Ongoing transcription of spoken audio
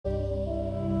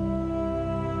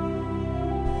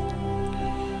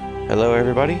Hello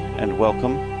everybody, and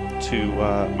welcome to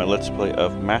my Let's Play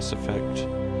of Mass Effect.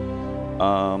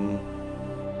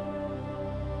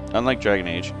 Unlike Dragon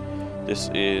Age, this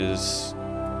is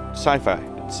sci-fi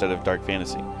instead of dark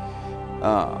fantasy.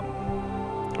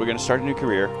 We're going to start a new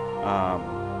career.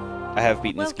 I have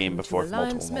beaten this game before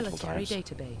multiple times.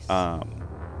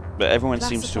 But everyone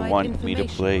seems to want me to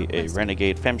play a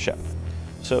Renegade FemShep.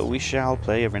 So we shall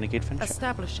play a Renegade FemShep.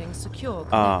 Establishing secure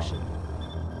connection.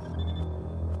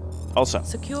 Also,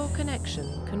 secure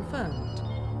connection confirmed.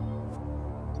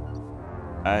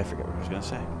 I forgot what I was going to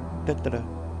say.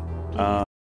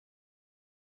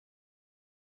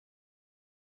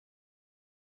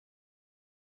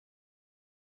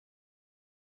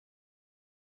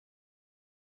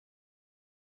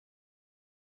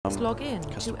 Log in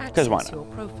to why access not? your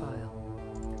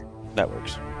profile. That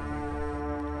works.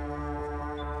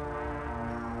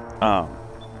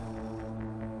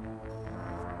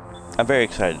 I'm very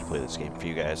excited to play this game for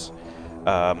you guys.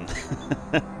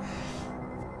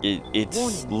 It's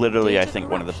Warning, literally, I data think,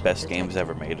 one of the corruption best games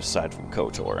ever made, aside from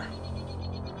KOTOR.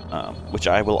 Which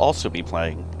I will also be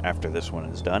playing after this one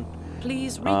is done.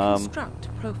 Please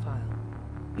reconstruct profile.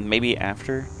 Maybe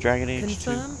after Dragon Age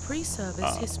 2? Confirm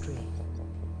pre-service history.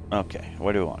 Okay,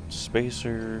 what do we want?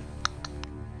 Spacer...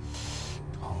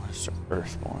 Colonist or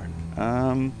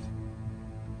Earthborn?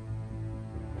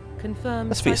 Confirm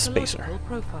let's be a psychological spacer.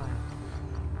 profile.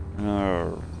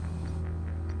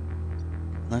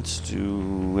 Let's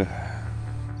do...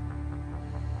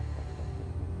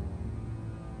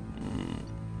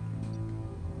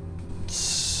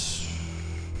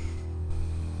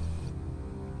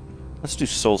 Let's do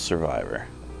Soul Survivor.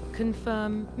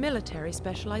 Confirm military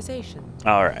specialization.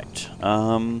 Alright,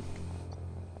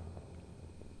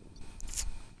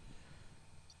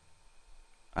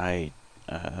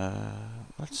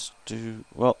 let's do...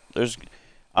 Well, there's...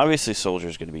 Obviously, Soldier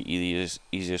is going to be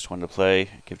easiest one to play.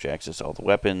 Gives you access to all the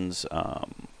weapons.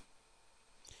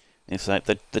 It's like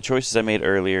the choices I made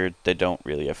earlier, they don't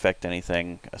really affect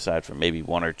anything, aside from maybe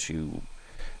one or two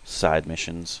side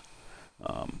missions.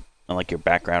 And like your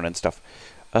background and stuff.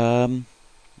 Don't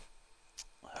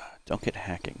get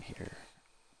hacking here.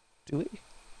 Do we?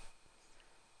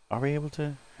 Are we able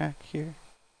to hack here?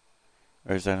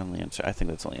 Or is that only in 2? I think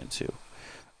that's only in 2.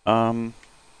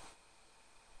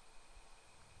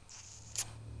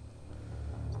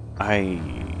 I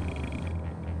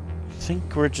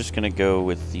think we're just gonna go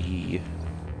with the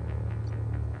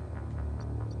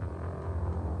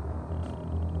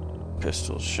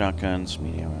pistols, shotguns,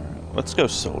 medium. Let's go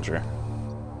Soldier.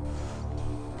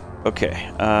 Okay,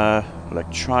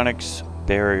 electronics,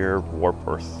 barrier, warp,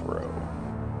 or throw.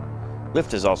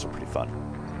 Lift is also pretty fun.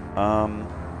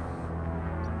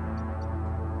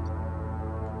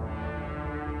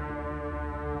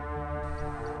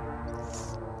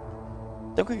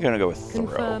 I think we're gonna go with throw.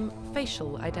 Confirm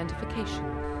facial identification.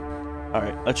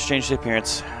 Alright, let's change the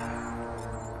appearance.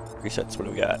 Resets, what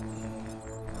do we got?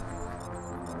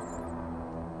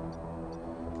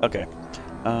 Okay.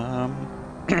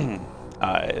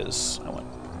 Eyes. I want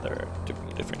there to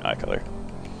be a different eye color.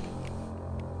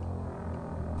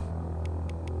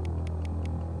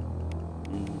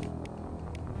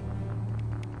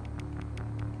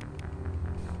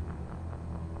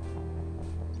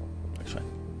 Looks fine.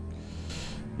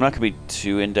 I'm not going to be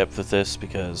too in-depth with this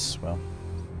because, well,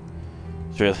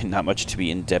 there's really not much to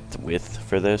be in-depth with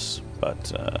for this,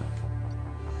 but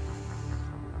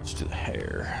let's do the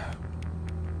hair.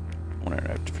 I want to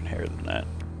have different hair than that.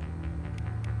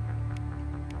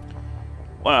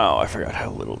 Wow, I forgot how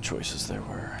little choices there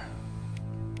were.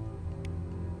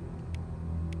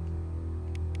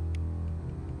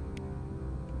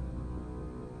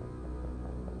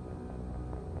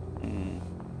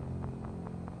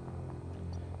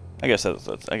 I guess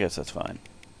that's fine.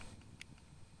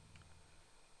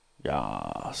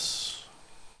 Yas.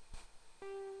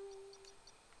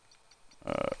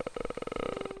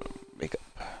 Makeup.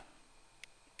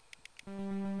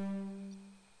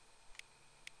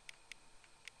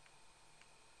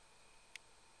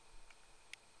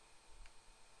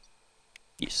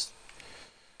 Yes.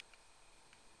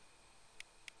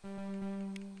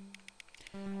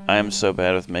 I am so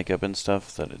bad with makeup and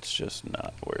stuff that it's just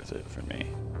not worth it for me.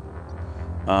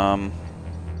 I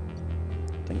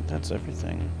think that's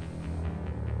everything.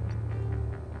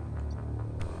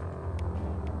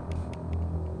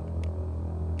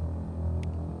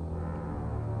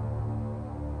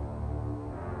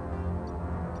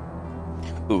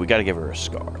 Ooh, we gotta give her a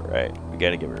scar, right? We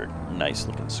gotta give her a nice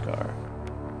looking scar.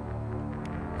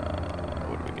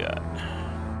 What do we got?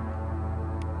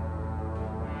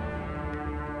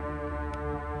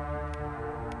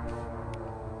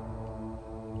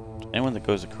 Anyone that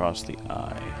goes across the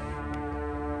eye.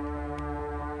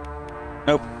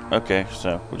 Nope. Okay,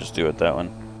 so we'll just do it that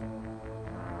one.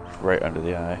 Just right under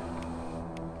the eye.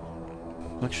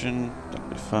 Reflection, that'll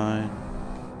be fine.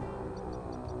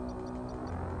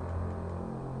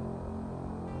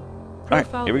 Alright,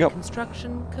 here we go.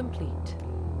 Construction complete.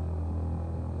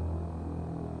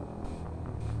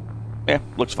 Yeah,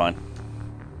 looks fine.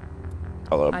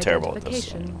 Although I'm terrible at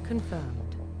this. Identification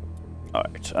confirmed.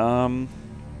 Alright, I'm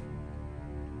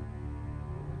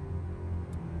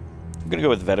gonna go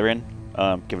with veteran.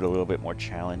 Give it a little bit more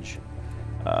challenge.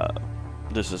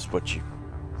 This is what you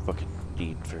fucking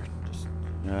need for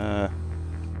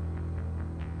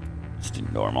just do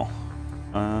normal.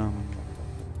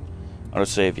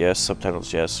 Autosave, yes.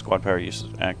 Subtitles, yes. Squad power use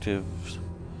is active.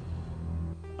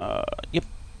 Yep.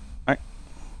 Alright.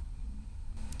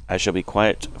 I shall be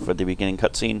quiet for the beginning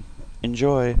cutscene.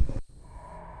 Enjoy.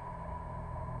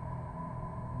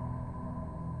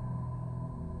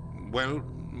 Well,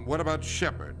 what about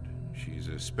Shepard? She's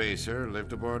a spacer,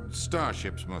 lived aboard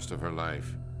starships most of her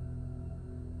life.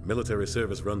 Military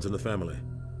service runs in the family.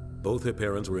 Both her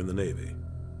parents were in the Navy.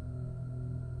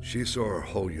 She saw her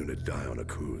whole unit die on a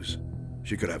cruise.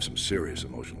 She could have some serious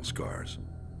emotional scars.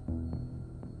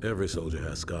 Every soldier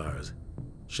has scars.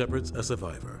 Shepard's a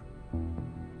survivor.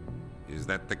 Is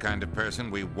that the kind of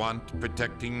person we want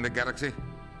protecting the galaxy?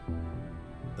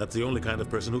 That's the only kind of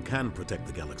person who can protect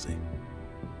the galaxy.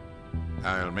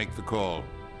 I'll make the call.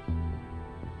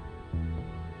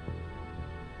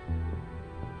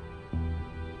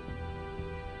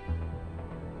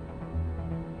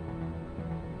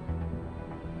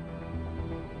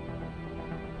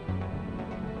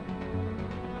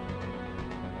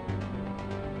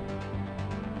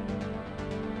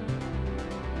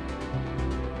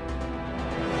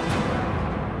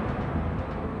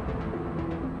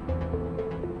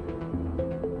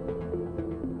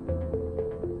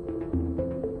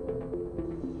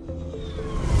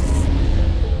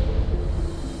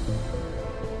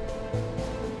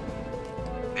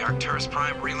 Arcturus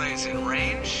Prime relays in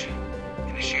range.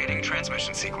 Initiating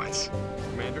transmission sequence.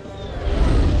 Commander?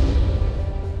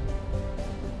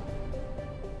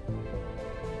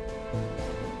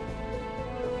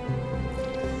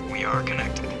 We are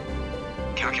connected.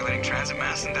 Calculating transit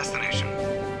mass and destination.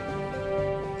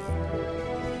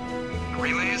 The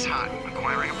relay is hot.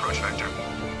 Acquiring approach vector.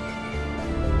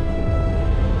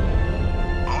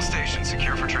 All stations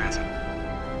secure for transit.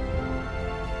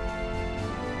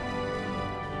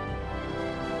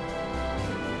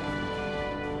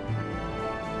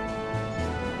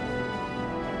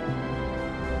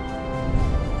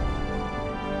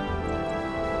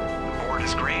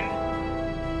 Green.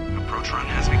 Approach run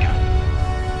has begun.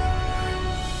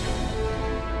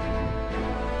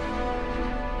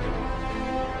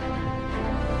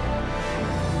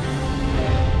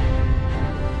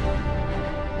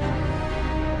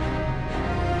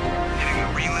 Hitting the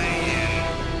relay in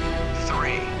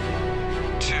 3,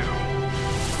 2,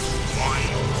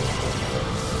 1.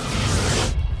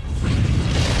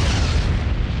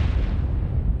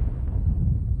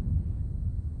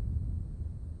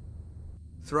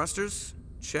 Thrusters,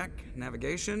 check.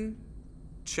 Navigation,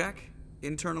 check.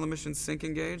 Internal emissions sync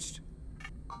engaged.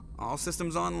 All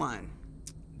systems online.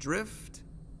 Drift,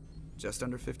 just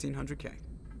under 1,500 K.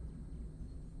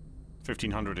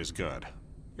 1,500 is good.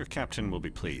 Your captain will be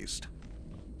pleased.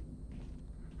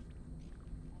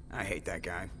 I hate that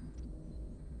guy.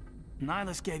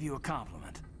 Nihilus gave you a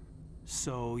compliment.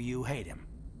 So you hate him.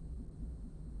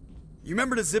 You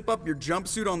remember to zip up your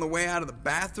jumpsuit on the way out of the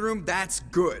bathroom? That's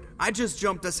good. I just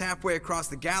jumped us halfway across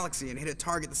the galaxy and hit a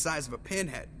target the size of a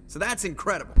pinhead. So that's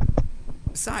incredible.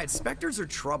 Besides, Spectres are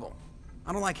trouble.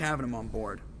 I don't like having them on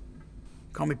board.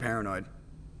 Call me paranoid.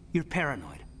 You're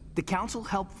paranoid. The Council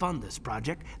helped fund this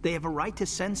project. They have a right to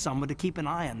send someone to keep an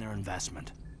eye on their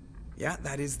investment. Yeah,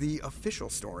 that is the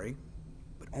official story.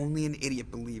 But only an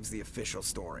idiot believes the official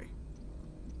story.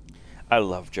 I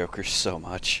love Joker so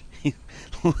much.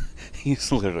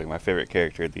 He's literally my favorite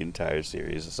character in the entire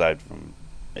series, aside from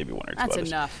maybe one or two others. That's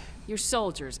enough. Your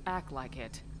soldiers act like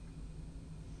it.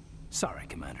 Sorry,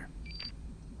 Commander.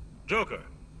 Joker,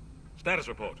 status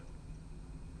report.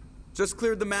 Just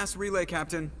cleared the mass relay,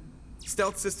 Captain.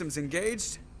 Stealth systems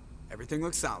engaged. Everything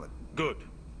looks solid. Good.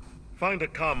 Find a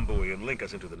comm buoy and link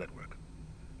us into the network.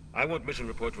 I want mission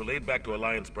reports relayed back to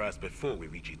Alliance Brass before we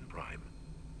reach Eden Prime.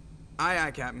 Aye,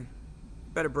 aye, Captain.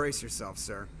 Better brace yourself,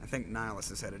 sir. I think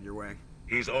Nihilus is headed your way.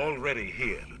 He's already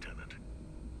here, Lieutenant.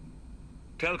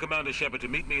 Tell Commander Shepard to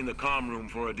meet me in the comm room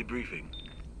for a debriefing.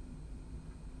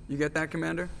 You get that,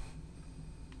 Commander?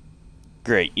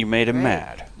 Great, you made him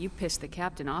mad. You pissed the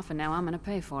captain off, and now I'm gonna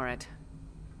pay for it.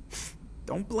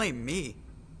 Don't blame me.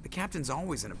 The captain's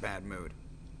always in a bad mood.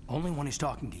 Only when he's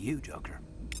talking to you, Joker.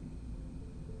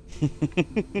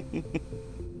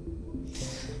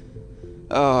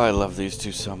 Oh, I love these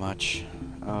two so much.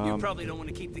 You probably don't want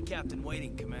to keep the captain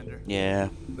waiting, Commander. Yeah.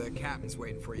 The captain's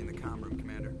waiting for you in the comm room,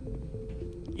 Commander.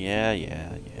 Yeah.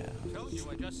 I told you,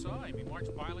 I just saw him. He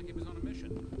marched by like he was on a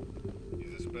mission.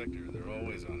 He's a Spectre. They're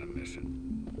always on a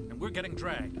mission. And we're getting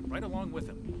dragged, right along with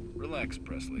him. Relax,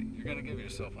 Presley. You're gonna give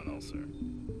yourself an ulcer.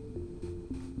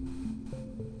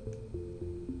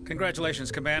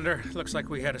 Congratulations, Commander. Looks like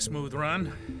we had a smooth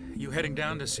run. You heading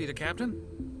down to see the captain?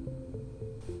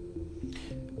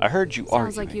 I heard you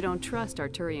arguing. Sounds like you don't trust our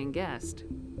Turian guest.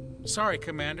 Sorry,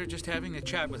 Commander. Just having a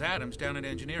chat with Adams down at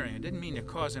engineering. I didn't mean to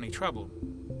cause any trouble.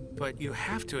 But you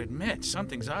have to admit,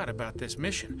 something's odd about this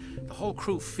mission. The whole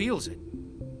crew feels it.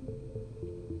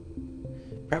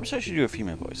 Perhaps I should do a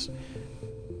female voice.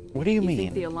 What do you mean? You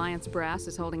think the Alliance brass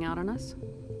is holding out on us?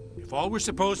 If all we're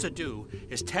supposed to do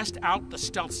is test out the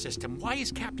stealth system, why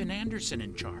is Captain Anderson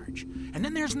in charge? And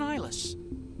then there's Nihilus.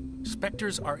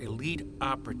 Spectres are elite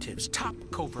operatives, top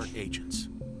covert agents.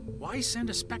 Why send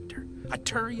a Spectre, a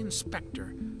Turian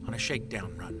Spectre, on a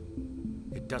shakedown run?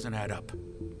 It doesn't add up.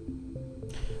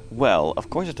 Well, of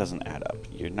course it doesn't add up.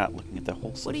 You're not looking at the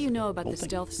whole system. What do you know about the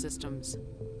stealth systems?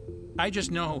 I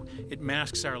just know it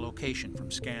masks our location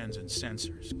from scans and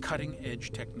sensors.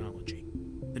 Cutting-edge technology.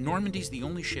 The Normandy's the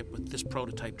only ship with this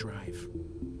prototype drive.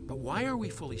 But why are we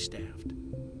fully staffed?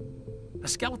 A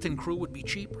skeleton crew would be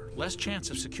cheaper, less chance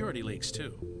of security leaks,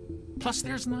 too. Plus,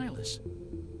 there's Nihilus.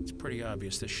 It's pretty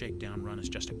obvious this shakedown run is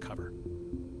just a cover.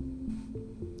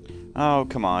 Oh,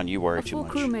 come on, you worry too much.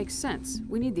 A full crew makes sense.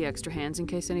 We need the extra hands in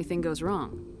case anything goes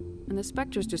wrong. And the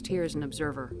Spectre's just here as an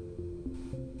observer.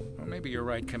 Well, maybe you're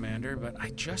right, Commander, but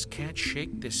I just can't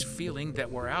shake this feeling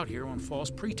that we're out here on false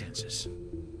pretenses.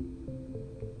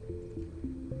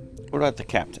 What about the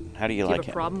captain? How do you like him? Do you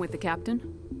have a problem with the captain?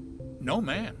 No,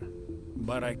 man.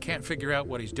 But I can't figure out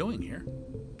what he's doing here.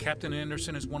 Captain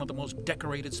Anderson is one of the most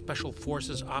decorated Special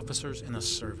Forces officers in the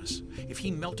service. If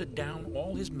he melted down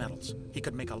all his medals, he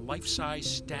could make a life-size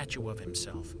statue of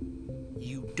himself.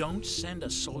 You don't send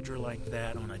a soldier like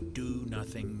that on a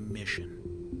do-nothing mission.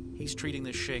 He's treating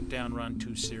this shakedown run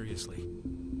too seriously.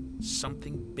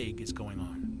 Something big is going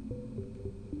on.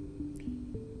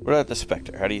 What about the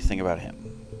Spectre? How do you think about him?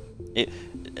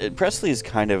 Presley is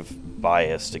kind of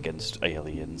biased against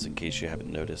aliens, in case you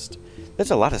haven't noticed. There's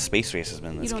a lot of space racism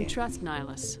in this game. You don't trust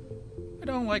Nihilus? I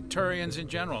don't like Turians in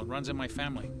general. It runs in my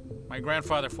family. My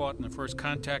grandfather fought in the First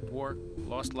Contact War.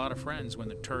 Lost a lot of friends when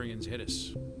the Turians hit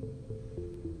us.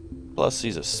 Plus,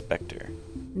 he's a Spectre.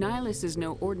 Nihilus is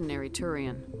no ordinary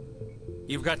Turian.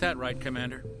 You've got that right,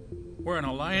 Commander. We're an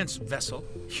Alliance vessel,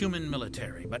 human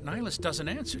military, but Nihilus doesn't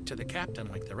answer to the captain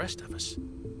like the rest of us.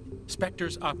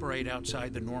 Spectres operate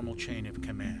outside the normal chain of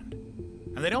command.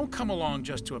 And they don't come along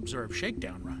just to observe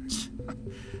shakedown runs.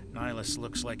 Nihilus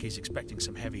looks like he's expecting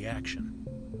some heavy action.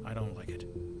 I don't like it.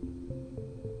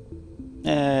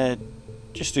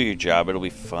 Just do your job. It'll be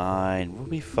fine. We'll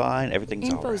be fine. Everything's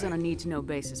all right. Info's on a need-to-know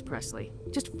basis, Presley.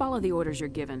 Just follow the orders you're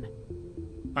given.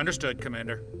 Understood,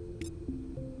 Commander.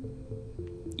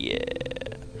 Yeah.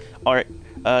 All right.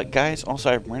 Guys,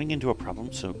 also, I'm running into a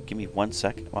problem, so give me 1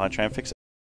 sec while I try and fix it.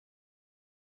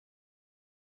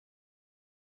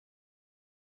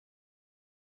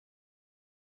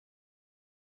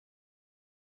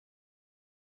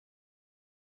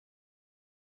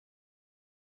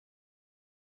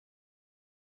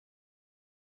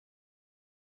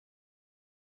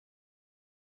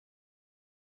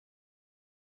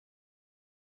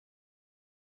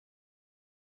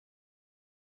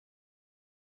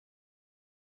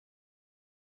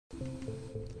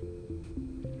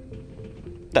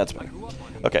 That's better.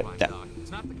 Okay, down. It's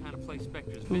not the kind of place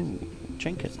Spectres visit.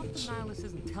 Jenkins. Something Nihilus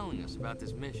isn't telling us about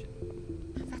this mission.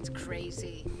 That's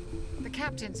crazy. The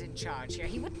captain's in charge here.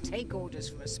 He wouldn't take orders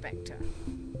from a Spectre.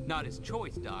 Not his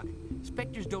choice, Doc.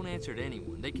 Spectres don't answer to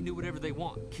anyone. They can do whatever they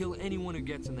want. Kill anyone who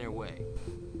gets in their way.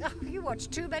 Oh, you watch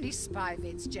too many spy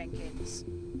vids, Jenkins.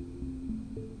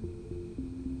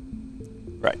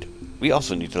 Right. We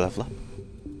also need to level up.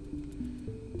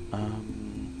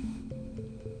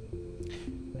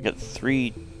 I got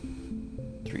three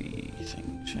things.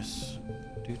 Just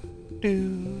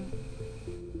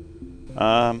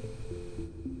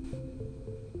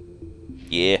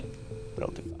yeah, but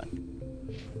I'll do fine.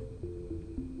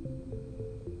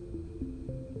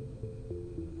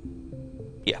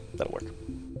 Yeah, that'll work.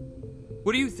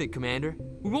 What do you think, Commander?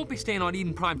 We won't be staying on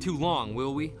Eden Prime too long,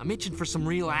 will we? I'm itching for some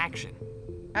real action.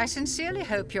 I sincerely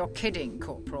hope you're kidding,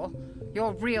 Corporal.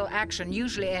 Your real action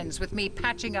usually ends with me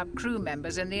patching up crew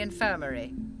members in the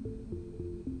infirmary.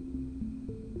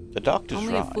 The doctor's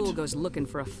Only right. a fool goes looking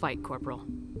for a fight, Corporal.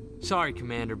 Sorry,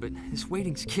 Commander, but this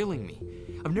waiting's killing me.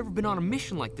 I've never been on a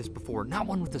mission like this before, not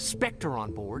one with a Spectre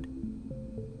on board.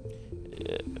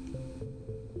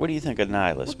 What do you think of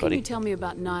Nihilus, What buddy? can you tell me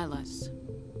about Nihilus?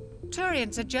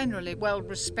 Turians are generally well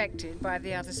respected by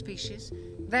the other species.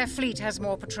 Their fleet has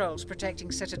more patrols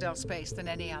protecting Citadel space than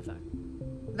any other.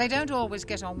 They don't always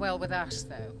get on well with us,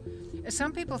 though.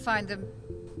 Some people find them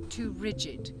too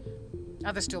rigid.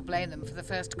 Others still blame them for the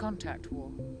First Contact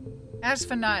War. As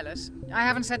for Nihilus, I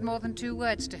haven't said more than 2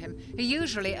 words to him. He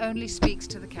usually only speaks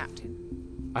to the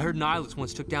captain. I heard Nihilus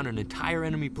once took down an entire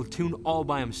enemy platoon all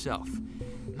by himself.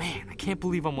 Man, I can't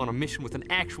believe I'm on a mission with an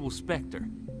actual Spectre.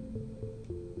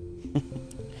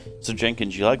 So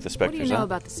Jenkins, you like the Spectres, What do you know huh?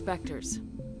 about the Spectres?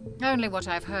 Only what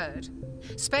I've heard.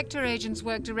 Spectre agents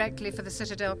work directly for the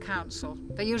Citadel Council.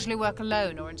 They usually work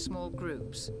alone or in small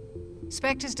groups.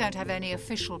 Spectres don't have any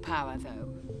official power, though.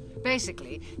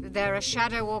 Basically, they're a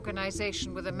shadow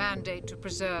organization with a mandate to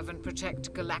preserve and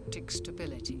protect galactic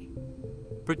stability.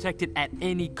 Protect it at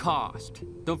any cost.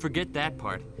 Don't forget that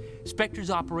part.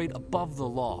 Spectres operate above the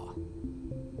law.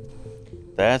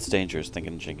 That's dangerous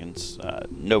thinking, Jenkins.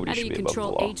 Nobody How do should you be above the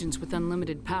control law. agents with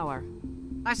unlimited power?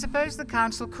 I suppose the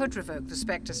Council could revoke the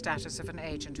Spectre status of an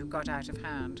agent who got out of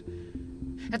hand.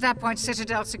 At that point,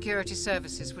 Citadel Security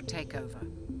Services would take over.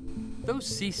 Those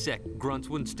C-Sec grunts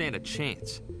wouldn't stand a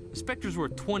chance. The Spectres were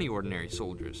 20 ordinary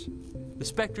soldiers. The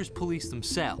Spectres police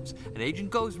themselves. An agent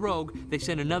goes rogue, they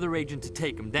send another agent to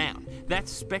take him down.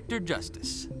 That's Spectre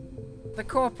justice. The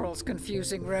Corporal's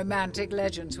confusing romantic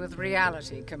legends with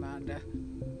reality, Commander.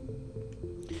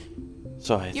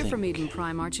 So I You're think... from Eden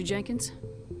Prime, aren't you, Jenkins?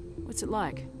 What's it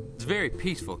like? It's very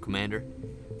peaceful, Commander.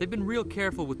 They've been real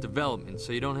careful with development,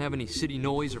 so you don't have any city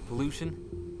noise or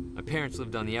pollution. My parents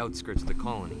lived on the outskirts of the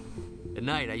colony. At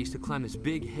night, I used to climb this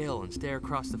big hill and stare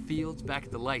across the fields back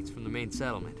at the lights from the main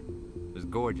settlement. It was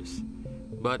gorgeous.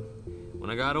 But when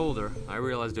I got older, I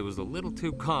realized it was a little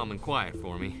too calm and quiet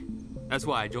for me. That's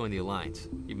why I joined the Alliance.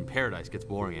 Even Paradise gets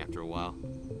boring after a while.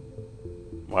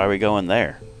 Why are we going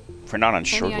there? If we're not on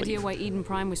shore Any idea leave. why Eden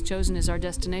Prime was chosen as our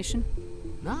destination?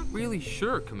 Not really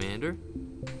sure, Commander.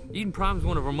 Eden Prime's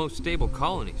one of our most stable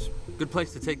colonies. Good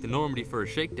place to take the Normandy for a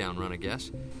shakedown run, I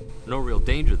guess. No real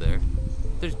danger there.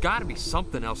 There's gotta be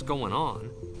something else going on.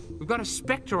 We've got a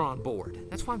Spectre on board.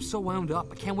 That's why I'm so wound up.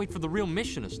 I can't wait for the real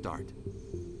mission to start.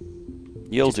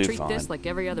 You'll Just do treat fine. this like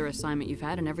every other assignment you've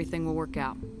had and everything will work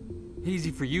out.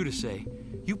 Easy for you to say.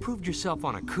 You proved yourself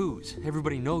on a cruise.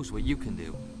 Everybody knows what you can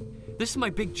do. This is my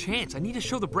big chance. I need to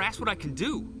show the brass what I can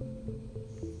do.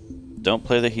 Don't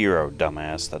play the hero,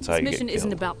 dumbass. That's how This you get mission killed.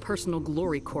 isn't about personal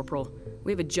glory, Corporal.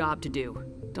 We have a job to do.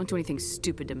 Don't do anything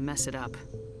stupid to mess it up.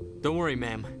 Don't worry,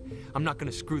 ma'am. I'm not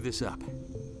gonna screw this up.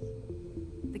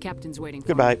 The captain's waiting for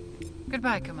Goodbye. me.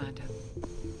 Goodbye, Commander.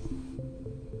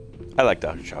 I like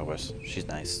Dr. Chavez. She's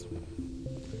nice.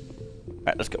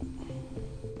 Alright, let's go.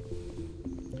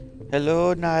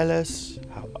 Hello, Nihilus.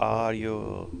 How are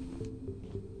you?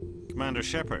 Commander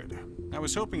Shepard, I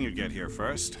was hoping you'd get here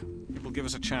first. It will give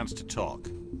us a chance to talk.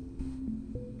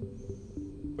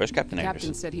 Where's Captain The Anderson?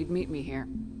 captain said he'd meet me here.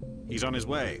 He's on his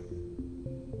way.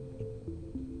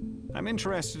 I'm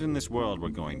interested in this world we're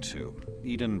going to,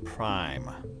 Eden Prime.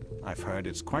 I've heard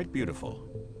it's quite beautiful.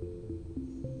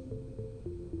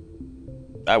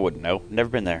 I wouldn't know. Never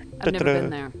been there. I've never been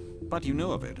there. But you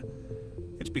know of it.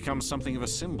 It's become something of a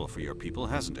symbol for your people,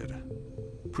 hasn't it?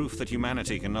 Proof that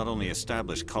humanity can not only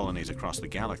establish colonies across the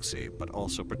galaxy, but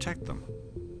also protect them.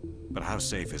 But how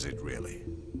safe is it, really?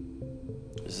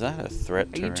 Is that a threat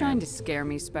Are to you her? trying to scare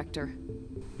me, Spectre?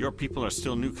 Your people are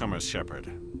still newcomers,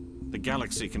 Shepard. The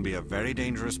galaxy can be a very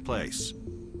dangerous place.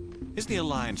 Is the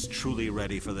Alliance truly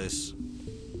ready for this?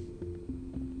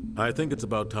 I think it's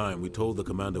about time we told the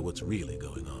commander what's really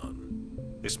going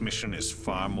on. This mission is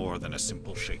far more than a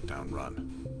simple shakedown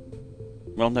run.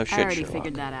 Well, no shit, I already Sherlock.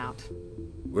 figured that out.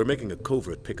 We're making a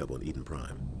covert pickup on Eden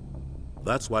Prime.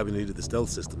 That's why we needed the stealth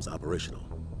systems operational.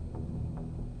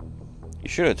 You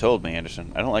should have told me,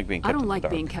 Anderson. I don't like being kept I don't in the like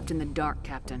dark. being kept in the dark,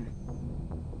 Captain.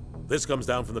 This comes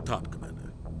down from the top,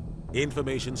 Commander.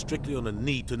 Information strictly on a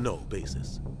need-to-know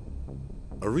basis.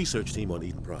 A research team on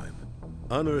Eden Prime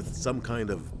unearthed some kind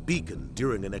of beacon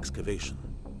during an excavation.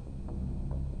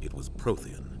 It was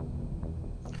Prothean.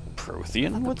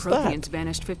 Prothean? What's the Protheans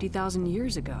vanished 50,000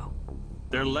 years ago.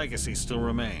 Their legacy still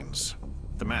remains.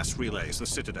 The mass relays, the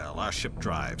Citadel, our ship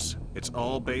drives. It's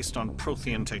all based on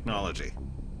Prothean technology.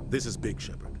 This is big,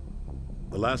 Shepard.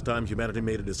 The last time humanity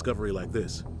made a discovery like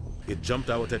this, It jumped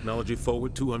our technology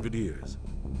forward 200 years.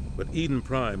 But Eden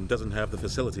Prime doesn't have the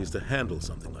facilities to handle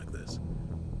something like this.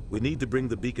 We need to bring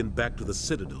the beacon back to the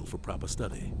Citadel for proper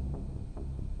study.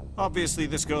 Obviously,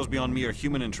 this goes beyond mere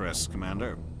human interests,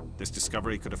 Commander. This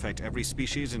discovery could affect every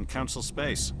species in Council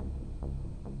space.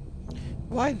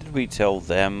 Why did we tell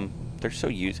them? They're so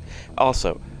used.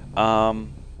 Also, I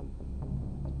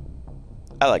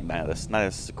like Nihilus.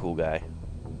 Nihilus is a cool guy.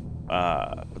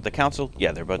 But the Council,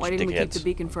 yeah, they're a bunch of dickheads. Why didn't we keep the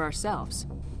beacon for ourselves?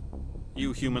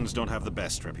 You humans don't have the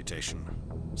best reputation.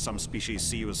 Some species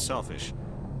see you as selfish,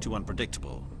 too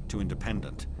unpredictable, too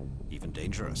independent, even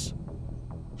dangerous.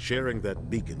 Sharing that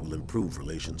beacon will improve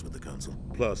relations with the Council.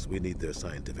 Plus, we need their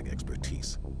scientific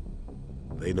expertise.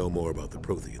 They know more about the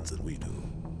Protheans than we do.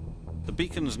 The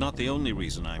beacon's not the only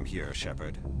reason I'm here,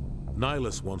 Shepard.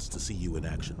 Nihilus wants to see you in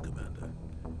action, Commander.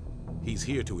 He's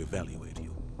here to evaluate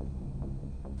you.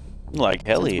 Like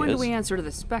hell he is. When do we answer to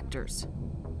the Spectres?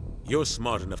 You're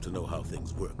smart enough to know how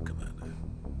things work, Commander.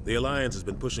 The Alliance has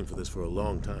been pushing for this for a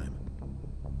long time.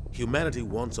 Humanity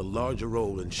wants a larger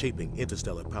role in shaping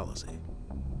interstellar policy.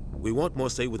 We want more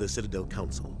say with the Citadel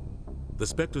Council. The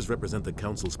Spectres represent the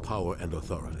Council's power and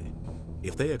authority.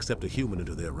 If they accept a human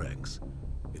into their ranks,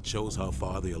 it shows how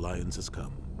far the Alliance has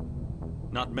come.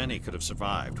 Not many could have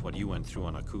survived what you went through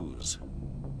on Akuz.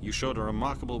 You showed a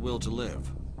remarkable will to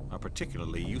live, a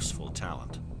particularly useful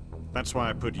talent. That's why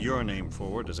I put your name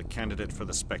forward as a candidate for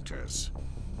the Spectres.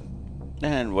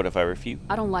 And what if I refuse?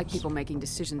 I don't like people making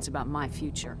decisions about my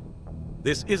future.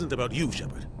 This isn't about you,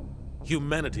 Shepard.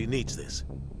 Humanity needs this.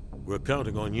 We're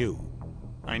counting on you.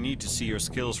 I need to see your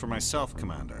skills for myself,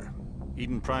 Commander.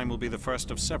 Eden Prime will be the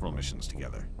first of several missions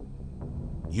together.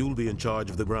 You'll be in charge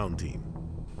of the ground team.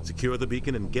 Secure the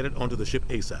beacon and get it onto the ship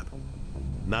ASAP.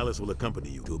 Nihilus will accompany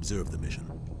you to observe the mission.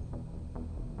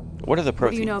 What are the Protheans?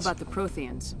 What do you know about the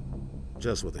Protheans?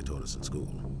 Just what they taught us in school.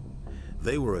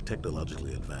 They were a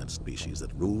technologically advanced species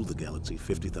that ruled the galaxy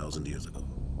 50,000 years ago.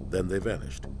 Then they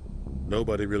vanished.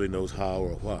 Nobody really knows how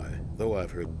or why, though I've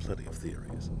heard plenty of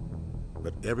theories.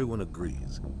 But everyone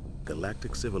agrees,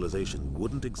 galactic civilization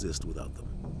wouldn't exist without them.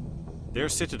 Their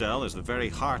citadel is the very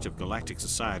heart of galactic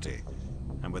society,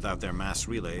 and without their mass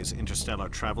relays, interstellar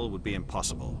travel would be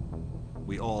impossible.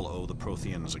 We all owe the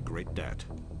Protheans a great debt.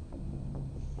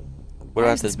 What Why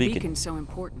about is this beacon so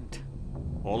important?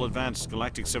 All advanced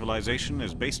galactic civilization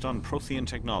is based on Prothean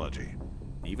technology,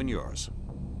 even yours.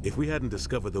 If we hadn't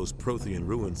discovered those Prothean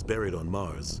ruins buried on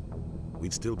Mars,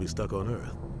 we'd still be stuck on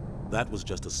Earth. That was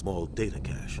just a small data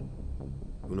cache.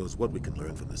 Who knows what we can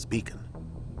learn from this beacon?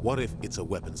 What if it's a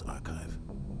weapons archive?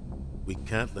 We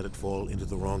can't let it fall into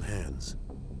the wrong hands.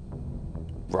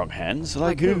 Wrong hands?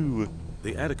 Like who?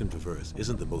 The Attican Traverse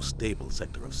isn't the most stable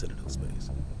sector of Citadel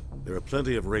space. There are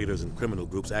plenty of raiders and criminal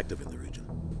groups active in the region.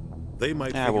 They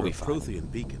might figure a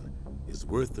Prothean beacon is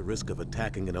worth the risk of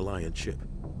attacking an Alliance ship.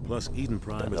 Plus, Eden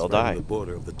Prime is right on the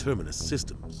border of the Terminus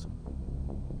systems.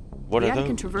 What the are Attican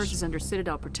those? Traverse is under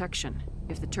Citadel protection.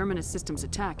 If the Terminus systems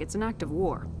attack, it's an act of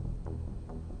war.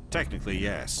 Technically,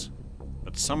 yes.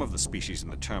 But some of the species in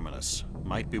the Terminus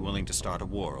might be willing to start a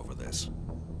war over this.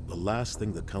 The last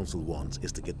thing the Council wants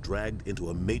is to get dragged into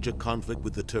a major conflict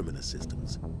with the Terminus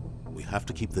systems. We have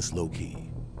to keep this low-key.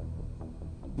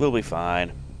 We'll be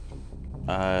fine.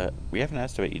 We haven't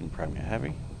asked about Eden Prime yet, have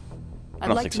we?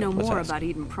 I'd like to know more about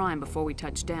Eden Prime before we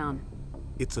touch down.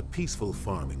 It's a peaceful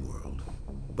farming world,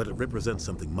 but it represents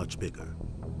something much bigger.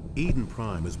 Eden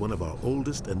Prime is one of our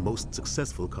oldest and most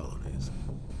successful colonies.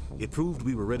 It proved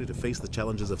we were ready to face the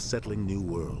challenges of settling new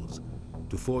worlds,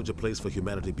 to forge a place for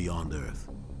humanity beyond Earth.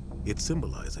 It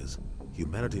symbolizes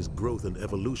humanity's growth and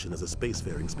evolution as a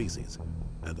spacefaring species.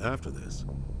 And after this,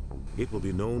 it will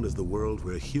be known as the world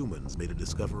where humans made a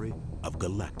discovery of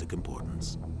galactic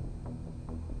importance.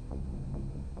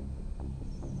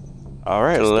 All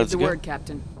right, let's go. go. Word,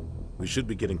 Captain. We should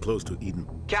be getting close to Eden.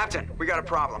 Captain, we got a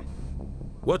problem.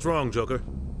 What's wrong, Joker?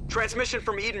 Transmission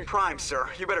from Eden Prime, sir.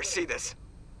 You better see this.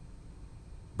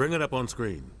 Bring it up on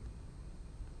screen.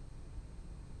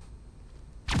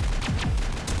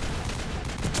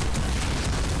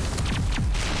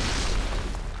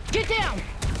 Get down!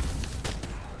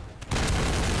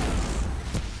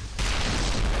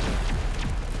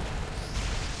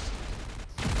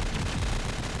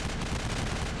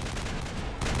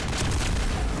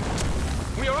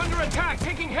 We are under attack,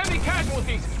 taking heavy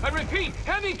casualties. I repeat,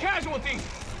 heavy casualties.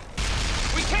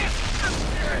 We can't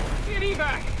get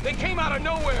evac. They came out of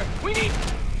nowhere. We need...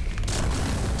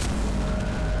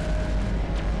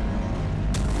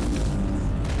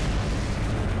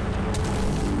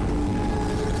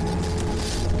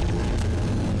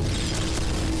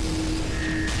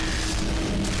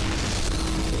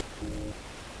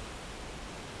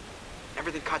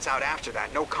 Everything cuts out after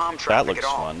that. No comm traffic That looks at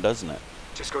all. fun, doesn't it?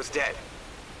 Just goes dead.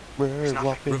 We're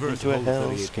walking into a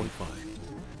hellscape.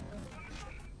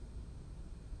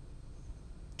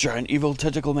 Giant evil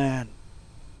tentacle man.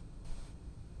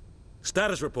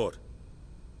 Status report.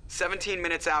 17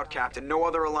 minutes out, Captain. No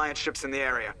other Alliance ships in the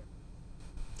area.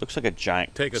 Looks like a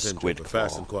giant Take us squid into it,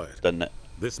 fast and quiet. Doesn't it?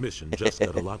 This mission just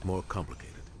got a lot more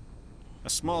complicated.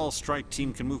 A small strike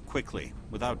team can move quickly,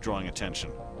 without drawing attention.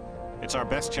 It's our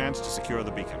best chance to secure the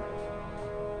beacon.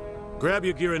 Grab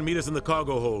your gear and meet us in the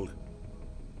cargo hold.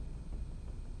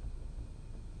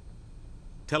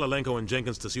 Tell Alenko and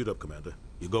Jenkins to suit up, Commander.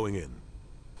 You're going in.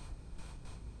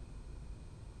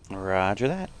 Roger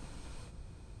that.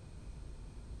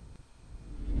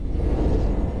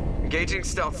 Engaging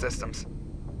stealth systems.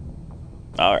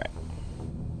 Alright.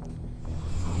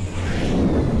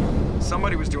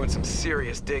 Somebody was doing some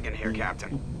serious digging here,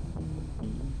 Captain.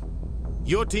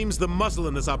 Your team's the muscle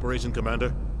in this operation,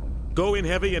 Commander. Go in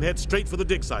heavy and head straight for the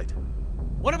dig site.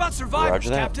 What about survivors,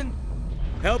 Captain?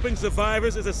 Helping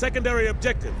survivors is a secondary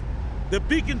objective. The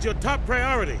beacon's your top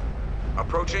priority.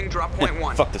 Approaching drop point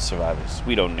 1. Fuck the survivors.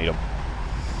 We don't need them.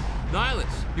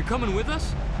 Nihilus, you're coming with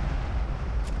us?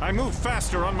 I move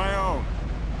faster on my own.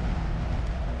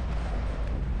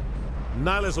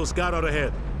 Nihilus will scout out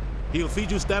ahead. He'll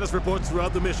feed you status reports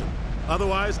throughout the mission.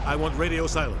 Otherwise, I want radio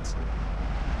silence.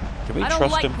 Can we I don't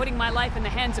trust like him? putting my life in the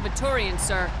hands of a Turian,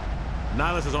 sir.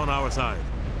 Nihilus is on our side.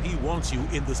 He wants you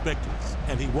in the Spectres,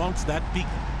 and he wants that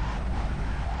beacon.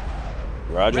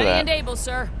 Roger Ready that. and able,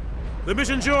 sir. The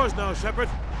mission's yours now, Shepard.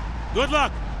 Good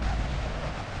luck.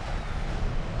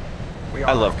 We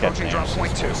I are love approaching Captain drop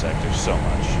point Anderson's 2. voice actor so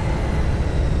much.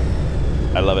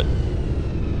 I love it.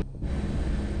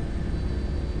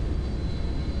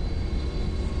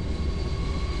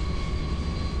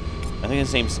 I think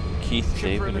his name's Keith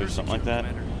David or something like that.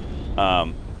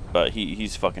 But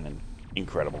he's fucking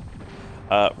incredible.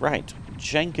 Right,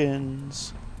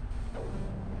 Jenkins.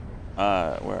 Where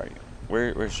are you?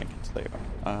 Where's Jenkins? There you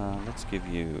are. Let's give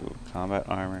you combat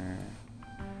armor.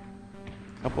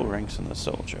 Couple ranks in the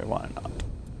soldier. Why not?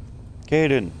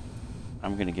 Caden,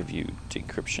 I'm gonna give you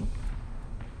decryption.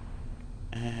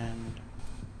 And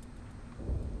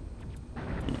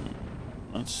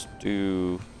let's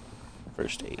do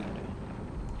first aid.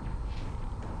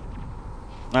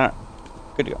 Alright.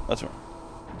 Good to go. Let's run.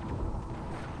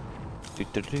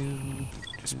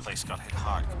 This place got hit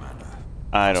hard, Commander.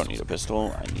 I don't need a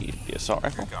pistol. I need the assault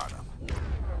rifle.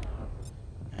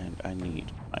 And I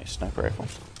need my sniper rifle.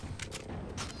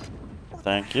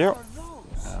 Thank you.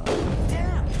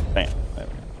 Bam. There we go.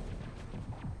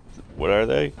 What are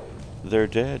they? They're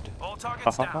dead. All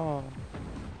targets down.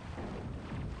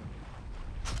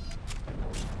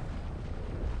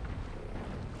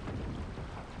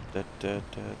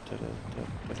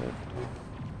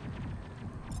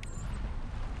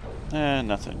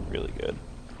 Nothing really good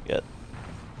yet.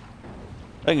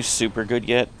 Nothing super good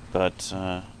yet, but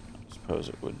I suppose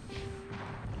it would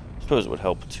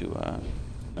help to.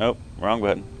 Nope, wrong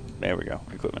button. There we go.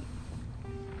 Equipment.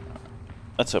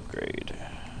 Let's upgrade.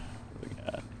 We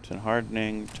got 10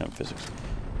 hardening, 10 physics.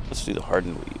 Let's do the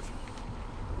hardened weave.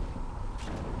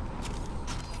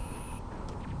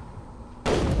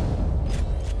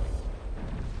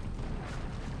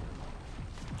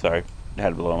 Sorry, I had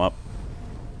to blow him up.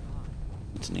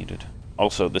 It's needed.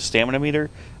 Also, the stamina meter,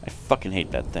 I fucking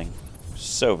hate that thing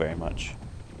so very much.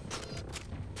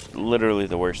 Literally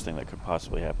the worst thing that could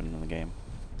possibly happen in the game.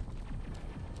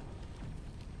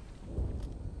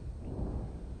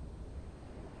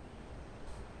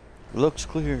 Looks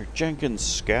clear. Jenkins,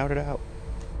 scout it out.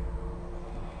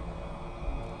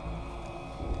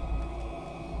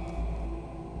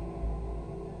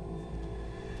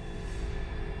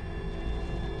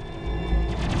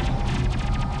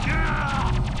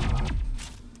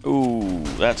 Ooh,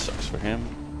 that sucks for him.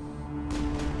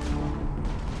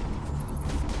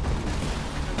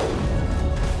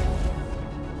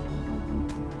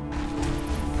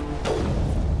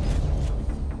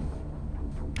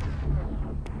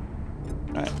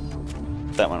 Alright.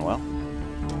 That went well.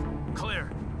 Clear.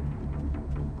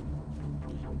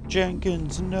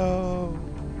 Jenkins, no.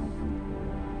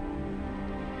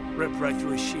 Ripped right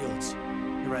through his shields.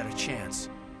 You're out of chance.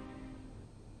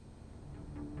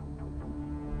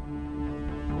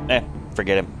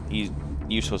 Forget him. He's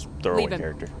useless throwaway Leave him.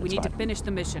 character. We That's need fine. to finish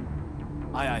the mission.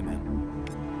 Aye, aye, man.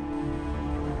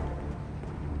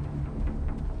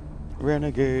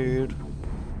 Renegade.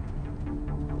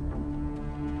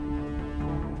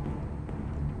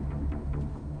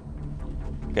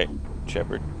 Okay,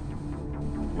 Shepard.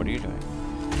 What are you doing?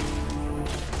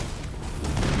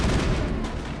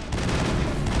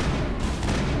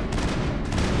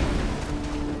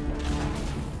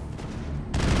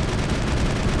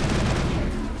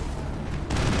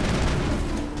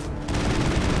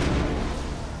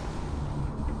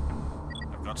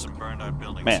 around our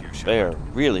buildings Man, here, they are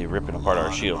Shepard. really ripping apart our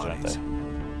Lot of shields, aren't bodies. they?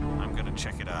 I'm gonna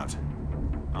check it out.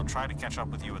 I'll try to catch up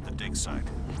with you at the dig site.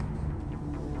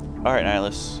 Alright,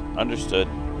 Nihilus. Understood.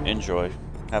 Enjoy.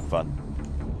 Have fun.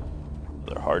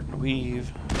 They're hard to weave.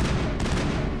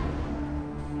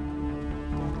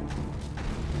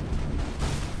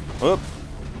 Whoop.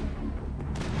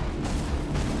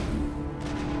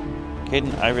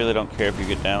 Kaidan, I really don't care if you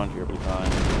get downed. You'll be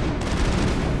fine.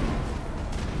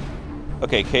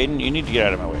 Okay, Kaidan, you need to get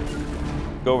out of my way.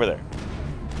 Go over there.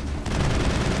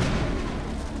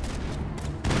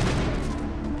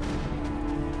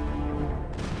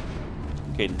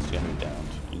 Kaidan's gonna be downed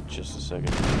in just a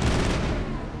second.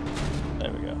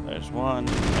 There we go. There's one.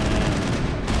 And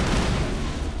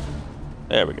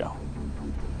there we go.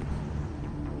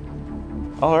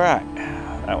 Alright.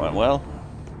 That went well.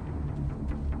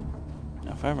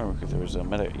 Now, if I remember, because there was a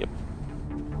medic. Yep.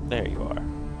 There you are.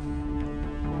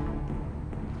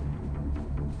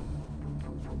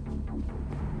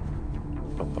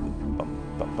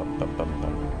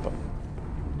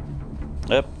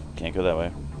 Yep. Can't go that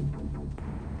way.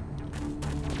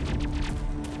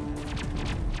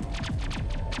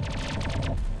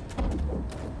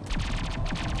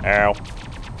 Ow.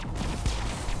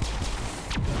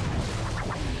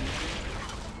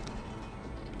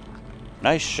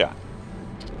 Nice shot.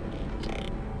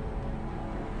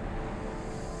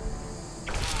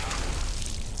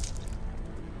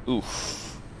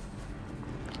 Oof.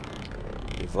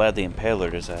 Vlad the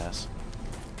Impaler his ass.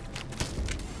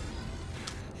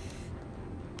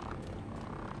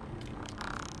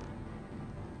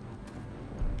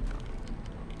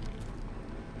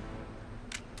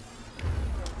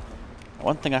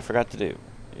 One thing I forgot to do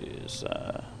is,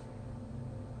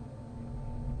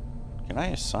 can I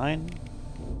assign?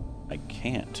 I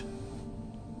can't.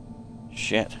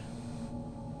 Shit.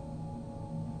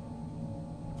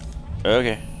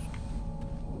 Okay.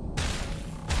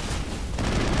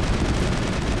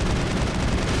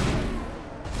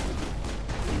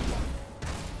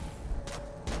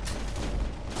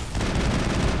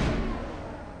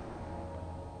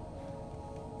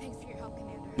 Thanks for your help,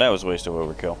 Commander. That was a waste of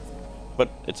overkill. But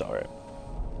it's alright.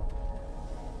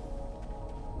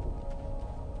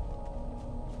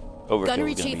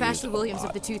 Gunnery Chief Ashley Williams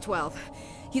of the 212.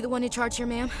 You the one in charge here,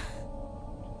 ma'am?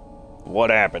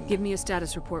 What happened? Give me a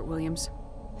status report, Williams.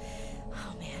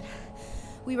 Oh, man.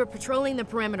 We were patrolling the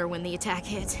perimeter when the attack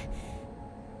hit.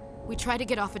 We tried to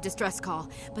get off a distress call,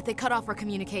 but they cut off our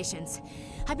communications.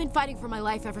 I've been fighting for my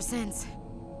life ever since.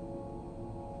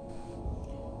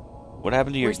 What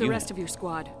happened to your Where's the rest of your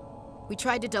squad? We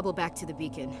tried to double back to the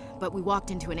beacon, but we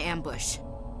walked into an ambush.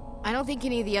 I don't think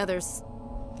any of the others...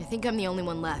 I think I'm the only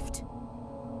one left.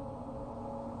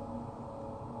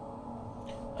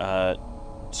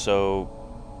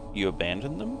 So you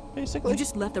abandoned them, basically? You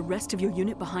just left the rest of your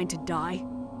unit behind to die?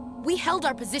 We held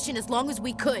our position as long as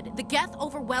we could. The Geth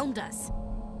overwhelmed us.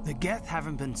 The Geth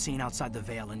haven't been seen outside the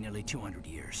Veil in nearly 200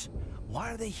 years.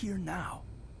 Why are they here now?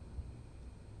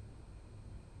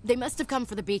 They must have come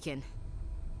for the beacon.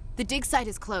 The dig site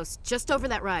is close, just over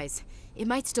that rise. It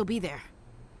might still be there.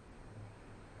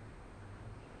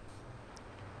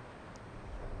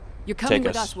 You're coming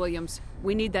with us, Williams.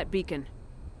 We need that beacon.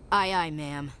 Aye, aye,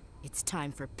 ma'am. It's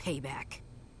time for payback.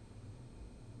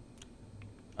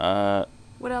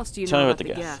 What else do you tell know me about the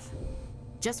Geth? Geth?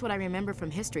 Just what I remember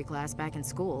from history class back in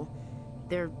school.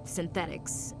 They're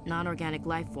synthetics, non-organic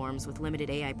life forms with limited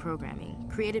AI programming,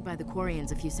 created by the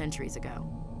Quarians a few centuries ago.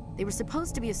 They were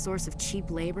supposed to be a source of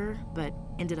cheap labor, but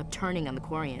ended up turning on the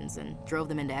Quarians and drove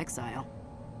them into exile.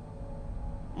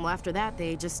 Well, after that,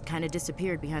 they just kind of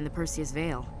disappeared behind the Perseus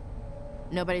Veil.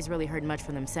 Nobody's really heard much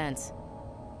from them since.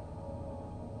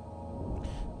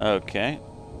 Okay.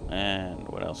 And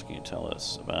what else can you tell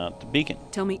us about the beacon?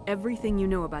 Tell me everything you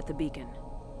know about the beacon.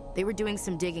 They were doing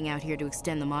some digging out here to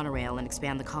extend the monorail and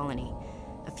expand the colony.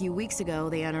 A few weeks ago,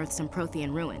 they unearthed some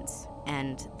Prothean ruins,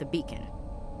 and the beacon.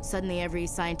 Suddenly, every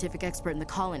scientific expert in the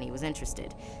colony was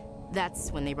interested.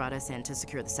 That's when they brought us in to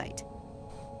secure the site.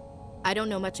 I don't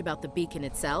know much about the beacon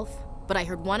itself, but I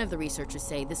heard one of the researchers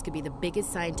say this could be the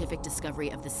biggest scientific discovery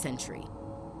of the century.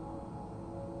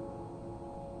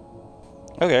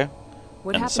 Okay.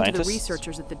 What And happened to the scientists?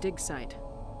 researchers at the dig site?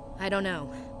 I don't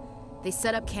know. They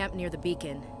set up camp near the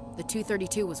beacon. The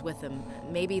 232 was with them.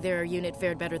 Maybe their unit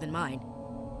fared better than mine.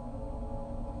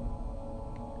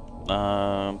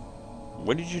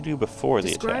 What did you do before the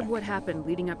Describe attack? what happened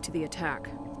leading up to the attack.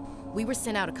 We were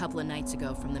sent out a couple of nights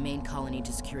ago from the main colony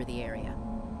to secure the area.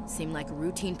 Seemed like a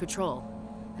routine patrol,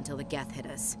 until the Geth hit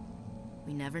us.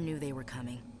 We never knew they were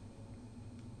coming.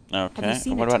 Okay. Have you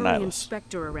seen What a about Turian Nihilus?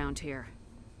 Spectre around here?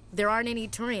 There aren't any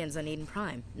Turians on Eden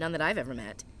Prime. None that I've ever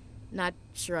met. Not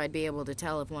sure I'd be able to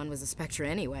tell if one was a Spectre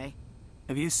anyway.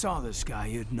 If you saw this guy,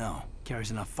 you'd know.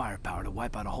 Carries enough firepower to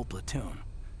wipe out a whole platoon.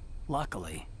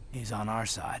 Luckily, he's on our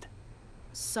side.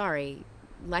 Sorry.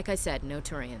 Like I said, no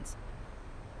Turians.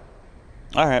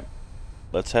 Alright.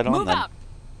 Let's head on Move then. out.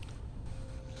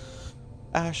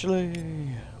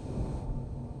 Ashley!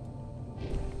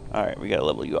 Alright, we gotta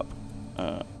level you up.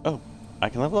 Oh, I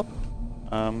can level up?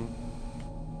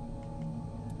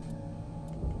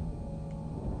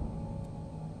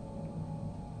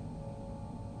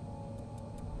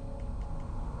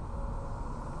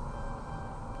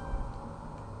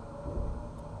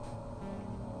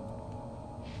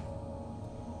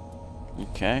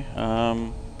 Okay,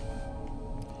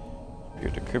 your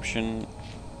decryption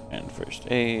and first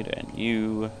aid, and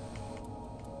you'll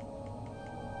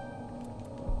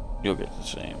get the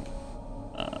same.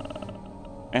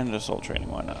 And assault training,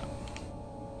 why not?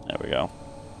 There we go.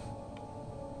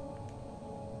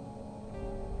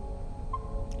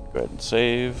 Go ahead and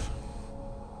save.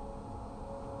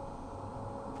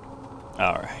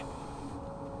 Alright.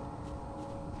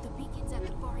 The beacon's at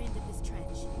the far end of this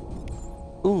trench.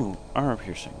 Ooh, armor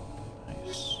piercing.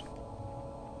 Nice.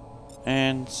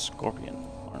 And scorpion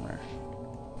armor.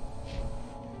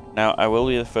 Now, I will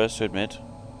be the first to admit,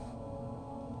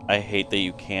 I hate that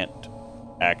you can't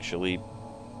actually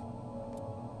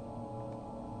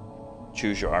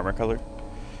choose your armor color.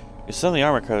 Because some of the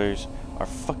armor colors are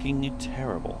fucking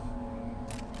terrible.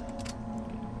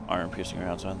 Armor piercing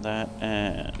rounds on that,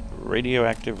 and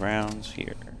radioactive rounds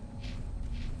here.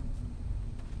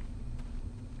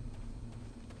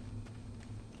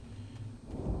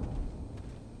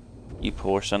 You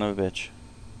poor son of a bitch.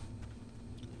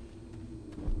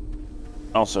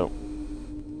 Also,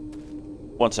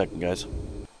 1 second, guys.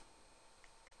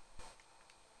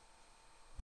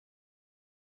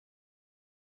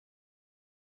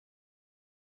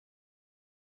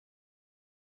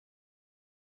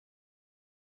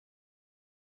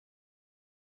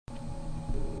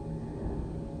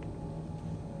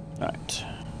 Alright.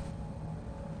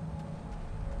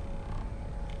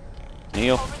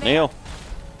 Neil, Neil!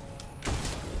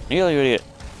 Neil, you idiot!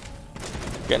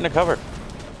 Get in the cover!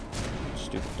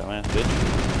 Stupid dumbass bitch.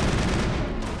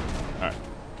 Alright.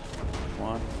 Come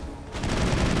on.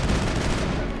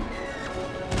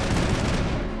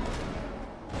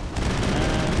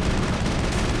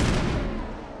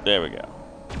 And there we go.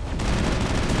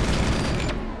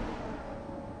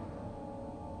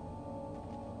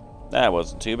 That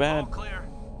wasn't too bad. All clear.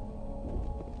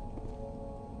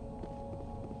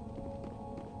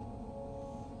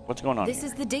 What's going on This here?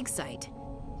 is the dig site.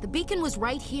 The beacon was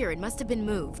right here. It must have been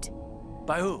moved.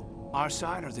 By who? Our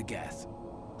side or the Geth?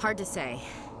 Hard to say.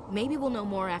 Maybe we'll know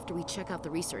more after we check out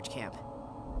the research camp.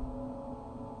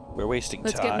 We're wasting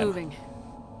Let's time. get moving.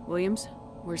 Williams,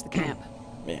 where's the camp?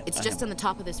 Yeah, It's just on the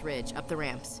top of this ridge, up the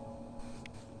ramps.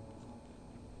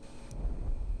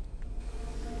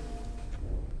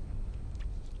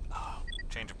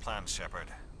 Change of plans, Shepard.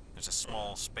 There's a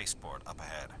small spaceport up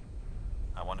ahead.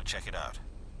 I want to check it out.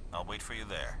 I'll wait for you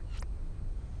there.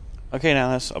 Okay,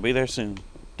 now I'll be there soon.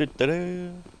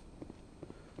 Alright.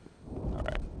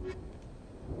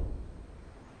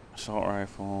 Assault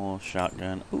rifle,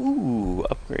 shotgun. Ooh,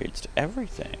 upgrades to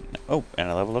everything. Oh, and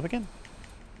I level up again.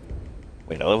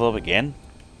 Wait, I level up again?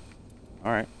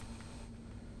 Alright.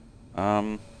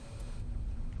 I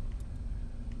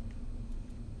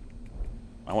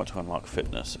want to unlock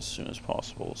fitness as soon as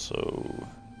possible, so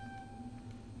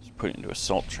let's put it into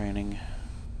assault training.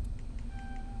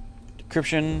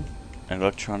 Decryption and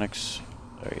electronics.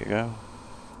 There you go.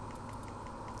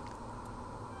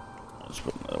 Let's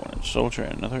put another one in soldier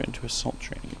and another into assault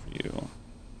training for you.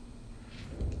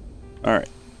 Alright.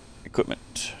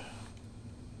 Equipment.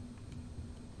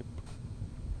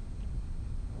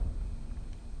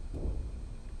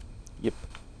 Yep.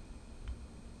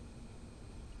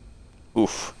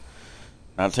 Oof.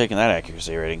 Not taking that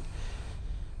accuracy rating.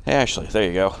 Hey, Ashley, there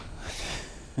you go.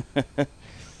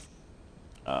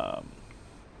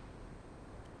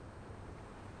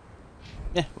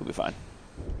 Yeah, we'll be fine.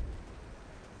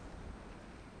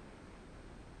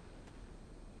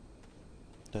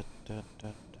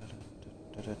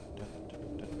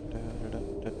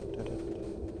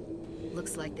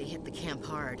 Looks like they hit the camp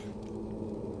hard.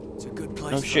 It's a good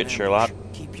place. No for shit, an Sherlock.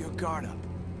 ambush. Keep your guard up.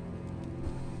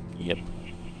 Yep.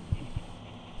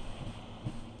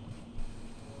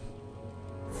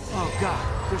 Oh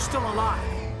God, they're still alive.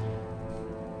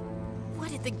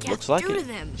 What did the Looks Geth like do it. to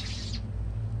them?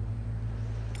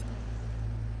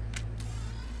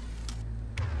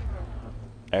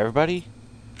 Everybody,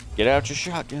 get out your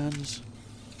shotguns.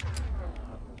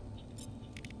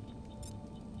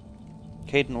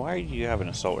 Kaidan, why do you have an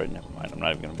assault rifle? Never mind, I'm not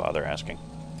even going to bother asking.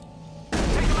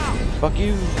 Fuck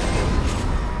you!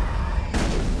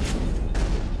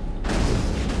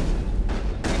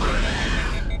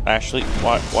 Ashley,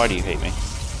 why do you hate me?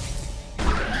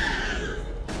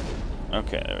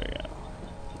 Okay, there we go.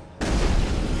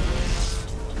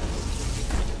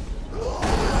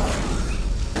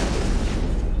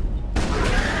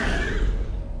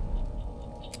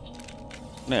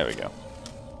 There we go.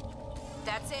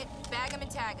 That's it. Bag him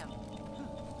and tag him.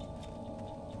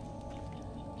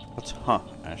 What's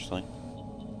Ashley?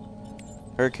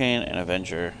 Hurricane and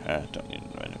Avenger. Don't need an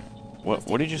Avenger.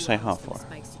 What did you say for?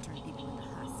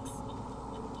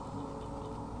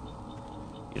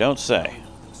 You don't say.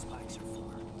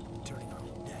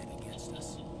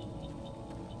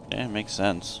 Yeah, it makes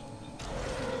sense.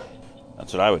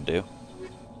 That's what I would do.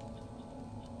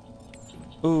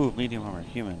 Ooh, medium armor,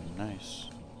 human, nice.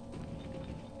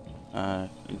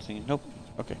 Anything? Nope.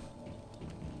 Okay.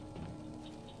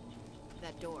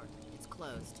 That door, it's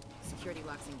closed. Security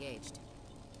lock's engaged.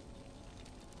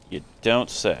 You don't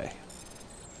say.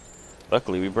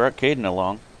 Luckily, we brought Kaidan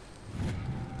along.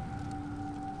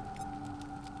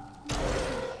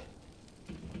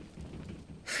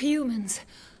 Humans,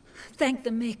 thank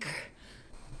the Maker.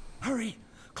 Hurry,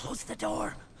 close the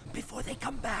door before they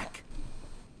come back.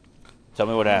 Tell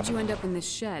me what happened. How'd you end up in this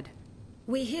shed?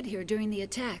 We hid here during the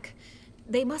attack.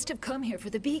 They must have come here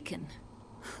for the beacon.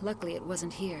 Luckily, it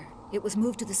wasn't here. It was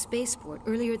moved to the spaceport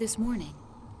earlier this morning.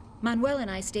 Manuel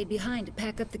and I stayed behind to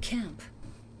pack up the camp.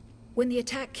 When the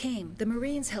attack came, the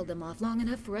Marines held them off long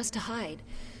enough for us to hide.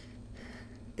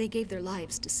 They gave their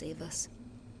lives to save us.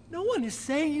 No one is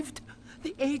saved.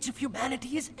 The age of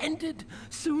humanity is ended.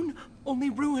 Soon,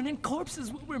 only ruin and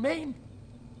corpses will remain.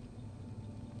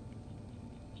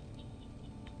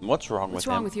 What's wrong with him? What's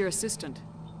wrong with your assistant?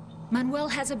 Manuel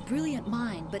has a brilliant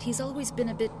mind, but he's always been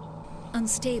a bit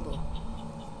unstable.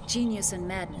 Genius and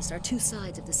madness are two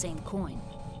sides of the same coin.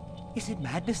 Is it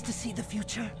madness to see the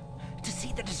future? To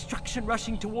see the destruction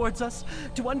rushing towards us?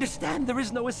 To understand there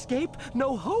is no escape?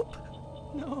 No hope?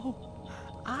 No.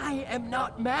 I am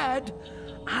not mad.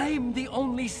 I'm the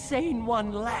only sane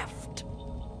one left.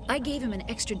 I gave him an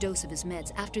extra dose of his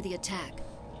meds after the attack.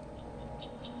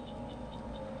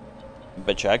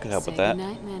 Bet you I could help with that. Good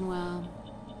night, Manuel.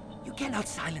 You cannot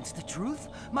silence the truth.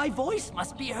 My voice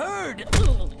must be heard.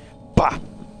 Bah!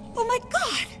 Oh my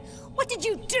God! What did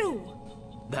you do?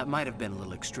 That might have been a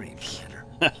little extreme, Commander.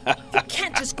 You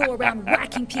can't just go around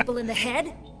whacking people in the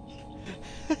head.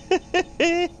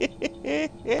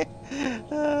 It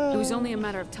was only a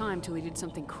matter of time till he did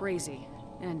something crazy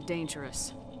and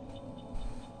dangerous.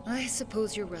 I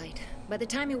suppose you're right. By the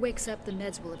time he wakes up, the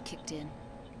meds will have kicked in.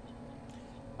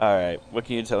 Alright, what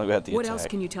can you tell me about the attack? What else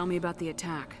can you tell me about the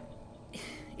attack?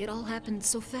 It all happened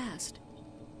so fast.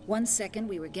 1 second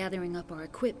we were gathering up our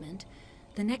equipment.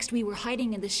 The next we were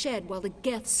hiding in the shed while the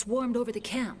Geth swarmed over the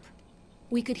camp.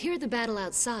 We could hear the battle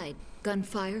outside.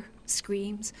 Gunfire,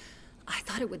 screams. I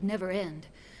thought it would never end.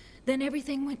 Then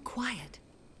everything went quiet.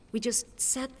 We just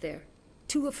sat there,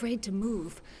 too afraid to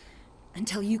move,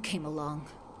 until you came along.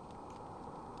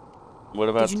 What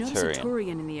about Did you notice a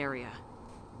Turian in the area?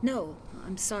 No,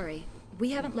 I'm sorry.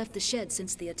 We haven't left the shed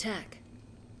since the attack.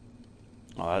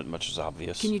 Oh, that much is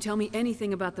obvious. Can you tell me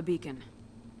anything about the beacon?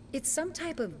 It's some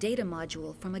type of data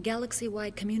module from a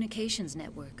galaxy-wide communications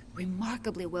network.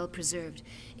 Remarkably well preserved.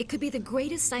 It could be the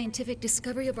greatest scientific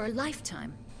discovery of our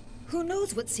lifetime. Who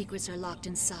knows what secrets are locked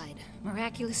inside?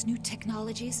 Miraculous new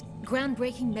technologies?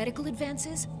 Groundbreaking medical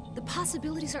advances? The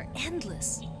possibilities are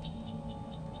endless.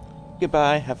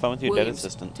 Goodbye. Have fun with your dead Williams,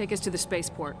 assistant. Take us to the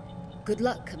spaceport. Good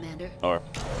luck, Commander. Or,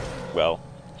 well,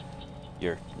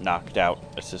 your knocked out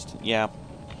assistant. Yeah,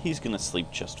 he's gonna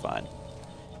sleep just fine.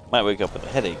 Might wake up with a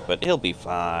headache, but he'll be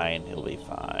fine. He'll be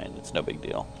fine. It's no big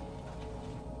deal.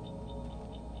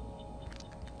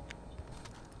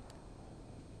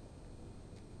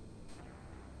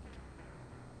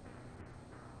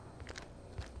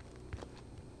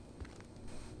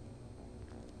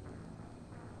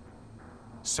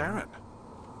 Saren.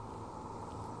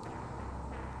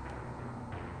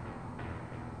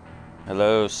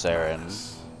 Hello, Saren.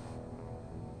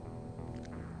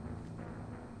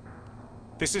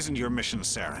 This isn't your mission,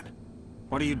 Saren.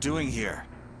 What are you doing here?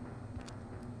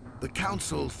 The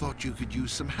Council thought you could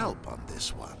use some help on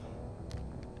this one.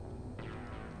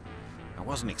 I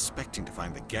wasn't expecting to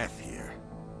find the Geth here.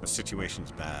 The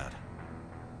situation's bad.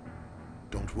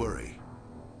 Don't worry.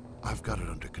 I've got it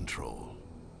under control.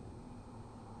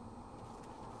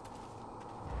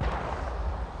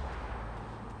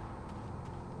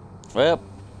 Well,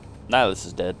 Nihilus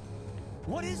is dead.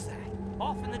 What is that?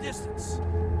 Off in the distance.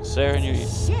 Sarah, and you.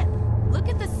 Ship! Look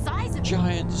at the size of it!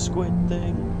 Giant squid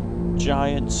thing.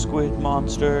 Giant squid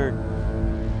monster.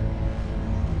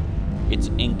 It's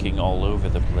inking all over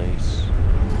the place.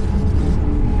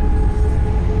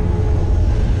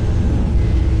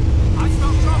 I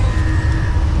smell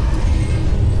trouble.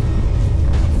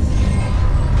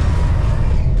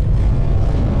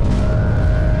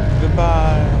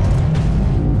 Goodbye.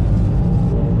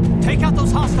 Take out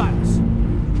those hostiles.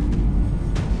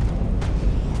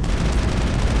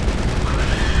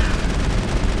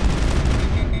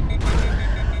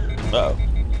 Uh-oh.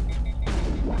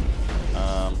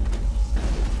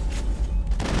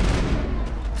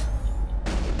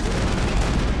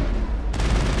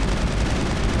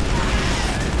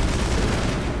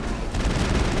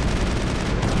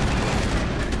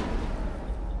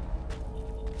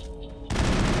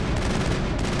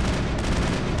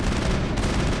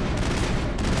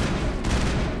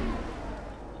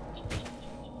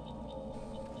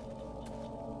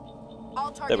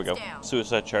 There we go.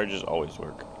 Suicide charges always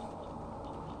work.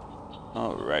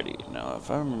 Alrighty, now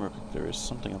if I remember, there is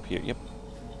something up here. Yep.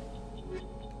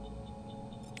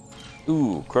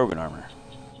 Ooh, Krogan armor.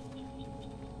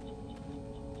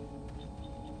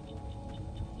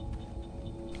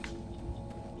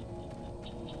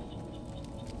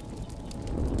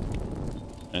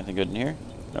 Anything good in here?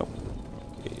 Nope.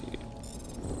 Okay.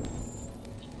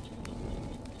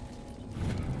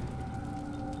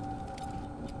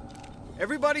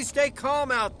 Everybody stay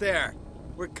calm out there.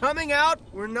 We're coming out.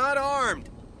 We're not armed.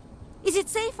 Is it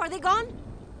safe? Are they gone?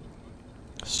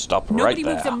 Stop right Nobody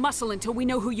there. moves a muscle until we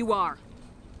know who you are.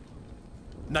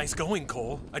 Nice going,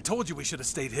 Cole. I told you we should have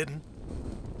stayed hidden.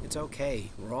 It's okay.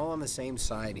 We're all on the same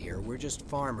side here. We're just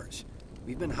farmers.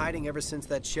 We've been hiding ever since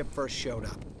that ship first showed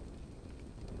up.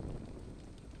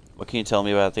 What can you tell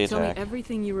me about the Tell me attack?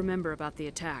 everything you remember about the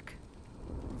attack.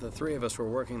 The three of us were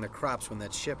working the crops when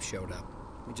that ship showed up.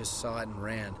 We just saw it and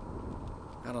ran.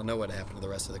 I don't know what happened to the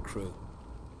rest of the crew.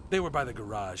 They were by the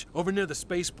garage, over near the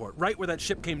spaceport, right where that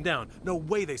ship came down. No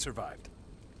way they survived.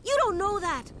 You don't know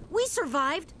that. We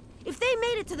survived. If they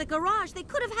made it to the garage, they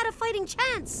could have had a fighting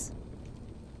chance.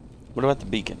 What about the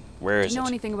beacon? Where is Do you know it?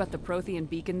 anything about the Prothean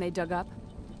beacon they dug up?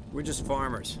 We're just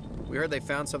farmers. We heard they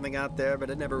found something out there, but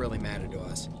it never really mattered to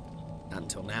us. Not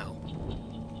until now.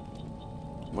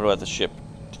 What about the ship?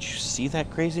 Did you see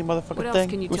that crazy motherfucking What else thing?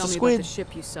 can you It was tell a me squid. about the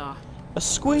ship you saw? A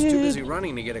squid. I was too busy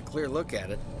running to get a clear look at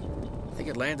it. I think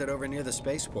it landed over near the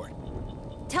spaceport.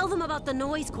 Tell them about the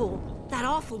noise, Cole. That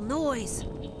awful noise.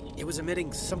 It was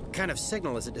emitting some kind of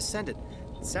signal as it descended.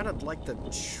 It sounded like the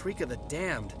shriek of the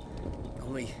damned.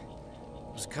 Only it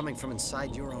was coming from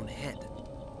inside your own head.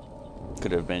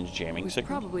 Could have been jamming It was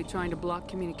signal. probably trying to block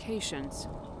communications.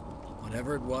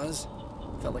 Whatever it was,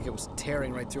 felt like it was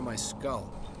tearing right through my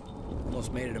skull.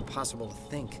 Almost made it impossible to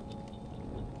think.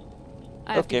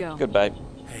 I have Okay, to go. goodbye.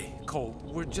 Hey, Cole,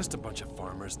 we're just a bunch of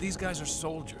farmers. These guys are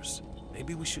soldiers.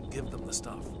 Maybe we should give them the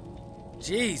stuff.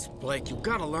 Jeez, Blake, you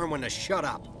gotta learn when to shut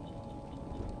up.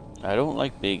 I don't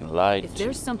like being lied If to.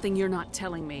 there's something you're not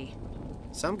telling me.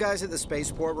 Some guys at the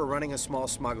spaceport were running a small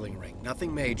smuggling ring,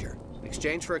 nothing major. In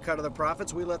exchange for a cut of the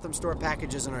profits, we let them store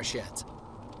packages in our sheds.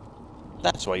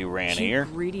 That's why you ran You here.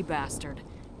 greedy bastard.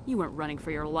 You weren't running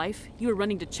for your life. You were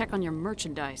running to check on your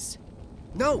merchandise.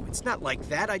 No, it's not like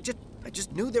that. I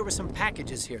just knew there were some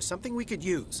packages here, something we could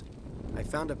use. I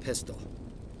found a pistol.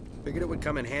 Figured it would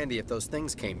come in handy if those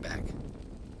things came back.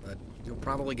 But you'll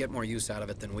probably get more use out of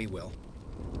it than we will.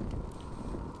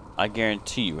 I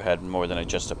guarantee you had more than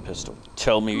just a pistol.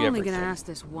 Tell me I'm only everything. gonna ask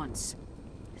this once.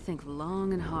 Think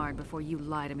long and hard before you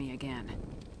lie to me again.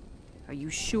 Are you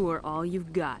sure all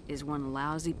you've got is one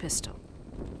lousy pistol?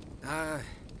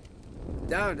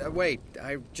 Wait,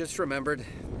 I just remembered.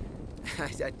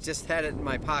 I just had it in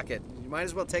my pocket. You might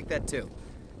as well take that too.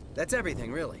 That's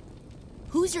everything, really.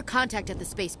 Who's your contact at the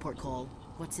spaceport, Cole?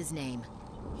 What's his name?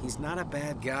 He's not a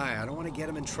bad guy. I don't want to get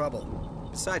him in trouble.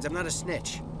 Besides, I'm not a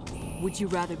snitch. Would you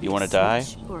rather be You a wanna die?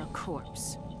 snitch or a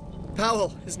corpse? Powell.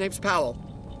 His name's Powell.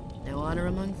 No honor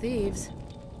among thieves.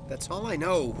 That's all I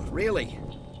know, really.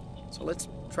 So let's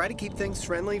try to keep things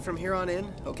friendly from here on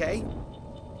in, okay?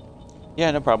 Yeah,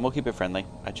 no problem. We'll keep it friendly.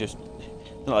 It's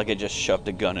not like I just shoved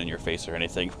a gun in your face or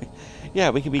anything. Yeah,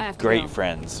 we can be I have to great go.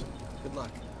 friends. Good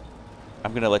luck.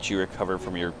 I'm gonna let you recover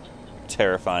from your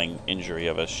terrifying injury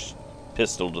of a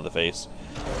pistol to the face.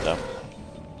 So.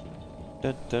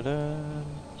 Da-da-da.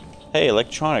 Hey,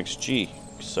 electronics. Gee,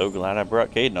 so glad I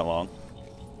brought Caden along.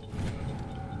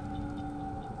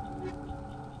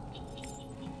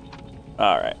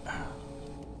 Alright.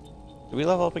 Did we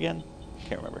level up again?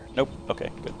 Can't remember. Nope. Okay,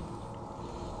 good.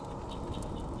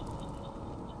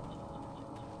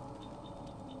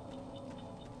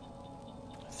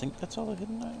 think that's all the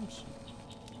hidden items.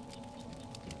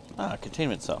 Ah,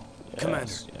 containment cell. Yes,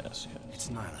 Commander. Yes. It's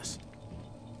Nihlus.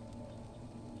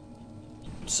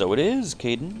 So it is,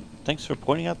 Kaidan. Thanks for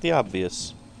pointing out the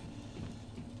obvious.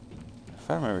 If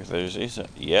I remember, there's a...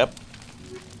 Yep.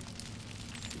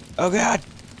 Oh god!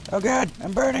 Oh god!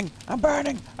 I'm burning! I'm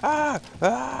burning! Ah!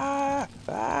 Ah!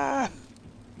 Ah!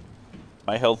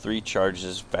 My health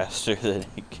recharges faster than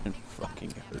it can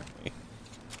fucking hurt me.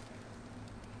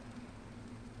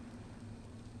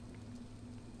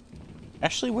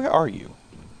 Ashley, where are you?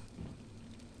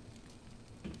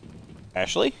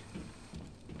 Ashley?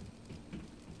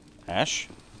 Ash?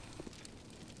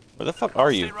 Where the fuck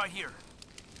are you? Stay right here.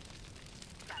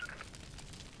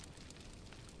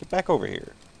 Get back over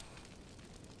here.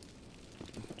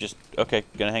 Just, okay,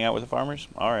 gonna hang out with the farmers?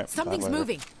 Alright. Something's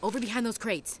moving over behind those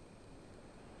crates.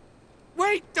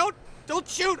 Wait! Don't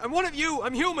shoot! I'm one of you!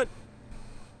 I'm human!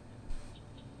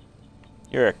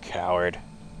 You're a coward.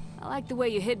 I like the way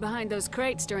you hid behind those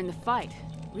crates during the fight.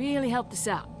 Really helped us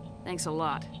out. Thanks a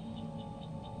lot.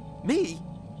 Me?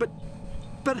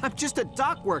 But I'm just a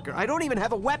dock worker. I don't even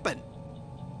have a weapon.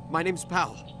 My name's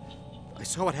Powell. I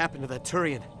saw what happened to that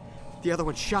Turian. The other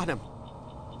one shot him.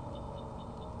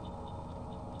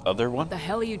 Other one? What the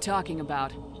hell are you talking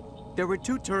about? There were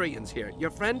 2 Turians here.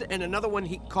 Your friend and another one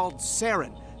he called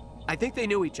Saren. I think they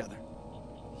knew each other.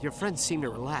 Your friend seemed to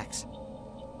relax.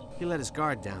 He let his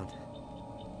guard down.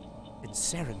 And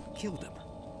Saren killed him.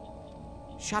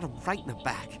 Shot him right in the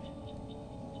back.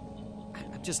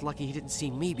 I'm just lucky he didn't see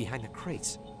me behind the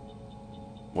crates.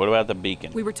 What about the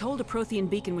beacon? We were told a Prothean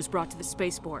beacon was brought to the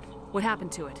spaceport. What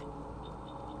happened to it?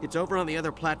 It's over on the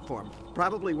other platform.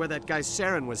 Probably where that guy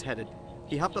Saren was headed.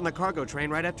 He hopped on the cargo train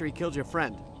right after he killed your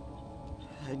friend.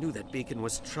 I knew that beacon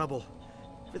was trouble.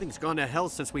 Everything's gone to hell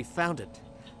since we found it.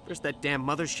 First that damn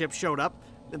mothership showed up,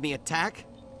 then the attack.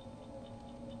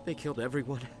 They killed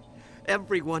everyone.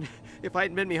 Everyone. If I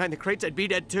hadn't been behind the crates, I'd be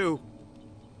dead too.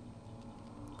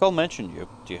 Cole mentioned you.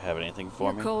 Do you have anything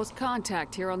for me? Cole's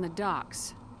contact here on the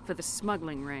docks for the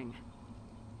smuggling ring.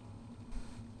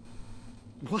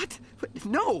 What?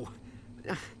 No!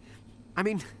 I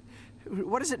mean,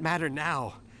 what does it matter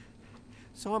now?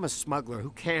 So I'm a smuggler.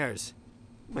 Who cares?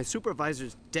 My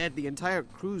supervisor's dead. The entire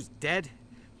crew's dead.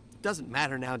 Doesn't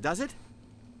matter now, does it?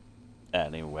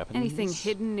 Any weapons? Anything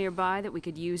hidden nearby that we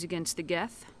could use against the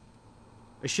Geth?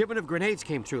 A shipment of grenades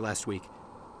came through last week.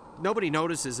 Nobody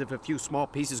notices if a few small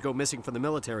pieces go missing from the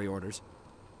military orders.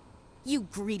 You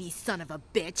greedy son of a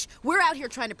bitch. We're out here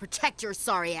trying to protect your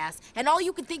sorry ass, and all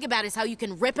you can think about is how you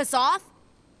can rip us off?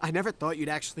 I never thought you'd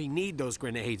actually need those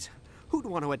grenades. Who'd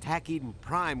want to attack Eden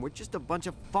Prime? We're just a bunch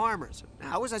of farmers.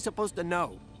 How was I supposed to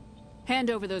know? Hand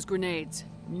over those grenades.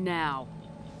 Now.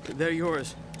 They're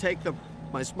yours. Take them.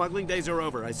 My smuggling days are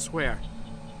over, I swear.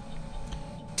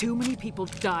 Too many people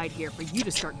died here for you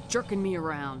to start jerking me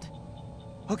around.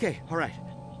 Okay, all right.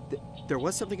 There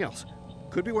was something else.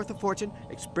 Could be worth a fortune.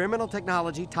 Experimental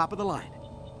technology, top of the line.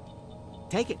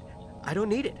 Take it. I don't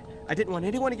need it. I didn't want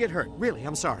anyone to get hurt. Really,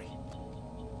 I'm sorry.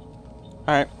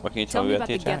 Alright, what can you tell me about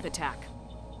the the Geth attack?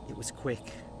 It was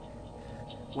quick.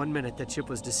 1 minute that ship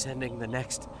was descending, the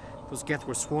next, those Geth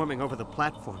were swarming over the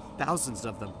platform. Thousands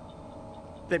of them.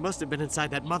 They must have been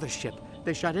inside that mothership.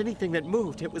 They shot anything that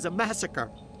moved. It was a massacre.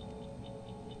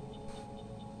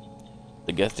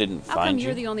 The Geth didn't How come find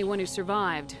you're you? the only one who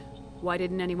survived? Why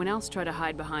didn't anyone else try to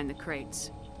hide behind the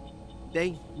crates?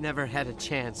 They never had a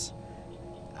chance.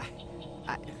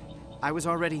 I was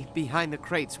already behind the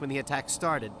crates when the attack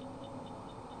started.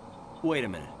 Wait a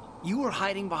minute. You were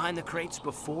hiding behind the crates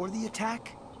before the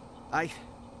attack?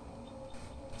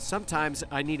 Sometimes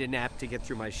I need a nap to get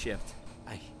through my shift.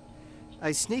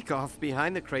 I sneak off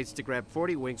behind the crates to grab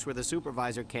 40 winks where the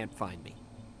supervisor can't find me.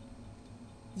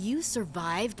 You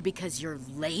survived because you're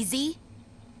lazy?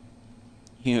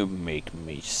 You make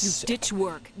me You sick. ditch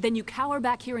work, then you cower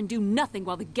back here and do nothing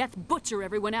while the Geth butcher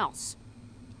everyone else.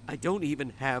 I don't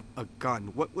even have a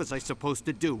gun. What was I supposed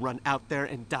to do? Run out there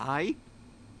and die?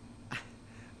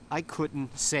 I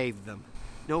couldn't save them.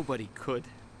 Nobody could.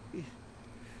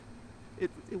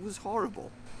 It was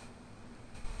horrible.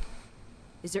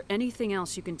 Is there anything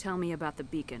else you can tell me about the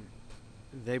beacon?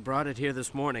 They brought it here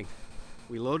this morning.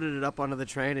 We loaded it up onto the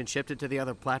train and shipped it to the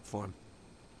other platform.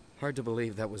 Hard to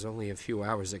believe that was only a few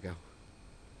hours ago.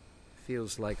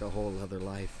 Feels like a whole other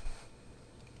life.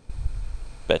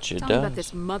 Bet you Tell does. me about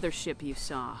this mothership you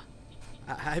saw.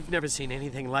 I've never seen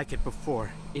anything like it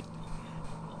before.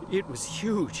 It was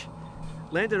huge.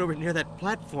 Landed over near that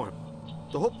platform.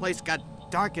 The whole place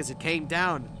got dark as it came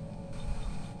down.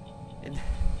 And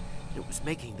it was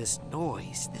making this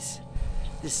noise,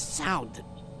 this sound that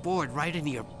bored right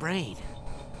into your brain.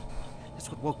 That's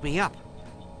what woke me up.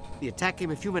 The attack came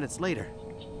a few minutes later.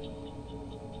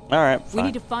 Alright, fine. We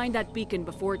need to find that beacon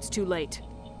before it's too late.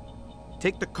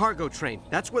 Take the cargo train.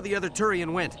 That's where the other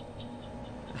Turian went.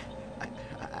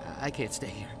 I can't stay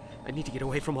here. I need to get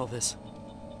away from all this.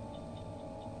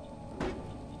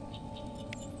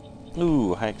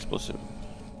 Ooh, high explosive.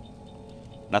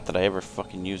 Not that I ever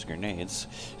fucking use grenades.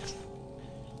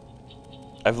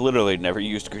 I've literally never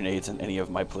used grenades in any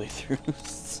of my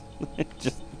playthroughs.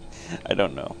 I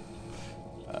don't know.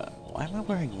 Why am I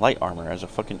wearing light armor as a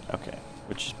fucking... Okay,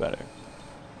 which is better?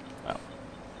 Oh.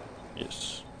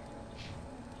 Yes.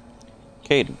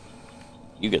 Kaidan,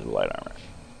 you get the light armor.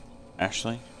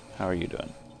 Ashley, how are you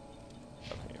doing?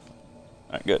 Okay, you're fine.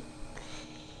 Alright, good.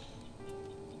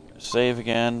 Save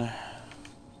again.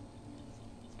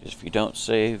 Because if you don't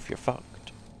save, you're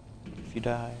fucked. If you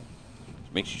die,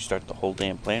 it makes you start the whole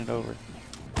damn planet over.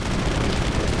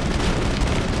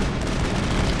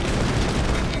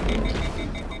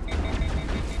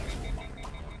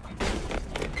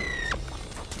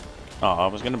 Oh, I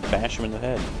was gonna bash him in the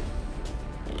head.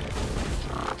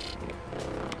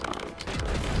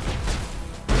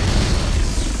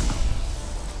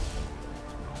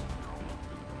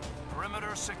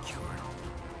 Perimeter secured.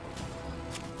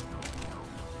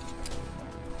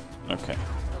 Okay.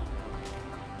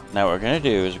 Now what we're gonna do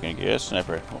is we're gonna get a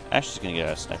sniper rifle. Ashley's gonna get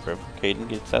a sniper rifle. Kaidan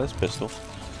gets out his pistol.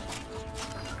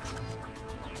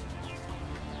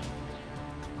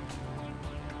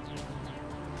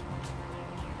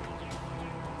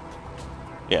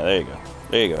 Yeah, there you go.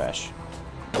 There you go, Ash.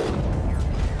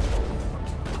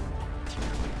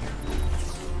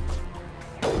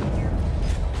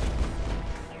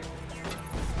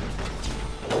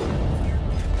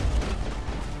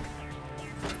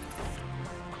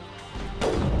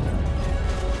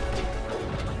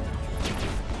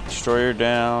 Destroyer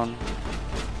down.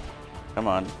 Come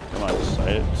on, come on,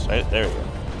 sight it, there we go.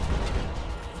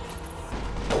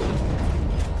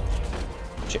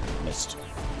 Shit, missed.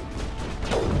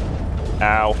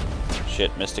 Ow.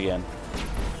 Shit, missed again.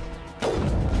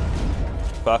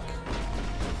 Fuck.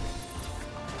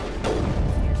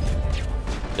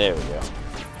 There we go.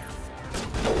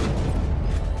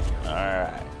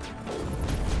 Alright.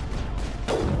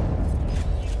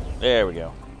 There we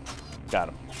go. Got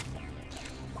him.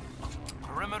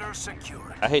 Perimeter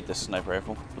secured. I hate this sniper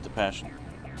rifle with a passion.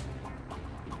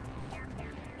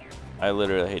 I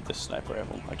literally hate this sniper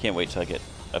rifle. I can't wait till I get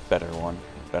a better one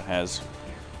that has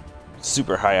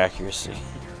super high accuracy.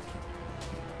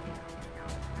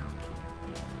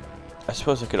 I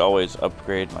suppose I could always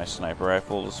upgrade my sniper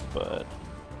rifles, but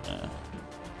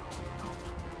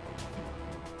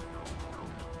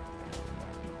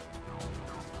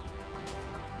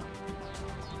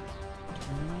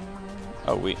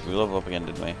oh, we leveled up again,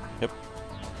 didn't we? Yep.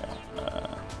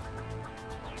 Okay.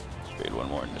 Trade one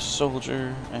more into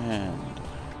soldier and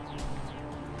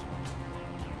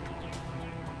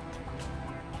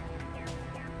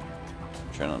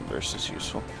adrenaline burst is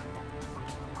useful.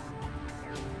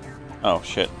 Oh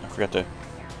shit, I forgot to...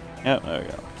 Yep, there we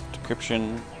go.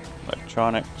 Decryption,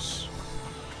 electronics,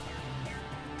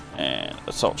 and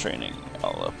assault training.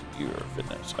 All up your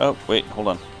fitness. Oh, wait, hold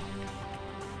on.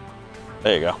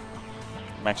 There you go.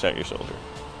 Max out your soldier.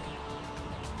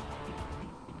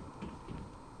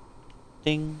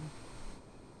 Ding.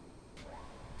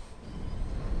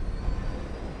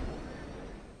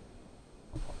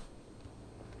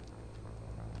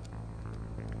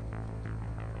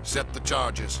 Set the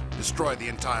charges. Destroy the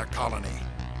entire colony.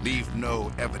 Leave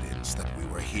no evidence that we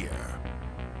were here.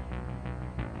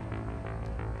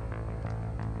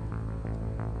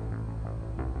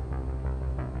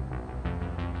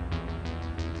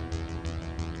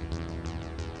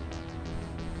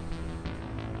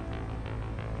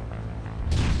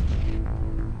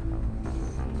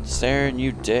 Saren,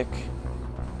 you dick.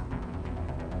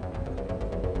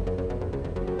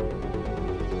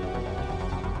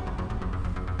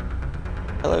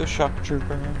 Hello, shock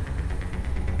trooper.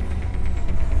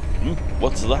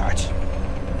 What's that?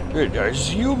 It is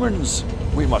humans.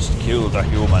 We must kill the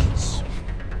humans.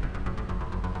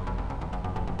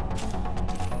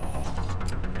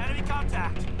 Enemy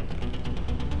contact.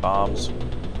 Bombs.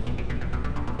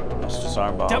 Must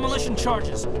disarm bombs. Demolition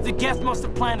charges. The Geth must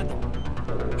have planted them.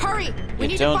 Hurry! We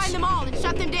need to find them all and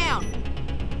shut them down.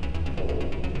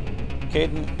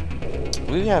 Kaidan,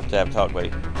 we have to have a talk,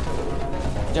 buddy.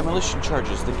 Demolition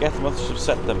charges. The Geth must have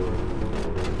set them.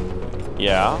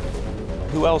 Yeah?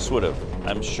 Who else would have?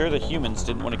 I'm sure the humans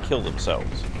didn't want to kill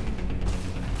themselves.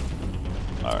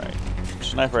 Alright.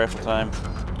 Sniper rifle time.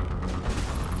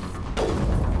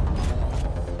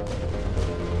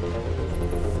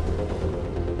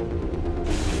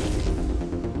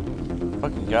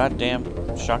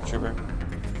 goddamn shock trooper.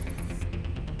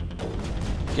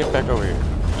 Get back over here.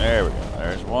 There we go.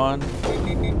 There's one.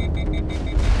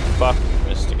 Fuck,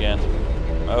 missed again.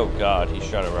 Oh god, he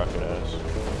shot a rocket at us.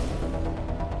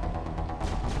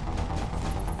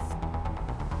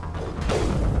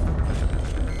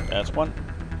 That's one.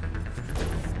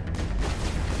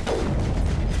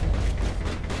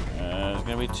 There's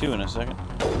gonna be two in a second.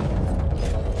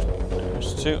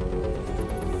 There's two.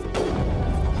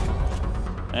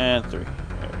 And three.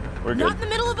 We're good. Not in the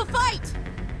middle of a fight!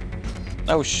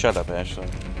 Oh, shut up, Ashley.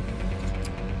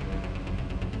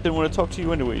 Didn't want to talk to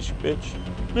you anyways, you bitch.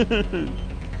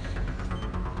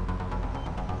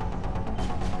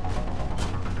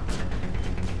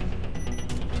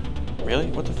 Really?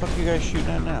 What the fuck are you guys shooting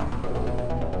at now?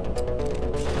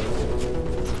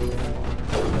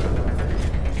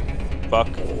 Fuck.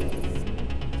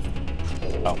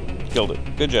 Oh, killed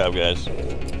it. Good job, guys.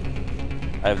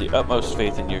 I have the utmost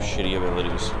faith in your shitty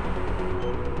abilities.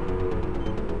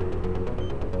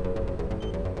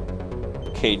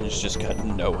 Kaiden's just got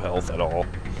no health at all.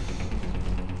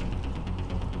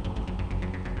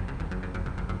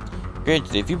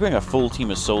 Granted, if you bring a full team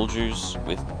of soldiers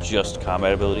with just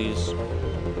combat abilities,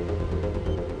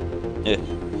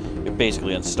 you're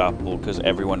basically unstoppable because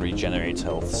everyone regenerates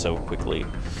health so quickly.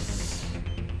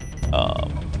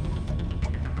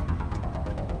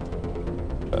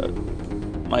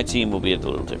 My team will be a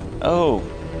little different. Oh,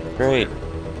 great.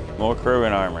 More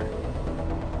Krogan armor.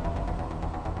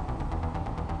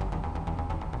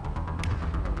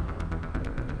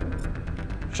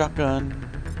 Shotgun.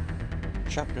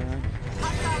 Shotgun.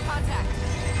 Hostile contact.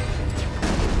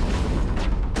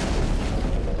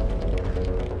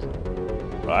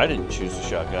 Well, I didn't choose the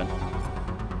shotgun.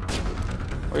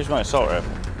 Where's my assault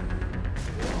rifle?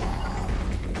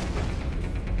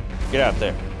 Get out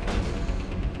there.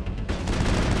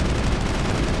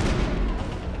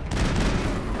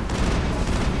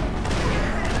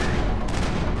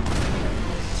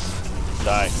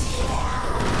 Die.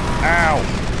 Ow!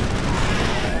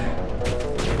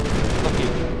 Fuck you.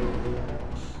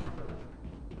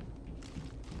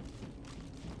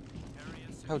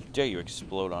 How dare you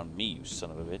explode on me, you son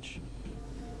of a bitch.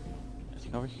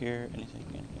 Anything over here? Anything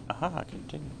in here? Aha,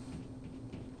 continue.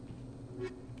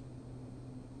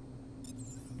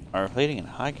 Armor plating and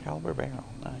high caliber barrel.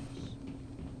 Nice.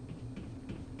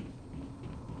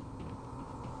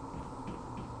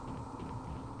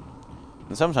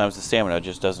 And sometimes the stamina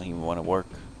just doesn't even want to work.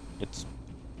 It's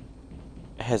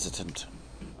hesitant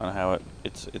on how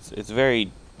it's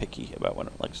very picky about when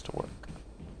it likes to work.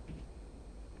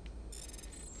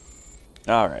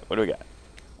 All right, what do we got?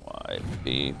 Y,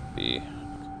 B, B.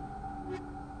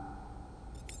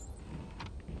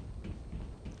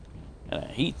 And a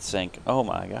heat sink. Oh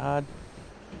my god.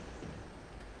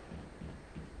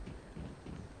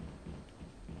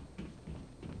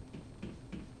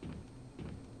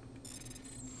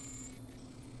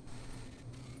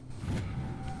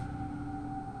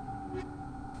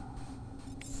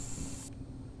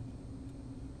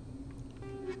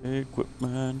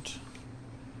 Equipment.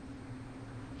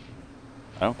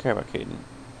 I don't care about Kaiden.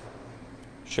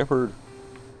 Shepard.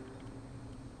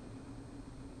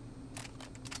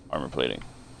 Armor plating.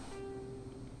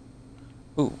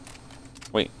 Ooh.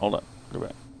 Wait, hold up. Go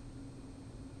back.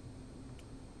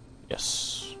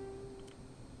 Yes.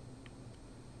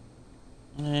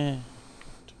 What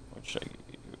should I give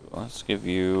you? Let's give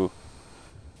you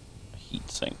a heat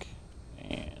sink.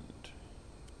 And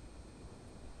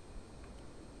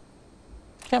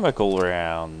chemical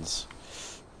rounds.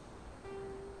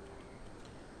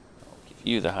 I'll give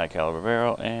you the high caliber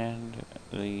barrel and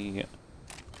the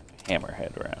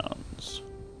hammerhead rounds.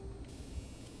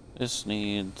 This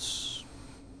needs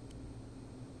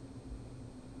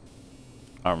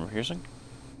armor piercing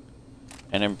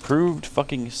and improved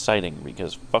fucking sighting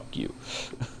because fuck you.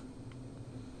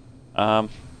 Yep,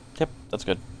 that's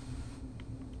good.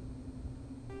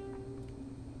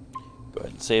 Go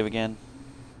ahead and save again.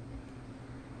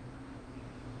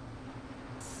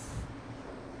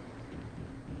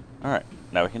 Alright,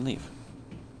 now we can leave.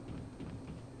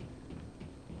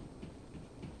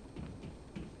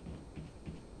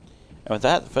 And with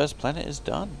that, the first planet is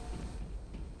done.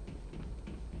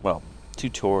 Well,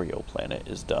 tutorial planet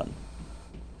is done.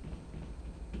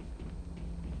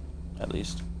 At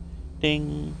least.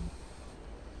 Ding!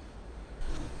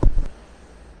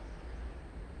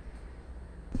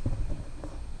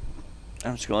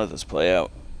 I'm just gonna let this play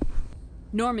out.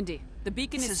 Normandy, the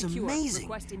beacon is secure. Amazing.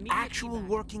 Request immediate Actual evac.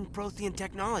 working Prothean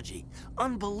technology.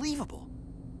 Unbelievable.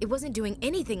 It wasn't doing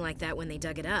anything like that when they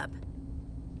dug it up.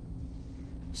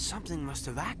 Something must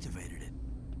have activated it.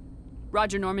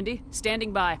 Roger, Normandy.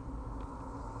 Standing by.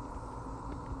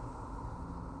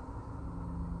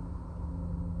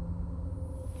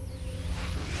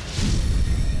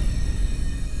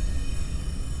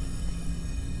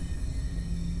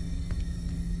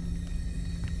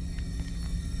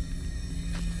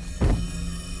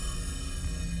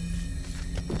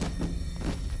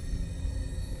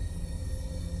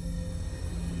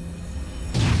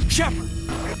 Shepard!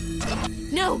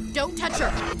 No, don't touch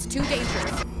her. It's too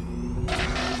dangerous.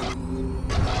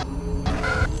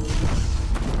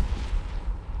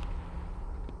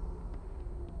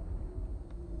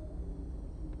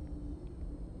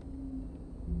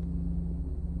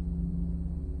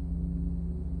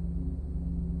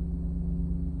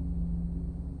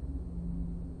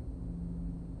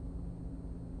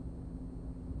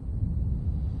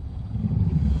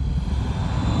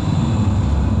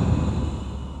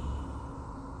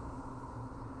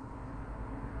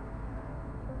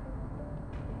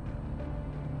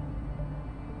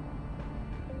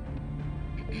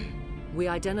 We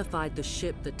identified the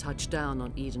ship that touched down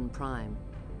on Eden Prime.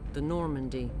 The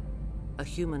Normandy, a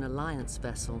human alliance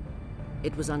vessel.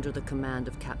 It was under the command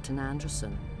of Captain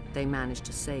Anderson. They managed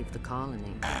to save the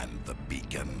colony. And the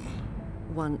beacon.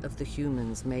 One of the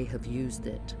humans may have used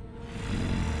it.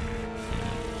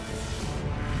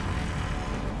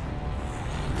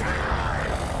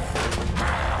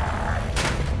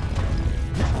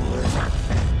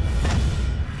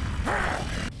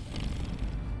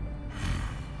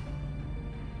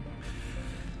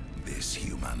 This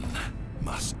human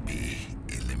must be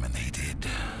eliminated.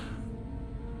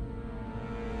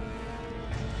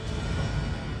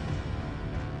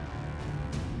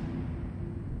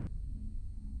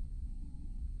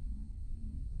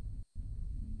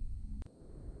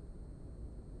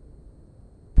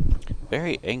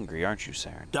 Very angry, aren't you,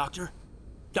 Saren? Doctor?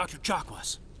 Dr.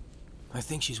 Chakwas. I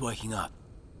think she's waking up.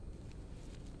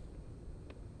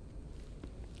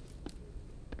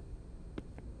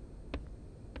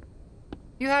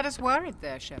 You had us worried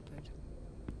there, Shepard.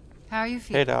 How are you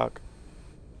feeling? Hey, Doc.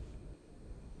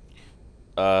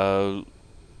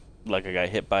 Like I got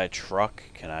hit by a truck.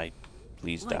 Can I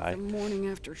please die? Like the morning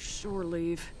after shore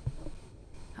leave.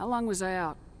 How long was I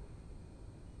out?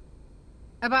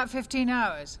 About 15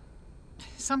 hours.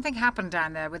 Something happened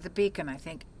down there with the beacon, I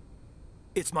think.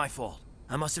 It's my fault.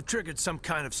 I must have triggered some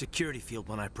kind of security field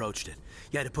when I approached it.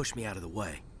 You had to push me out of the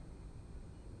way.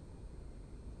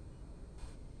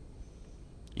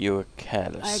 You were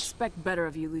careless. I expect better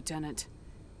of you, Lieutenant.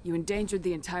 You endangered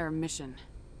the entire mission.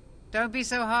 Don't be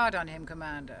so hard on him,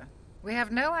 Commander. We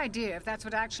have no idea if that's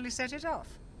what actually set it off.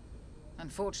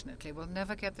 Unfortunately, we'll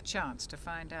never get the chance to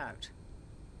find out.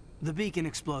 The beacon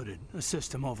exploded. A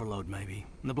system overload, maybe.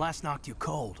 And the blast knocked you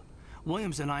cold.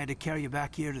 Williams and I had to carry you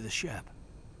back here to the ship.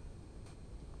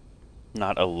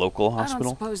 Not a local I hospital?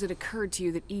 don't suppose it occurred to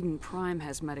you that Eden Prime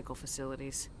has medical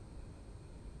facilities.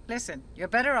 Listen, you're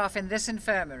better off in this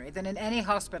infirmary than in any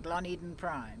hospital on Eden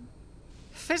Prime.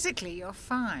 Physically, you're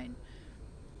fine.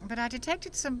 But I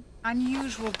detected some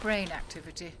unusual brain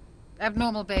activity.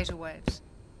 Abnormal beta waves.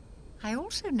 I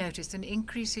also noticed an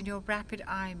increase in your rapid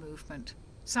eye movement.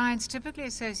 Signs typically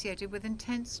associated with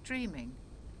intense dreaming.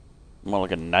 More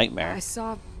like a nightmare. I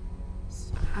saw...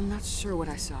 I'm not sure what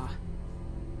I saw.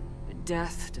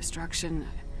 Death, destruction...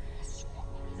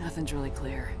 Nothing's really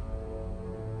clear.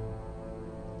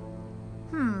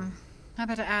 I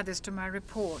better add this to my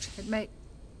report. It may...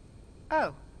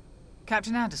 Oh,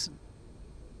 Captain Anderson.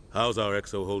 How's our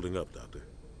XO holding up, Doctor?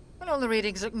 Well, all the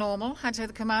readings look normal. I'd say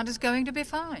the commander's going to be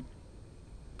fine.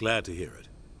 Glad to hear it.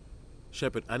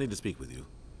 Shepard, I need to speak with you.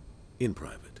 In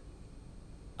private.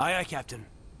 Aye, aye, Captain.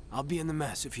 I'll be in the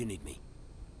mess if you need me.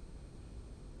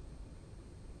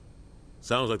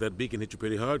 Sounds like that beacon hit you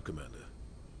pretty hard, Commander.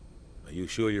 Are you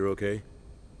sure you're okay?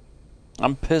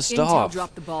 I'm pissed Intel off.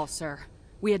 dropped the ball, sir.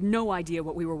 We had no idea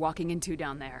what we were walking into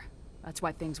down there. That's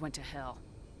why things went to hell.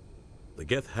 The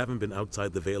Geth haven't been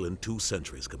outside the Veil in 2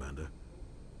 centuries, Commander.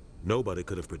 Nobody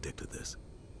could have predicted this.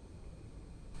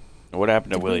 What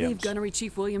happened to Did we Williams? leave Gunnery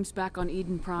Chief Williams back on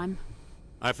Eden Prime?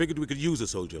 I figured we could use a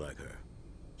soldier like her.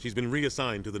 She's been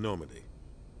reassigned to the Normandy.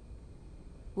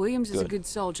 Williams is a good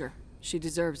soldier. She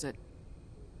deserves it.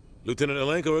 Lieutenant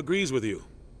Alenko agrees with you.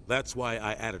 That's why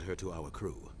I added her to our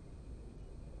crew.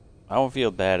 I don't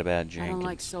feel bad about Jenkins. I don't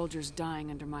like soldiers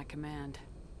dying under my command.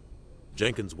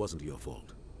 Jenkins wasn't your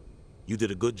fault. You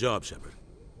did a good job, Shepard.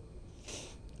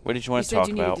 What did you want You to talk said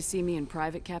you needed about? to see me in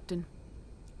private, Captain?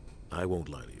 I won't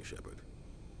lie to you, Shepard.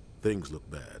 Things look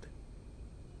bad.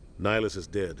 Nihilus is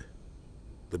dead.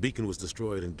 The beacon was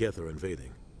destroyed and Geth are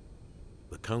invading.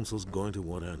 The Council's going to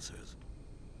want answers.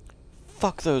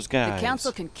 Fuck those guys. The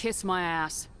Council can kiss my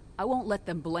ass. I won't let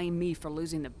them blame me for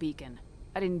losing the beacon.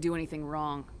 I didn't do anything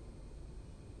wrong.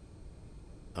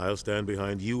 I'll stand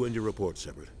behind you and your report,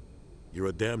 Shepard. You're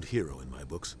a damned hero in my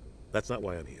books. That's not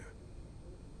why I'm here.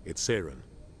 It's Saren,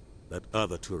 that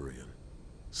other Turian.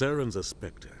 Saren's a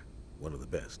Spectre, one of the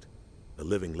best, a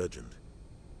living legend.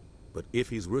 But if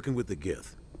he's working with the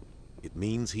Geth, it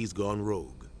means he's gone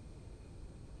rogue.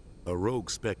 A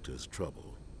rogue Spectre's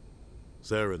trouble.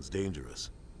 Saren's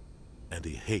dangerous, and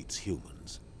he hates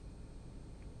humans.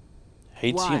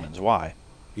 Hates humans? Why?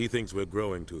 He thinks we're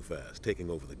growing too fast, taking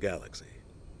over the galaxy.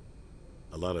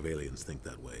 A lot of aliens think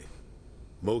that way.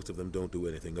 Most of them don't do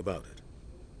anything about it.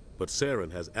 But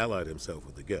Saren has allied himself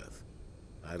with the Geth.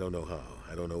 I don't know how,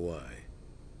 I don't know why.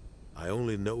 I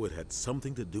only know it had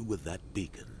something to do with that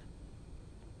beacon.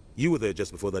 You were there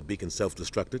just before that beacon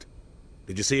self-destructed.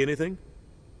 Did you see anything?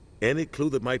 Any clue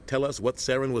that might tell us what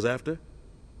Saren was after?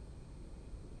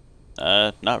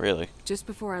 Not really. Just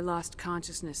before I lost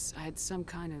consciousness, I had some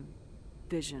kind of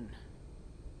vision.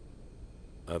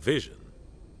 A vision?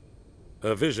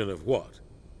 A vision of what?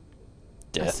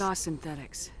 Death. I saw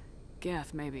synthetics.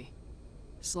 Geth, maybe.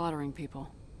 Slaughtering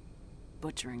people.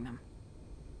 Butchering them.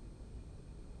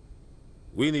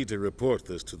 We need to report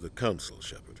this to the Council,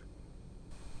 Shepard.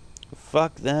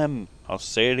 Fuck them. I'll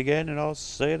say it again, and I'll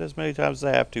say it as many times as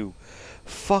I have to.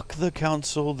 Fuck the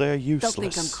Council, they're useless.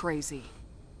 They'll think I'm crazy.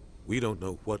 We don't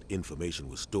know what information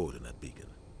was stored in that beacon.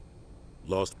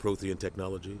 Lost Prothean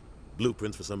technology,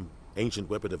 blueprints for some ancient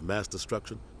weapon of mass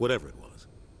destruction, whatever it was.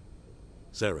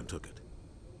 Saren took it.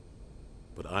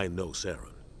 But I know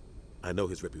Saren. I know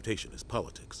his reputation is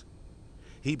politics.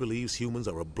 He believes humans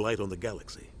are a blight on the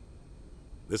galaxy.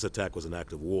 This attack was an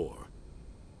act of war.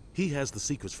 He has the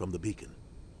secrets from the beacon.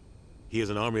 He has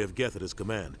an army of Geth at his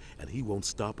command, and he won't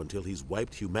stop until he's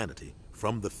wiped humanity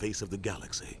from the face of the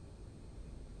galaxy.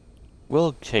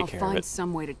 We'll take care of it. I'll find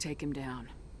some way to take him down.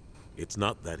 It's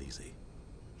not that easy.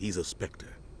 He's a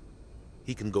Spectre.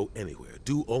 He can go anywhere,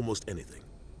 do almost anything.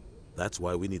 That's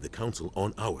why we need the Council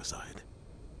on our side.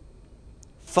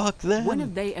 Fuck them. When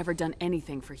have they ever done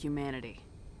anything for humanity?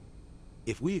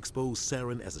 If we expose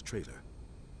Saren as a traitor,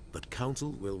 the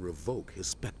Council will revoke his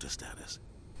Spectre status.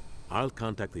 I'll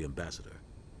contact the Ambassador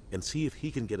and see if he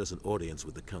can get us an audience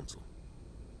with the Council.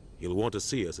 He'll want to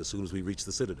see us as soon as we reach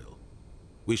the Citadel.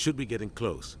 We should be getting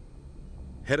close.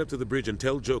 Head up to the bridge and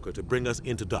tell Joker to bring us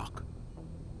into dock.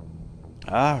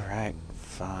 Alright,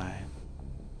 fine.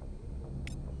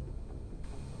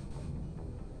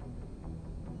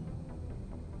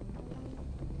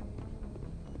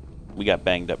 We got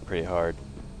banged up pretty hard.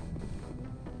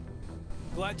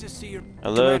 Glad to see you're...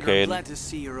 Hello, Commander, Cayde. glad to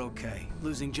see you're okay.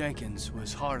 Losing Jenkins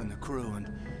was hard on the crew, and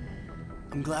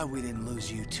I'm glad we didn't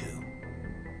lose you too.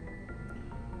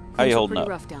 How you holding pretty up?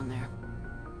 Rough down there.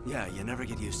 Yeah, you never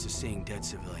get used to seeing dead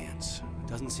civilians. It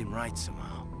doesn't seem right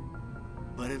somehow.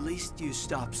 But at least you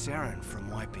stopped Saren from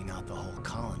wiping out the whole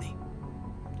colony.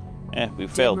 We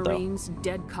failed dead Marines,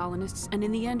 dead colonists, and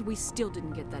in the end, we still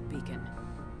didn't get that beacon.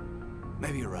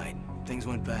 Maybe you're right. Things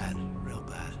went bad, real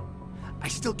bad. I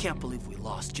still can't believe we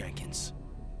lost Jenkins.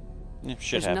 Yeah,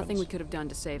 shit There's happens. nothing we could have done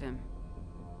to save him.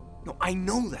 No, I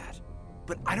know that,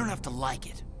 but I don't have to like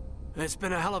it. It's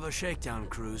been a hell of a shakedown,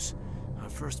 Cruz. Our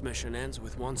first mission ends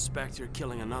with one Spectre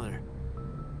killing another.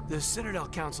 The Citadel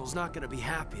Council's not going to be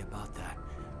happy about that.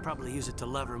 Probably use it to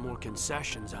lever more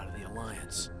concessions out of the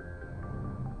Alliance.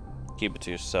 Keep it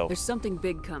to yourself. There's something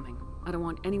big coming. I don't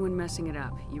want anyone messing it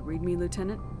up. You read me,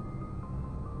 Lieutenant?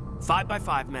 5 by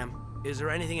 5, ma'am. Is there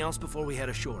anything else before we head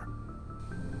ashore?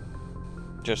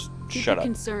 Just Keep shut your up.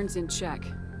 concerns in check.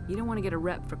 You don't want to get a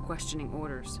rep for questioning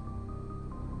orders.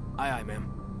 Aye, aye,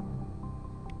 ma'am.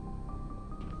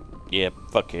 Yeah,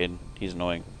 fucking. He's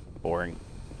annoying. Boring.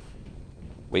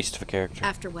 Waste of a character.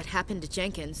 After what happened to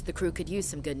Jenkins, the crew could use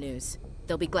some good news.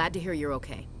 They'll be glad to hear you're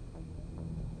okay.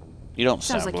 You don't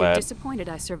Sounds sound like glad. you're disappointed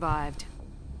I survived.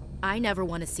 I never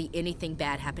want to see anything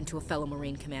bad happen to a fellow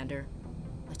Marine commander.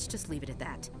 Let's just leave it at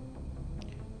that.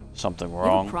 Something You have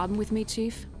wrong. a problem with me,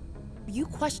 Chief? You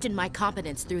questioned my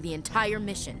competence through the entire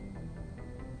mission.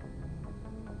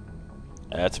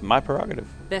 That's my prerogative.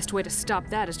 Best way to stop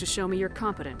that is to show me you're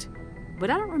competent. But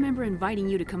I don't remember inviting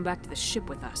you to come back to the ship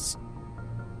with us.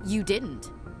 You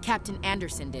didn't. Captain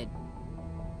Anderson did.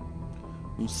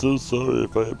 I'm so sorry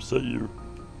if I upset you.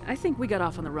 I think we got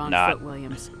off on the wrong Not. foot,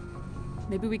 Williams.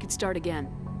 Maybe we could start again.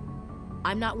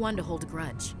 I'm not one to hold a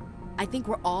grudge. I think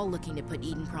we're all looking to put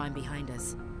Eden Prime behind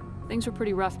us. Things were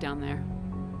pretty rough down there.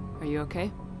 Are you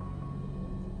okay?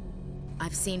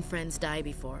 I've seen friends die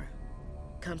before.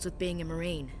 Comes with being a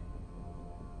Marine.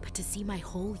 But to see my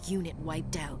whole unit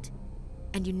wiped out,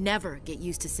 And you never get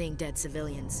used to seeing dead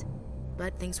civilians.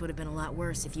 But things would have been a lot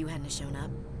worse if you hadn't shown up.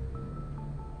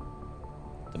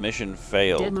 The mission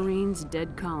failed. Dead Marines,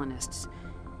 dead colonists.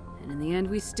 And in the end,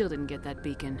 we still didn't get that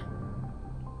beacon.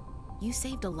 You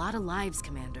saved a lot of lives,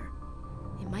 Commander.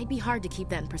 It might be hard to keep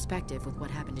that in perspective with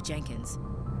what happened to Jenkins.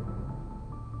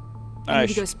 I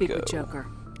need to go speak with Joker.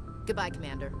 Goodbye,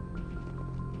 Commander.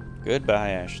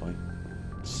 Goodbye, Ashley.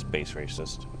 Space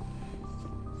racist.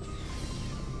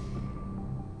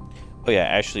 Oh yeah,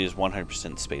 Ashley is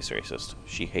 100% space racist.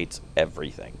 She hates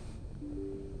everything.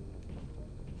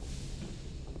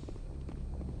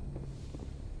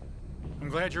 I'm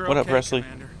glad you're What okay, up, Presley?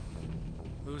 Commander.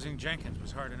 Losing Jenkins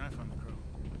was hard enough on the crew.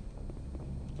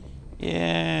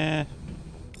 Yeah.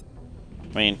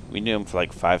 I mean, we knew him for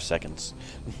like 5 seconds.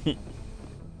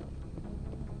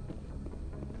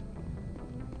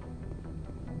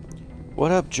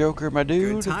 What up, Joker, my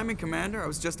dude? Good timing, Commander. I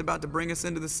was just about to bring us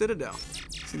into the Citadel.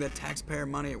 See that taxpayer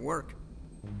money at work.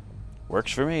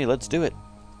 Works for me. Let's do it.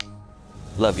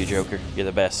 Love you, Joker. You're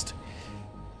the best.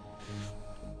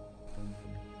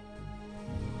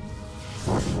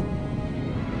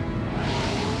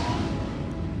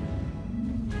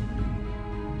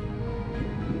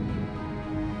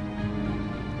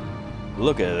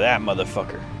 Look at that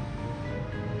motherfucker.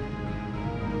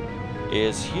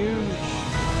 It's huge.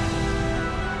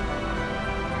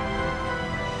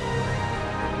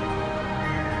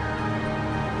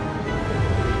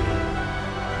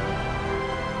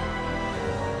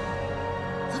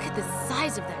 Look at the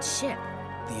size of that ship.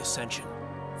 The Ascension,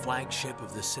 flagship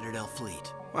of the Citadel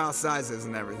fleet. Well, size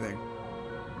isn't everything.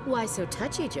 Why so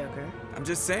touchy, Joker? I'm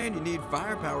just saying you need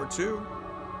firepower, too.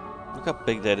 Look how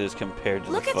big that is compared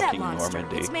to Look the at that fucking monster.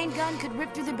 Normandy. Its main gun could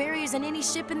rip through the barriers in any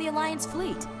ship in the Alliance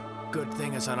fleet. Good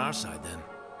thing it's on our side, then.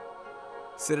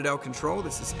 Citadel Control,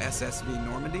 this is SSV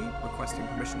Normandy, requesting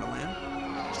permission to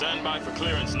land. Stand by for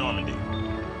clearance, Normandy.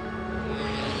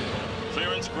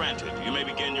 Clearance granted. You may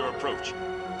begin your approach.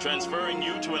 Transferring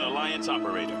you to an Alliance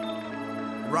operator.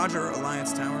 Roger,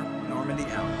 Alliance Tower. Normandy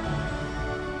out.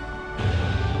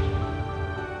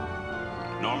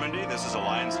 Normandy, this is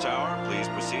Alliance Tower. Please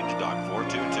proceed to Dock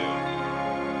 422.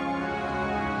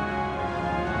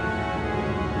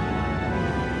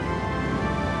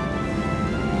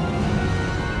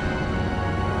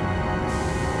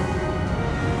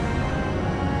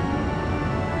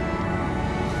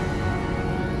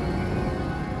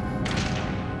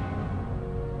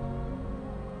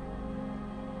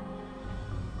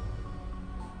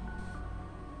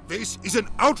 This is an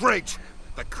outrage!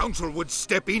 The Council would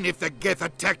step in if the Geth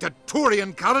attacked a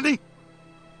Turian colony?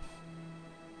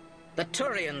 The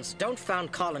Turians don't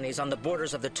found colonies on the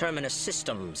borders of the Terminus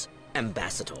systems,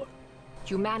 Ambassador.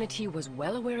 Humanity was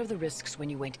well aware of the risks when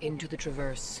you went into the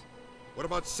Traverse. What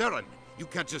about Saren? You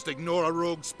can't just ignore a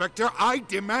rogue Spectre. I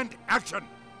demand action!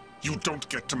 You don't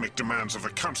get to make demands of the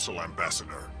Council,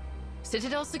 Ambassador.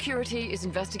 Citadel Security is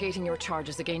investigating your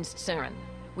charges against Saren.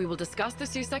 We will discuss the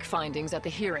CSEC findings at the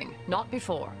hearing, not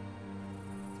before.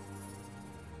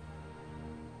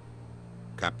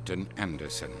 Captain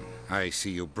Anderson, I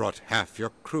see you brought half your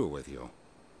crew with you.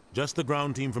 Just the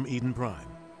ground team from Eden Prime,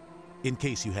 in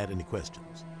case you had any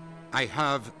questions. I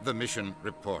have the mission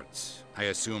reports. I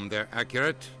assume they're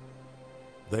accurate?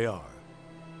 They are.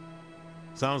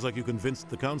 Sounds like you convinced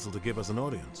the Council to give us an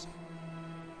audience.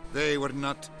 They were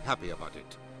not happy about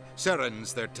it.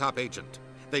 Saren's their top agent.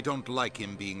 They don't like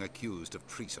him being accused of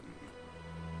treason.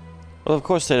 Well, of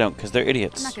course they don't, because they're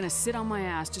idiots. I'm not gonna sit on my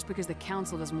ass just because the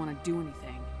Council doesn't want to do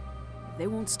anything. If they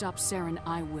won't stop Saren,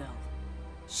 I will.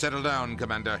 Settle down,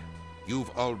 Commander. You've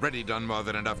already done more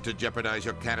than enough to jeopardize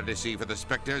your candidacy for the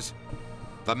Spectres.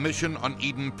 The mission on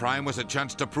Eden Prime was a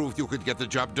chance to prove you could get the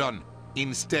job done.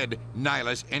 Instead,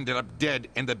 Nihilus ended up dead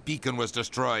and the beacon was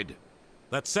destroyed.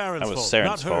 That's Saren's fault, Saren's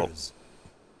not fault. hers.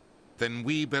 Then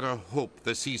we better hope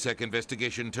the CSEC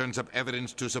investigation turns up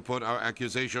evidence to support our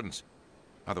accusations.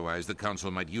 Otherwise, the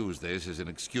Council might use this as an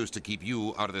excuse to keep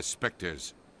you out of the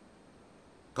Spectres.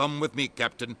 Come with me,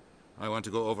 Captain. I want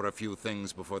to go over a few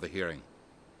things before the hearing.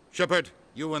 Shepard,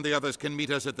 you and the others can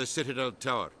meet us at the Citadel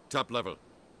Tower, top level.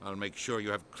 I'll make sure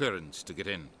you have clearance to get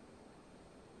in.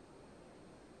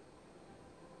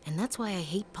 And that's why I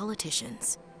hate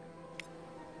politicians.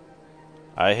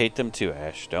 I hate them too,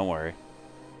 Ash. Don't worry.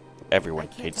 Everyone I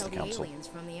can't hates tell the Council. aliens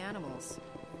from the animals.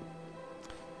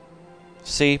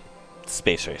 See?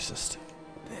 Space racist.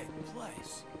 Big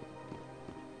place.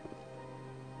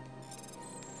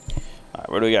 Alright,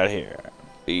 what do we got here?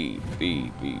 B.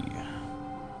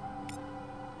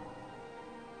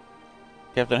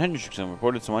 Captain Hendrickson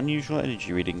reported some unusual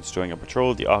energy readings during a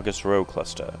patrol of the August Row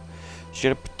cluster. She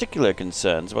had particular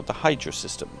concerns about the Hydra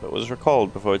system, but was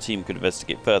recalled before a team could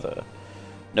investigate further.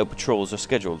 No patrols are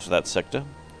scheduled for that sector.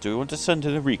 Do we want to send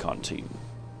in a recon team?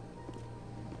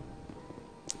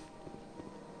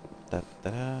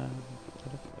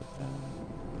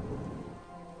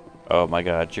 Oh my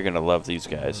god, you're gonna love these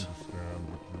guys. I understand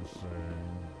what you're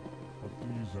saying, but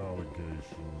these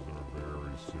allegations are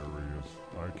very serious.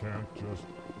 I can't just...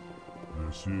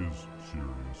 This is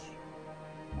serious.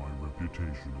 My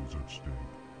reputation is at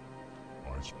stake.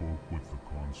 I spoke with the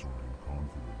consort in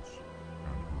confidence,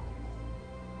 and her alone,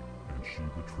 and she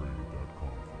betrayed that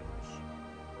confidence.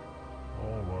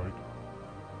 All right.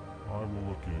 I will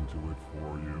look into it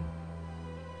for you.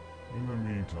 In the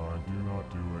meantime, do not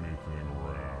do anything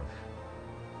rash.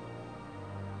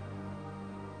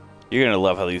 You're gonna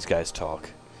love how these guys talk.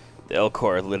 The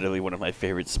Elcor are literally one of my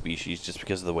favorite species just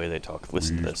because of the way they talk.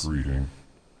 Listen to this. Greeting.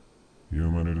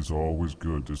 Human, it is always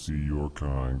good to see your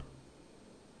kind.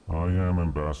 I am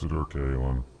Ambassador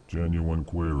Kalen. Genuine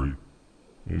query.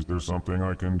 Is there something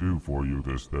I can do for you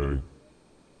this day?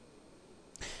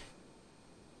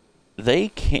 They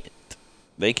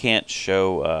can't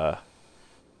show,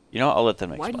 you know, I'll let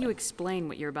them explain. Why do you explain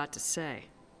what you're about to say?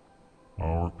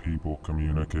 Our people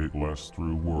communicate less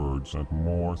through words and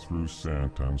more through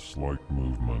scent and slight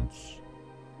movements.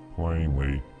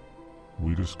 Plainly,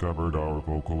 we discovered our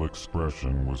vocal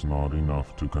expression was not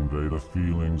enough to convey the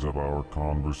feelings of our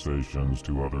conversations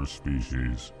to other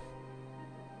species.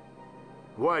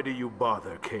 Why do you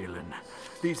bother, Kalen?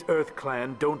 These Earth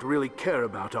Clan don't really care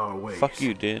about our ways. Fuck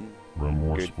you, Din.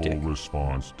 Remorseful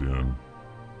response, Din.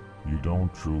 You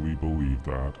don't truly believe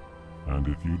that, and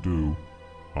if you do,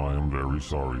 I am very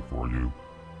sorry for you.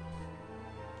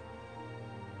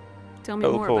 Tell me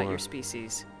more about your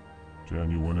species.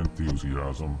 Genuine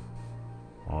enthusiasm.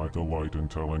 I delight in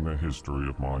telling the history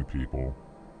of my people.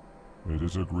 It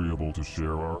is agreeable to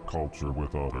share our culture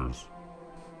with others.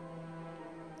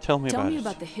 Tell me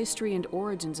about the history and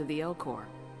origins of the Elcor.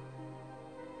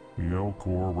 The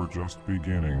Elcor were just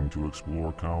beginning to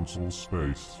explore Council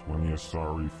space when the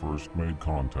Asari first made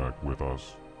contact with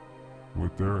us.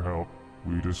 With their help,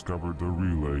 we discovered the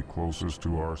relay closest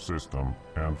to our system,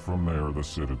 and from there the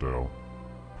Citadel.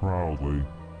 Proudly,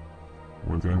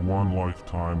 within one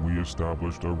lifetime we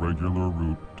established a regular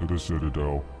route to the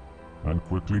Citadel, and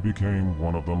quickly became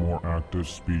one of the more active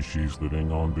species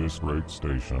living on this great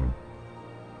station.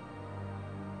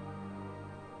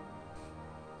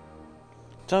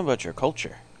 Tell me about your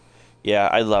culture. Yeah,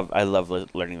 I love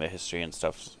learning the history and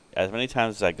stuff. As many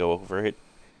times as I go over it,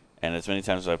 and as many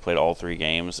times as I've played all 3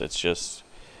 games, it's just...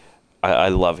 I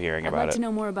love hearing about it. I'd like to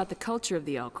know more about the culture of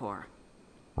the Elcor.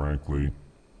 Frankly,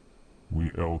 we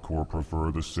Elcor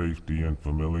prefer the safety and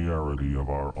familiarity of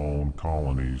our own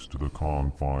colonies to the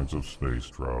confines of space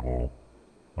travel.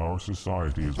 Our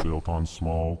society is built on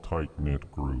small,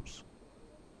 tight-knit groups,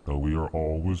 though we are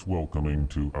always welcoming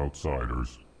to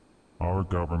outsiders. Our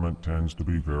government tends to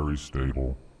be very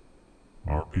stable.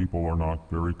 Our people are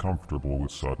not very comfortable with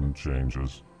sudden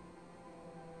changes.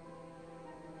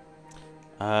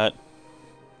 Tell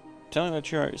me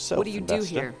about yourself, What do you do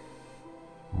here?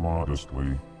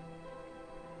 Modestly.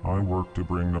 I work to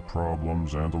bring the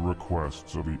problems and the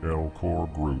requests of the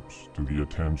Elcor groups to the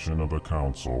attention of the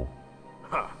Council.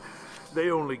 Ha! They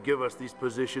only give us these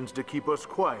positions to keep us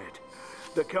quiet.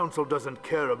 The Council doesn't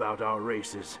care about our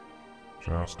races.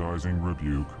 Chastising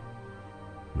rebuke.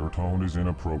 Your tone is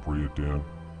inappropriate, Din.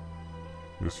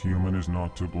 This human is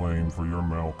not to blame for your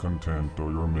malcontent or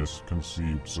your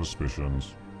misconceived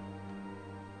suspicions.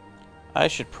 I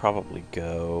should probably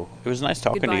go. It was nice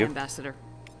talking to you. Ambassador.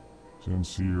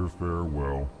 Sincere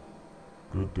farewell.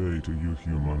 Good day to you,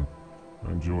 human.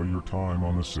 Enjoy your time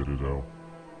on the Citadel.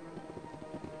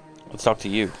 Let's talk to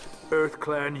you. Earth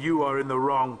Clan, you are in the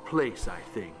wrong place, I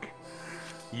think.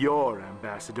 Your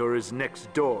ambassador is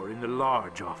next door in the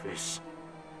large office.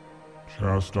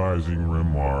 Chastising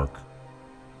remark.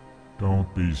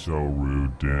 Don't be so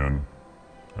rude, Din.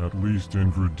 At least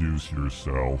introduce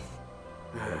yourself.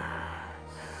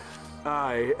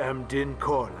 I am Din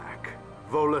Korlak,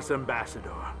 Volus ambassador.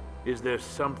 Is there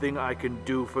something I can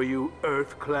do for you,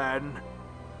 Earth Clan?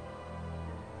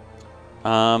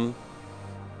 Tell me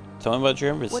about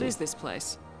your embassy. What is this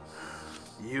place?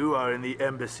 You are in the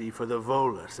embassy for the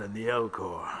Volus and the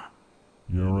Elcor.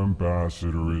 Your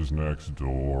ambassador is next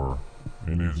door,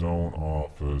 in his own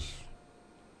office.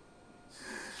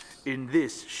 In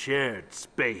this shared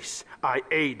space, I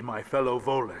aid my fellow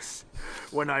Volus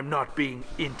when I'm not being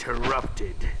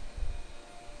interrupted.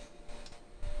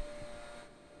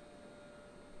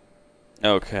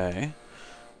 Okay.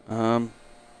 Tell me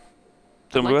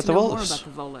I'd like about to the know more Volus.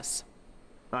 about the Volus.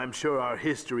 I'm sure our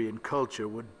history and culture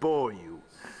would bore you,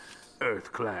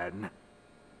 EarthClan.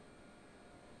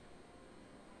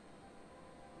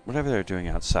 Whatever they're doing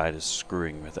outside is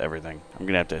screwing with everything. I'm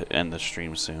gonna have to end the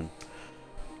stream soon.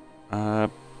 Tell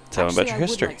me about your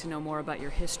history. I would like to know more about your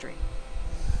history.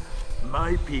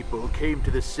 My people came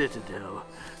to the Citadel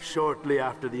shortly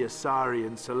after the Asari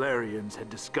and Salarians had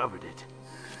discovered it.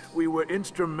 We were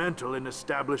instrumental in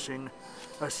establishing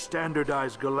a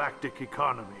standardized galactic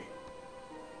economy.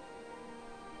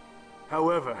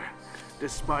 However,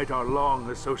 despite our long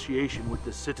association with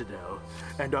the Citadel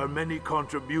and our many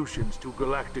contributions to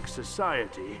galactic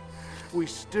society, we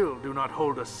still do not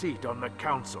hold a seat on the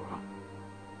Council.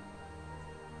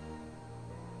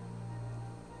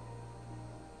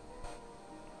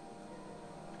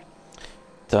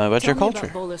 Tell me about your Tell me culture.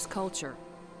 about Volus culture.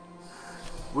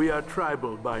 We are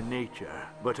tribal by nature,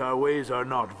 but our ways are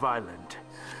not violent.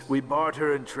 We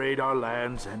barter and trade our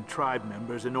lands and tribe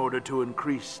members in order to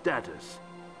increase status.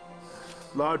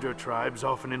 Larger tribes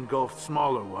often engulf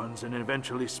smaller ones and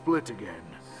eventually split again.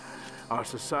 Our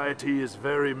society is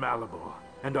very malleable,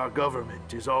 and our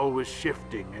government is always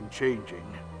shifting and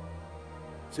changing.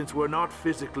 Since we're not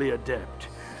physically adept,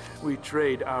 we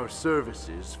trade our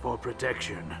services for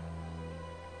protection.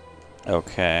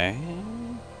 Okay.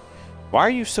 Why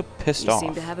are you so pissed You off?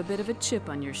 seem to have a bit of a chip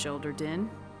on your shoulder, Din.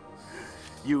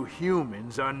 You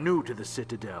humans are new to the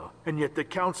Citadel, and yet the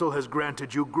Council has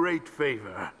granted you great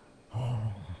favor.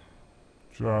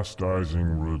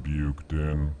 Chastising rebuke,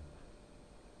 Din.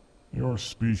 Your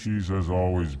species has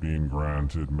always been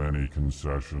granted many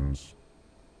concessions.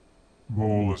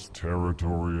 Volus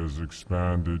territory has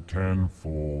expanded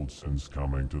tenfold since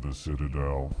coming to the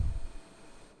Citadel.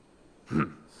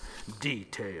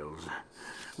 Details.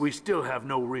 We still have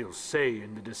no real say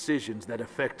in the decisions that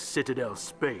affect Citadel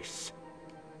space.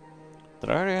 Did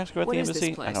I already ask about What the is this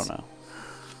embassy? I place? don't know.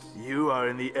 You are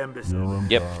in the embassy.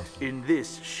 Yep. In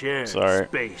this shared Sorry.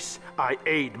 space, I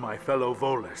aid my fellow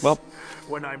Volus. Well.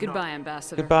 When I'm Goodbye, not...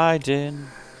 Ambassador. Goodbye, Din.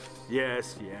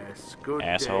 Yes, yes. Good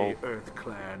Asshole. day,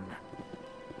 EarthClan.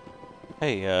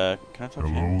 Hey, can I talk to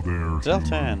you? Hello there, Zoltan.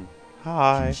 human.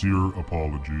 Hi. Sincere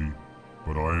apology,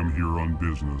 but I am here on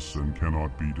business and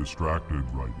cannot be distracted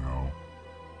right now.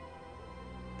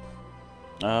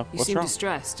 You what's seem wrong?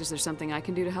 distressed. Is there something I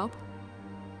can do to help?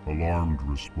 Alarmed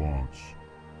response.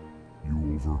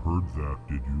 You overheard that,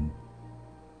 did you?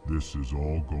 This is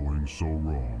all going so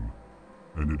wrong,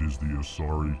 and it is the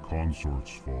Asari consort's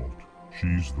fault.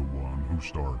 She's the one who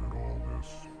started all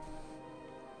this.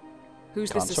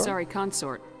 Who's this Asari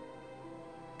consort?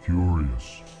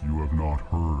 Curious, you have not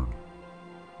heard.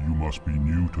 You must be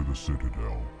new to the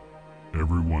Citadel.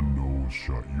 Everyone knows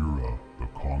Sha'ira, the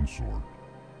consort.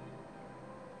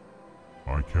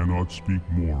 I cannot speak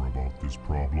more about this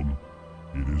problem.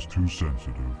 It is too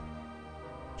sensitive.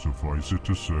 Suffice it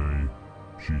to say,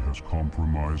 she has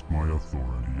compromised my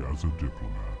authority as a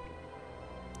diplomat.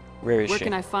 Where is Where she?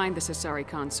 can I find this Asari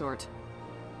consort?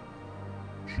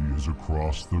 She is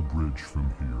across the bridge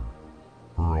from here.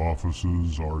 Her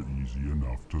offices are easy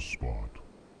enough to spot.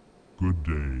 Good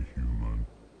day, human.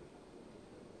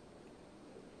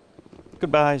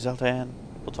 Goodbye, Zoltan.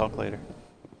 We'll talk later.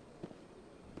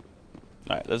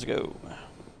 Alright, let's go.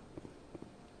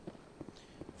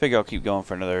 Figure I'll keep going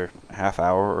for another half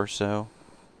hour or so.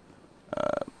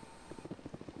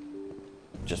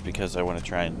 Just because I want to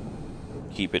try and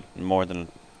keep it more than an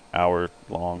hour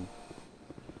long.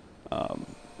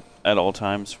 At all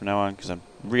times from now on, because I'm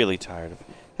really tired of...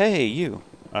 Hey, you!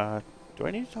 Do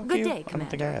I need to talk to you? Good day, I don't think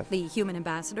I Commander. have. The human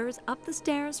ambassador is up the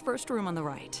stairs, first room on the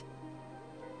right.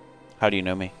 How do you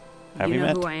know me? Have you you know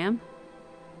met? who I am?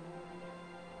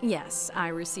 Yes, I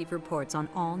receive reports on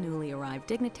all newly arrived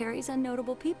dignitaries and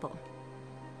notable people.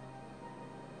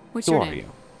 What's Who your are name?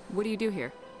 you? What do you do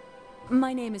here?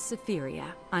 My name is Safiria.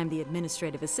 I'm the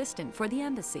administrative assistant for the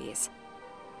embassies.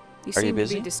 You Are you seem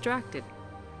busy? to be distracted.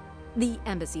 The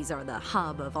embassies are the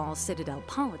hub of all Citadel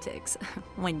politics.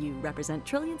 When you represent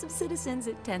trillions of citizens,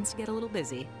 it tends to get a little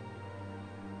busy.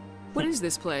 What is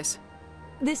this place?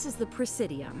 This is the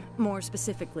Presidium. More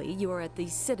specifically, you are at the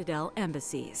Citadel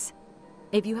embassies.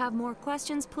 If you have more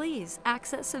questions, please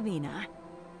access Avina.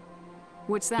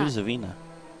 What's that? Who's Avina?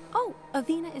 Oh,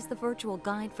 Avina is the virtual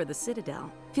guide for the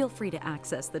Citadel. Feel free to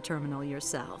access the terminal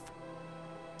yourself.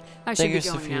 I should Thank be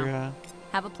you, going now. Safiria.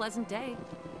 Have a pleasant day.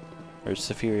 Or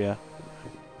Safiria.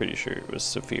 Pretty sure it was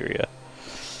Safiria.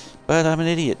 But I'm an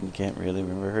idiot and can't really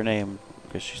remember her name,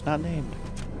 because she's not named.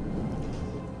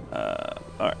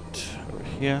 Alright, over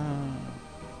here.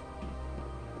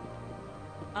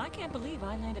 I can't believe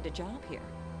I landed a job here.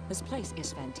 This place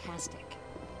is fantastic.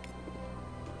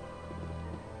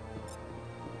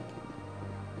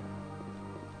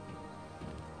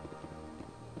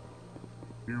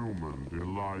 Human,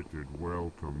 delighted,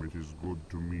 welcome. It is good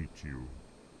to meet you.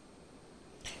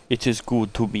 It is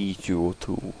good to meet you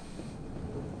too.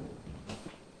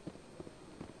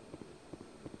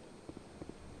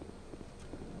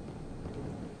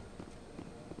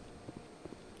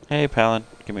 Hey, Palin,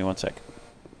 give me 1 sec.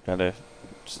 Gotta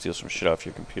steal some shit off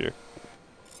your computer.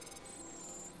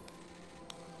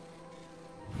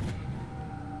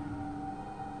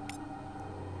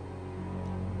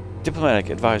 Diplomatic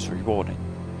advisory warning.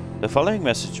 The following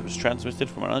message was transmitted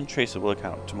from an untraceable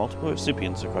account to multiple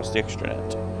recipients across the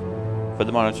extranet.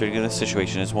 Further monitoring of this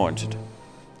situation is warranted.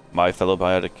 My fellow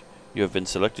biotic, you have been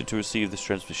selected to receive this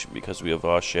transmission because we have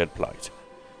our shared plight.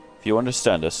 If you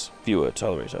understand us, viewer,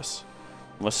 tolerate us.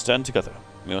 We must stand together.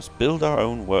 We must build our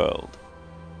own world.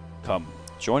 Come,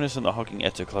 join us in the Hawking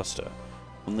Eta cluster.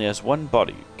 Only as one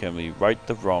body can we right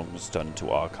the wrongs done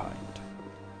to our kind.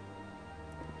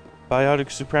 Biotic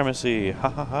supremacy, ha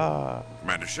ha ha.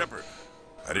 Commander Shepard,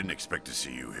 I didn't expect to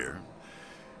see you here.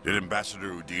 Did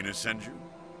Ambassador Udina send you?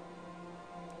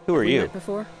 Who are you? Met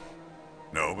before?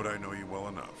 No, but I know you well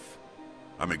enough.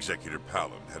 I'm Executor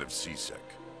Palin, head of CSEC.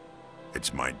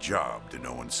 It's my job to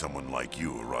know when someone like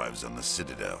you arrives on the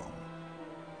Citadel.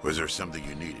 Was there something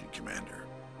you needed, Commander?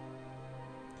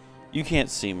 You can't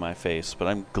see my face, but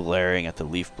I'm glaring at the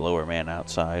leaf blower man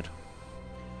outside.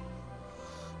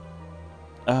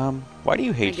 Why do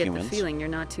you hate humans? I get the feeling you're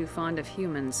not too fond of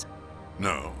humans.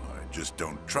 No, I just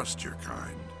don't trust your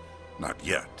kind. Not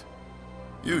yet.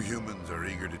 You humans are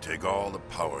eager to take all the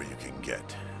power you can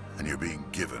get, and you're being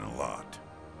given a lot.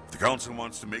 If the Council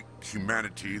wants to make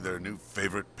humanity their new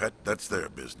favorite pet, that's their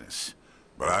business.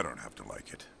 But I don't have to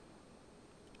like it.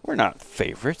 We're not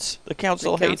favorites. The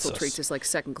Council hates us. The Council treats us like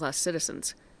second-class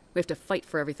citizens. We have to fight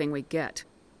for everything we get.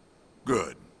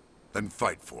 Good. Then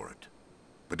fight for it.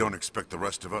 But don't expect the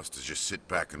rest of us to just sit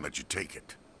back and let you take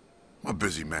it. I'm a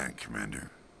busy man, Commander.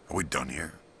 Are we done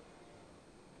here?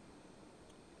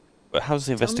 But how's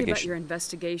the investigation? Tell me about your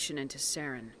investigation into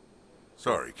Saren.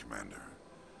 Sorry, Commander.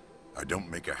 I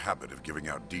don't make a habit of giving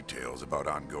out details about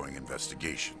ongoing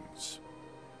investigations.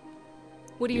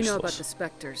 What do you know about the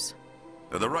Spectres?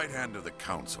 They're the right hand of the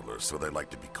Council, or so they like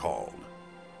to be called.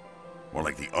 More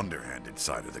like the underhanded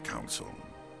side of the Council.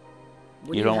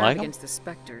 What do you have against the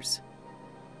Spectres?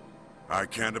 I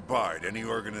can't abide any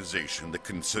organization that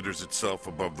considers itself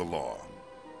above the law.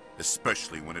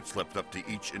 Especially when it's left up to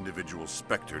each individual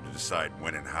Spectre to decide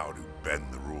when and how to bend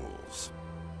the rules.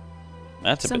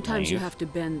 That's a bit naive. Sometimes you have to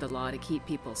bend the law to keep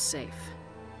people safe.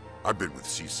 I've been with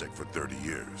CSEC for 30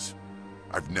 years.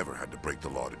 I've never had to break the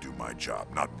law to do my job,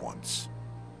 not once.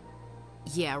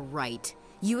 Yeah, right.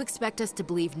 You expect us to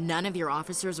believe none of your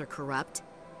officers are corrupt?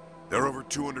 There are over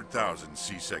 200,000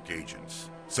 CSEC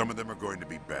agents. Some of them are going to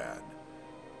be bad.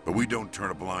 But we don't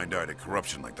turn a blind eye to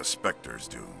corruption like the Spectres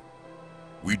do.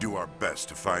 We do our best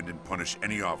to find and punish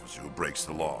any officer who breaks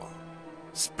the law.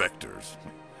 Spectres,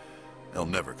 they'll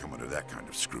never come under that kind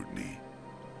of scrutiny.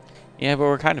 Yeah, but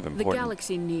we're kind of important. The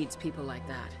galaxy needs people like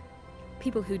that.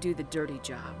 People who do the dirty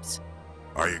jobs.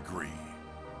 I agree.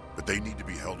 But they need to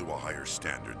be held to a higher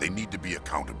standard. They need to be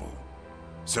accountable.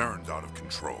 Saren's out of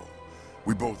control.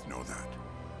 We both know that.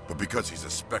 But because he's a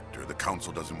Spectre, the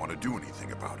Council doesn't want to do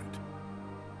anything about it.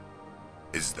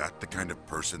 Is that the kind of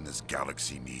person this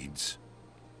galaxy needs?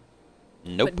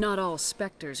 Nope. But not all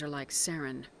Spectres are like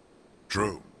Saren.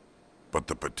 True. But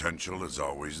the potential is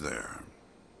always there.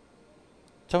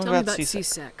 Tell me about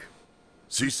CSEC.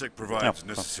 CSEC provides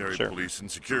necessary police and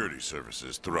security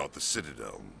services throughout the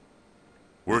Citadel.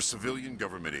 We're a civilian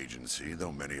government agency,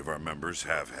 though many of our members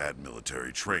have had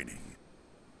military training.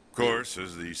 Of course,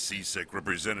 as the CSEC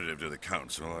representative to the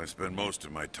Council, I spend most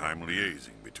of my time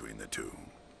liaising between the two.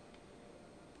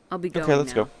 I'll be going Okay,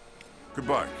 let's go.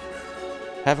 Goodbye.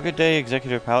 Have a good day,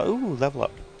 Executor Palin. Ooh, level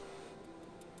up.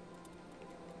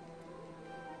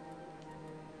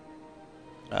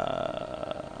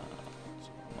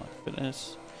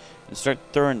 Fitness. And start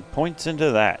throwing points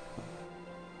into that.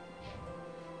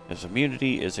 His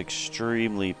immunity is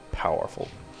extremely powerful.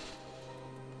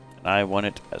 And I want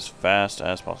it as fast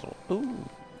as possible. Ooh,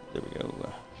 there we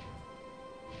go.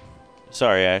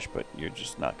 Sorry, Ash, but you're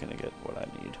just not going to get what I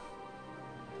need.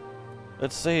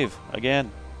 Let's save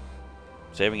again.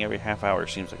 Saving every half hour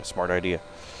seems like a smart idea.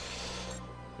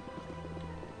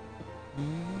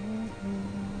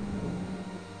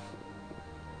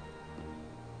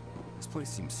 This place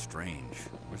seems strange.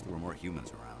 Wish there were more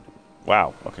humans around.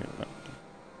 Wow, okay.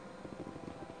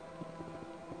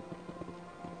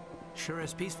 Sure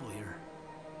is peaceful here.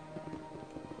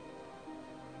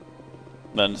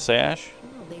 Nothing to say, Ash?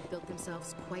 Well, they've built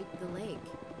themselves quite the lake.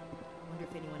 Wonder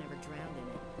if anyone ever drowned in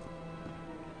it.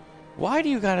 Why do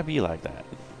you gotta be like that?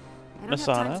 I don't have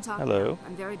time Masana, to talk hello. now.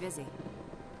 I'm very busy.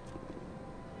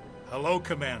 Hello,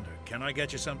 Commander. Can I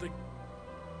get you something?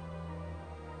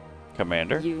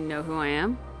 Commander? You know who I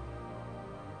am?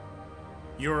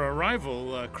 Your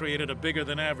arrival created a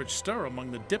bigger-than-average stir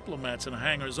among the diplomats and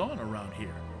hangers-on around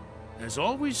here. There's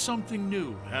always something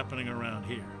new happening around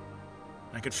here.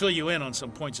 I could fill you in on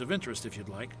some points of interest if you'd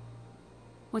like.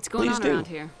 What's going on around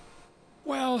here?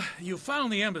 Well, you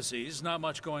found the embassies, not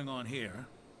much going on here.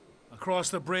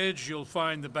 Across the bridge, you'll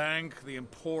find the bank, the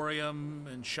Emporium,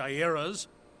 and Shayera's.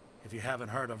 If you haven't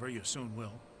heard of her, you soon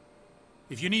will.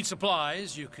 If you need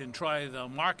supplies, you can try the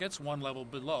markets one level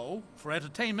below. For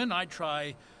entertainment, I'd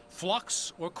try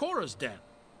Flux or Cora's Den.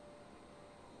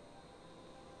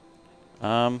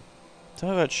 Tell me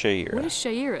about Shayera. What is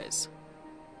Shayera's?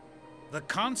 The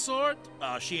consort,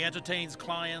 she entertains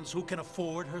clients who can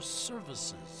afford her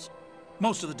services.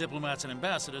 Most of the diplomats and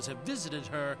ambassadors have visited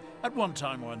her at one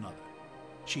time or another.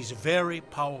 She's a very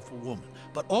powerful woman,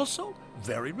 but also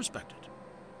very respected.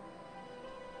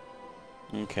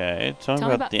 Okay, tell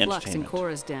me about the Flux and entertainment.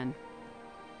 Cora's Den.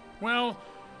 Well,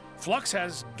 Flux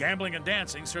has gambling and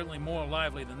dancing, certainly more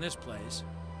lively than this place.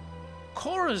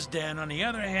 Cora's Den, on the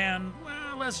other hand,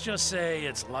 well, let's just say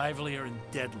it's livelier and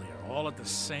deadlier, all at the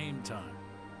same time.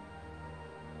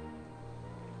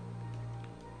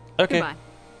 Okay. Goodbye.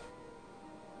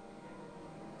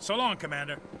 So long,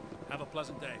 Commander. Have a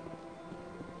pleasant day.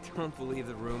 Don't believe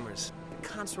the rumors. The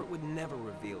consort would never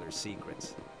reveal her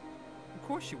secrets. Of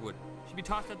course she wouldn't. She'd be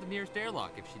tossed out the nearest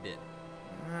airlock if she did.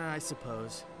 I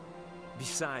suppose.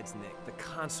 Besides, Nick, the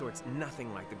consort's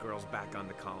nothing like the girls back on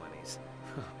the colonies.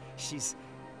 She's...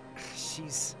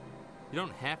 You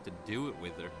don't have to do it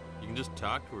with her. You can just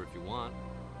talk to her if you want.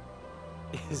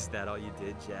 Is that all you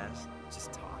did, Jazz?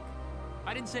 Just talk?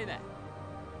 I didn't say that.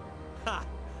 Ha!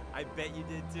 I bet you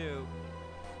did too.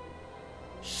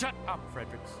 Shut up,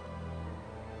 Fredericks.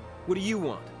 What do you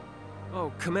want?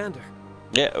 Oh, Commander.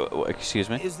 Yeah, excuse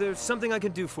me? Is there something I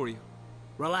can do for you?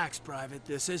 Relax, Private.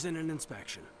 This isn't an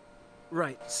inspection.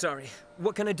 Right, sorry.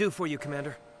 What can I do for you,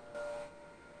 Commander?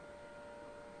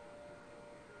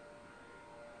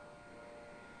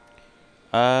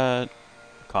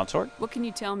 Consort? What can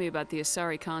you tell me about the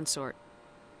Asari consort?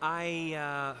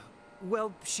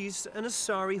 Well, she's an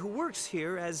Asari who works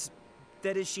here as...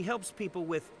 That is, she helps people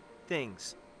with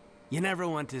things. You never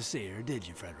went to see her, did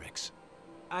you, Fredericks?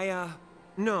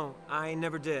 No, I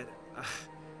never did.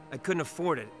 I couldn't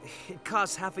afford it. It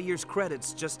costs half a year's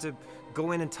credits just to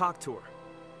go in and talk to her.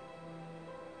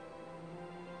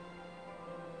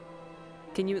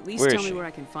 Can you at least tell me where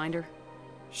I can find her?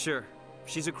 Sure.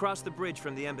 She's across the bridge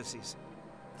from the embassies.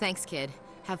 Thanks, kid.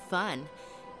 Have fun.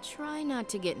 Try not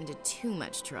to get into too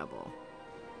much trouble.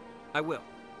 I will.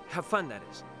 Have fun, that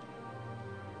is.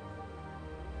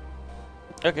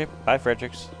 Okay, bye,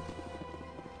 Fredericks.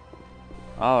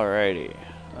 Alrighty.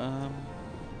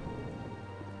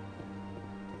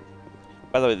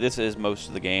 By the way, this is most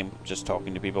of the game, just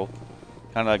talking to people.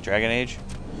 Kind of like Dragon Age.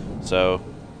 So,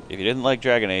 if you didn't like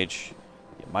Dragon Age,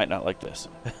 you might not like this.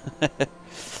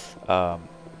 In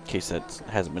case that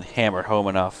hasn't been hammered home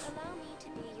enough.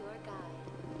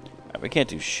 We can't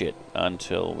do shit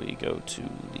until we go to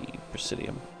the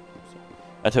Presidium.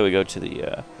 Until we go to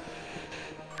the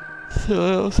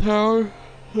Citadel Tower.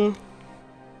 So,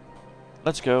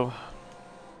 let's go.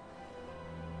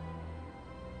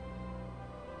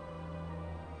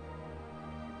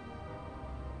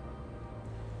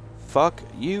 Fuck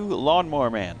you,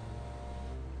 Lawnmower Man.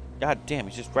 God damn,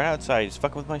 he's just right outside. He's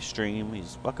fucking with my stream.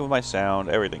 He's fucking with my sound,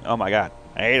 everything. Oh my god,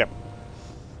 I hate him.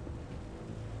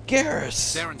 Garrus!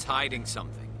 Saren's hiding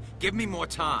something. Give me more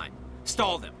time.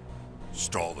 Stall them.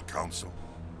 Stall the Council?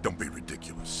 Don't be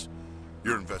ridiculous.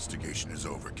 Your investigation is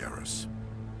over, Garrus.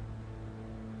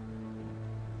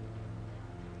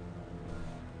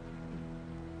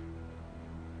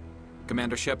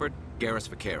 Commander Shepard, Garrus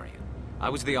Vakarian. I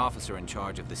was the officer in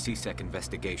charge of the C-Sec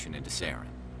investigation into Saren.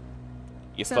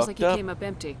 You Sounds like he came up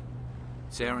empty.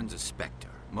 Saren's a Spectre.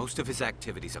 Most of his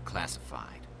activities are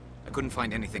classified. I couldn't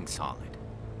find anything solid.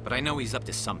 But I know he's up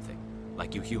to something.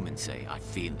 Like you humans say, I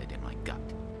feel it in my gut.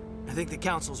 I think the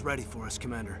Council's ready for us,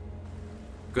 Commander.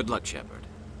 Good luck, Shepard.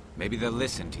 Maybe they'll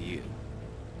listen to you.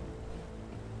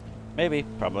 Maybe,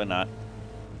 probably not.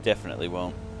 Definitely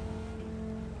won't.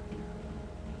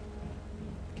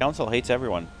 Council hates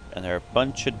everyone, and they're a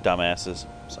bunch of dumbasses,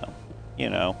 so, you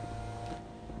know.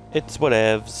 It's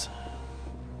whatevs.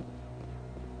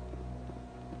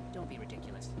 Don't be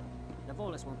ridiculous.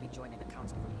 Navolis won't be joining the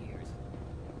Council for years.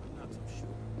 I'm not so sure.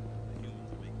 The humans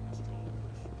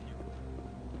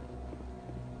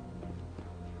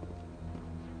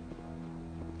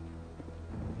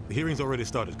The hearing's already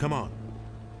started. Come on.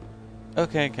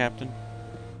 Okay, Captain.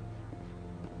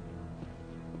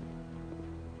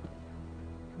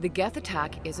 The Geth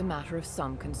attack is a matter of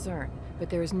some concern, but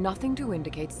there is nothing to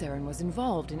indicate Saren was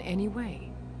involved in any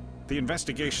way. The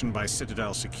investigation by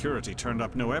Citadel Security turned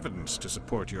up no evidence to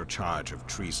support your charge of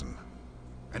treason.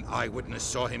 An eyewitness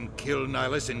saw him kill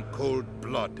Nihilus in cold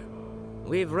blood.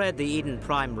 We've read the Eden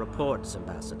Prime reports,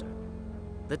 Ambassador.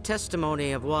 The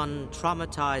testimony of one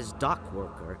traumatized dock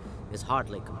worker is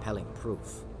hardly compelling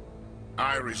proof.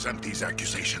 I resent these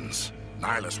accusations.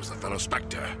 Nihilus was a fellow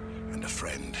Spectre and a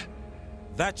friend.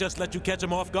 That just let you catch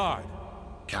him off guard.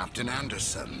 Captain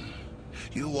Anderson,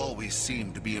 you always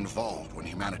seem to be involved when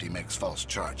humanity makes false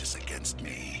charges against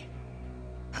me.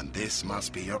 And this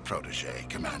must be your protege,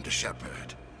 Commander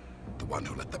Shepard. The one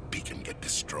who let the beacon get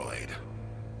destroyed.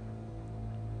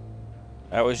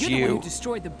 That was You're the one who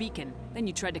destroyed the beacon, then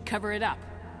you tried to cover it up.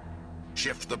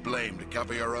 Shift the blame to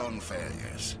cover your own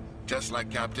failures. Just like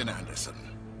Captain Anderson.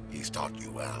 He's taught you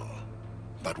well.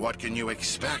 But what can you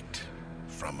expect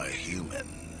from a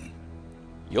human?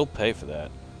 You'll pay for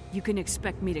that. You can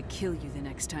expect me to kill you the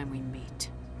next time we meet.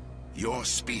 Your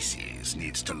species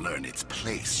needs to learn its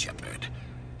place, Shepard.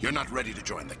 You're not ready to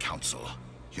join the Council.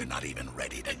 You're not even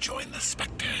ready to join the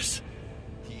Spectres.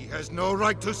 He has no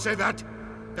right to say that.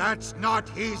 That's not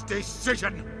his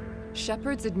decision.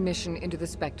 Shepard's admission into the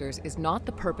Spectres is not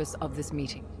the purpose of this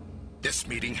meeting. This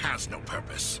meeting has no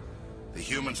purpose. The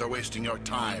humans are wasting your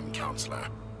time, Counselor,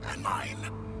 and mine.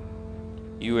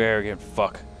 You arrogant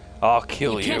fuck. I'll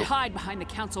kill you. You can't hide behind the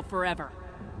Council forever.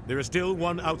 There is still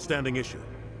one outstanding issue.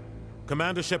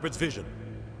 Commander Shepard's vision.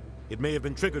 It may have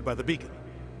been triggered by the beacon.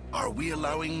 Are we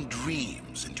allowing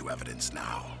dreams into evidence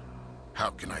now? How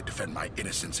can I defend my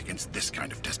innocence against this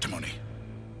kind of testimony?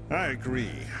 I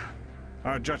agree.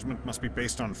 Our judgment must be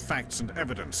based on facts and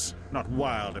evidence, not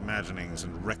wild imaginings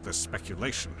and reckless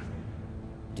speculation.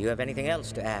 Do you have anything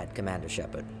else to add, Commander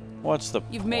Shepard? What's the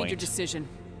You've point? made your decision.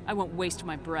 I won't waste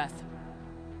my breath.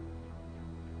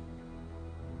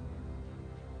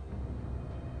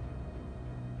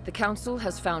 The Council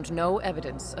has found no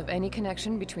evidence of any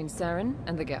connection between Saren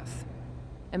and the Geth.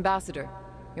 Ambassador,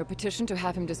 your petition to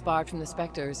have him disbarred from the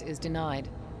Spectres is denied.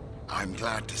 I'm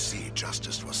glad to see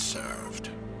justice was served.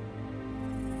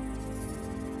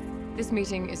 This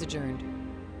meeting is adjourned.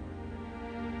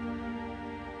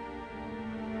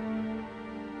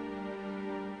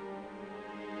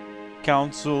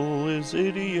 Council is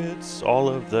idiots, all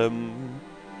of them.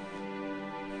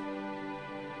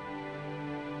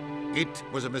 It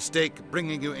was a mistake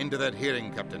bringing you into that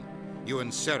hearing, Captain. You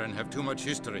and Saren have too much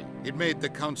history. It made the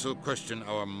Council question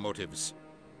our motives.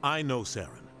 I know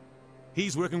Saren.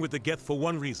 He's working with the Geth for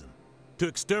one reason. To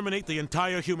exterminate the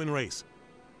entire human race.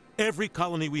 Every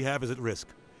colony we have is at risk.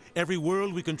 Every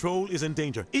world we control is in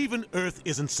danger. Even Earth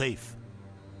isn't safe.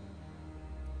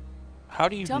 How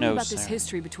do you Tell know me about Saren? this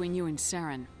history between you and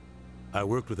Saren. I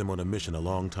worked with him on a mission a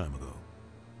long time ago.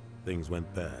 Things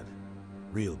went bad.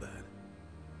 Real bad.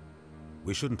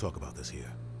 We shouldn't talk about this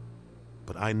here.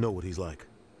 But I know what he's like.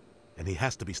 And he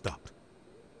has to be stopped.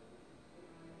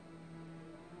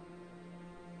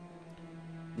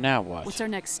 Now what? What's our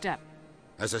next step?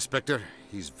 As a Spectre,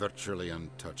 he's virtually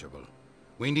untouchable.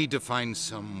 We need to find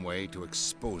some way to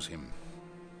expose him.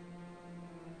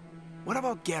 What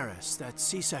about Garrus, that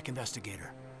C-Sec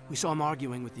investigator? We saw him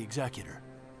arguing with the Executor.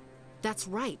 That's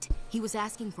right. He was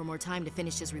asking for more time to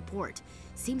finish his report.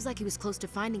 Seems like he was close to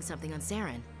finding something on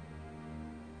Saren.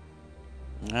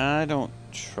 I don't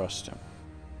trust him.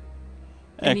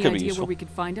 Any idea where we could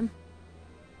find him?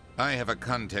 I have a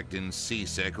contact in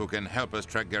C-Sec who can help us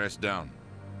track Garrus down.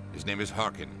 His name is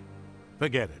Harkin.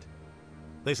 Forget it.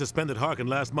 They suspended Harkin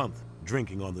last month,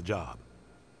 drinking on the job.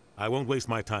 I won't waste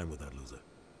my time with that loser.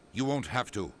 You won't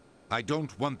have to. I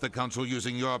don't want the Council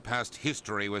using your past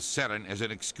history with Saren as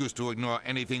an excuse to ignore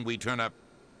anything we turn up.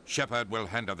 Shepard will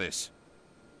handle this.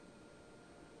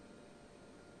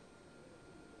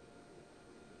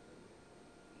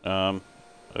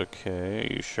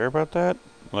 Okay, you sure about that?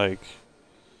 Like,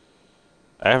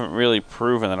 I haven't really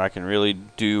proven that I can really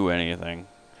do anything,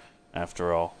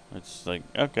 after all. It's like,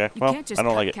 okay, well, can't just I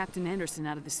don't cut like it. Captain Anderson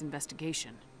out of this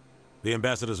investigation. The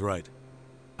ambassador's right.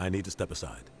 I need to step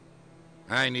aside.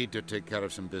 I need to take care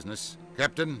of some business.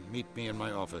 Captain, meet me in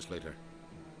my office later.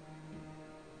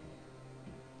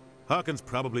 Harkin's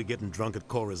probably getting drunk at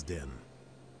Cora's Den.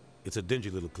 It's a dingy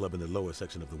little club in the lower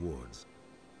section of the wards.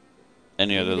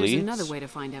 Any other There's leads? another way to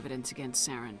find evidence against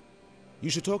Saren. You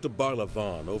should talk to Barla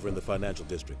Vaughn over in the financial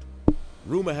district.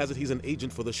 Rumor has it he's an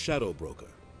agent for the Shadow Broker.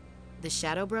 The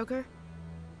Shadow Broker?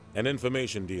 An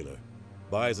information dealer.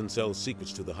 Buys and sells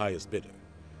secrets to the highest bidder.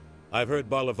 I've heard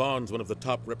Barlavan's one of the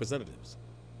top representatives.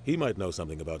 He might know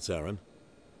something about Saren,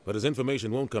 but his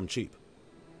information won't come cheap.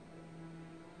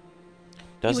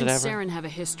 Does you and Saren have a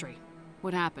history.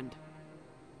 What happened?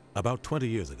 About 20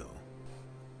 years ago,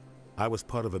 I was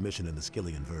part of a mission in the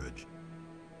Skillian Verge.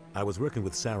 I was working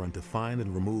with Saren to find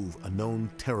and remove a known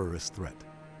terrorist threat.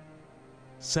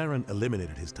 Saren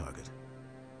eliminated his target,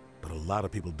 but a lot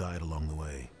of people died along the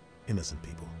way, innocent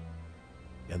people.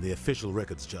 And the official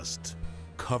records just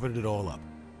covered it all up.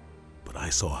 But I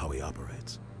saw how he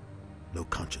operates. No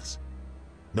conscience,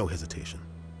 no hesitation.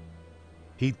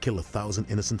 He'd kill 1,000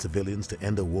 innocent civilians to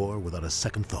end a war without a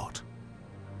second thought.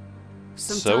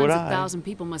 Sometimes 1,000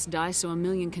 people must die so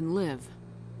 1,000,000 can live.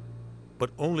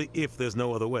 But only if there's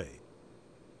no other way.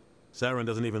 Saren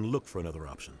doesn't even look for another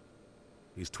option.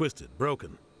 He's twisted,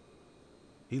 broken.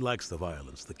 He likes the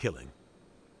violence, the killing.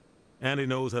 And he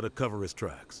knows how to cover his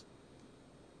tracks.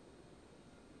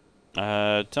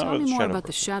 Tell me more about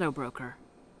the Shadow Broker.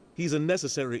 He's a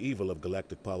necessary evil of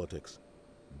galactic politics.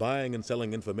 Buying and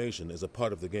selling information is a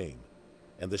part of the game.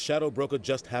 And the Shadow Broker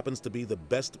just happens to be the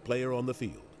best player on the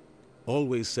field.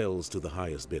 Always sells to the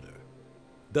highest bidder.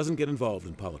 Doesn't get involved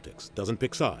in politics, doesn't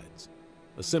pick sides.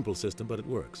 A simple system, but it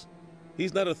works.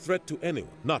 He's not a threat to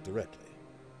anyone, not directly.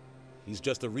 He's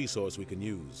just a resource we can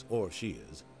use, or she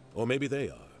is. Or maybe they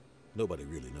are. Nobody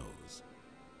really knows.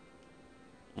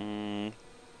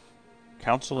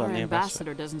 Council and the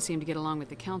ambassador doesn't seem to get along with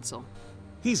the council.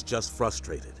 He's just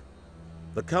frustrated.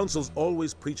 The council's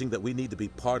always preaching that we need to be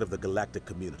part of the galactic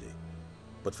community.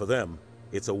 But for them,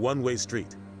 it's a one-way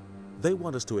street. They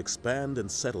want us to expand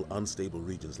and settle unstable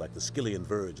regions like the Skillian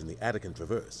Verge and the Attican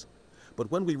Traverse. But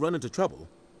when we run into trouble,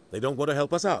 they don't want to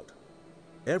help us out.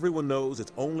 Everyone knows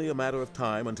it's only a matter of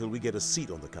time until we get a seat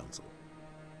on the council.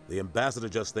 The ambassador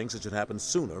just thinks it should happen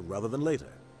sooner rather than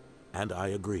later. And I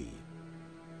agree.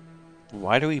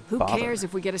 Why do we bother? Who cares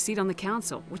if we get a seat on the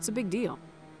council? What's the big deal?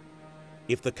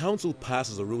 If the council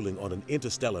passes a ruling on an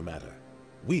interstellar matter,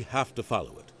 we have to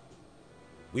follow it.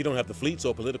 We don't have the fleets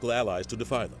or political allies to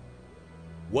defy them.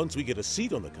 Once we get a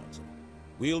seat on the council,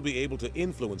 we'll be able to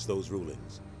influence those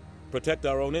rulings, protect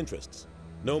our own interests.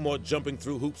 No more jumping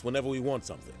through hoops whenever we want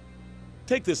something.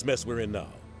 Take this mess we're in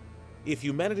now. If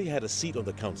humanity had a seat on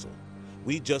the council,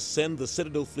 we'd just send the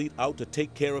Citadel fleet out to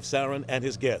take care of Saren and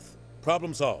his Geth.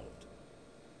 Problem solved.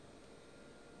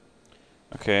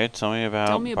 Okay, tell me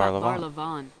about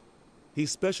Barlavan. He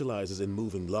specializes in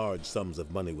moving large sums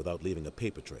of money without leaving a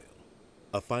paper trail.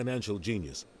 A financial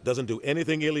genius, doesn't do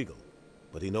anything illegal,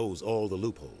 but he knows all the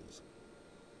loopholes.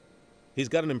 He's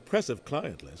got an impressive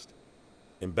client list.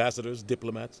 Ambassadors,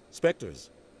 diplomats, specters.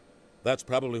 That's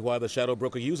probably why the Shadow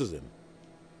Broker uses him.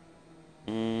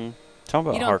 Tell me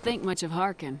about You don't think much of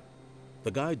Harkin.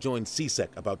 The guy joined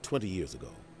C-Sec about 20 years ago.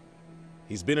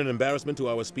 He's been an embarrassment to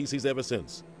our species ever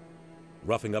since.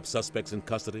 Roughing up suspects in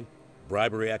custody,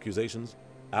 bribery accusations,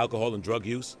 alcohol and drug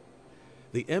use.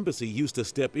 The embassy used to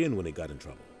step in when he got in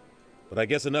trouble. But I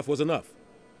guess enough was enough.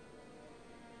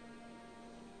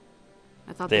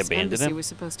 I thought this embassy was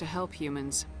supposed to help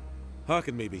humans.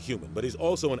 Harkin may be human, but he's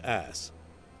also an ass.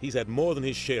 He's had more than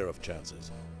his share of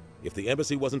chances. If the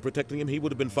embassy wasn't protecting him, he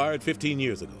would have been fired 15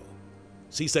 years ago.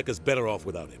 C-Sec is better off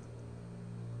without him.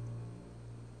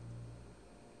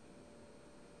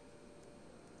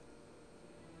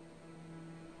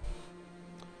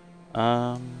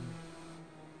 I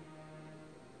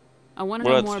want to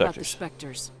know more about the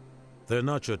Spectres. They're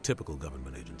not your typical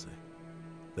government agency.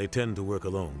 They tend to work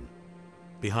alone,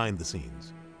 behind the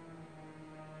scenes.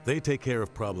 They take care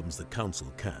of problems the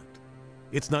Council can't.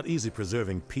 It's not easy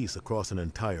preserving peace across an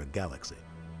entire galaxy.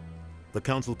 The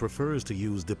Council prefers to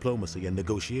use diplomacy and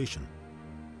negotiation.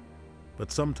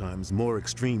 But sometimes more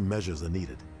extreme measures are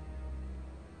needed.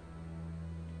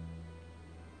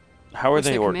 How are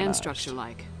they organized? What's the command structure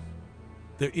like?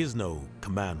 There is no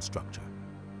command structure.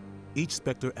 Each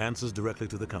Spectre answers directly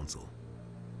to the Council.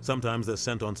 Sometimes they're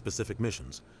sent on specific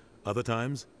missions. Other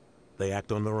times, they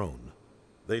act on their own.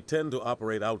 They tend to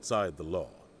operate outside the law,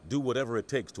 do whatever it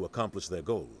takes to accomplish their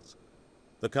goals.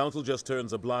 The Council just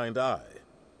turns a blind eye.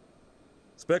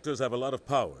 Spectres have a lot of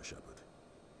power, Shepard.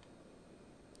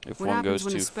 If what one goes happens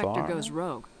when too a Spectre far? goes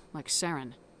rogue, like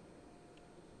Saren?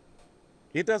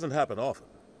 It doesn't happen often.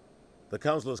 The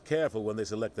Council is careful when they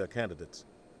select their candidates.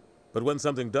 But when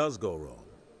something does go wrong,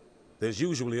 there's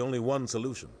usually only one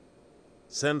solution.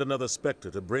 Send another Spectre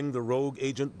to bring the rogue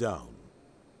agent down.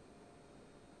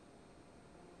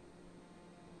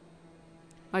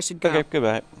 I should go. Okay,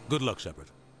 goodbye. Good luck, Shepard.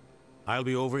 I'll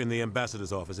be over in the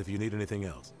ambassador's office if you need anything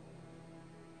else.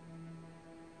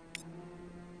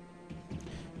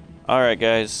 Alright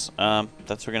guys,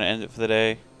 that's where we're going to end it for the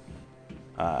day.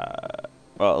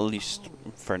 Well, at least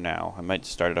for now. I might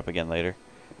start it up again later.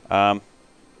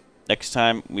 Next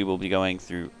time, we will be going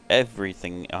through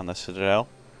everything on the Citadel.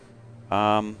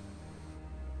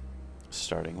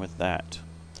 Starting with that.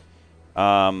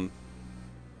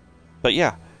 But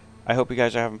yeah, I hope you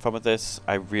guys are having fun with this.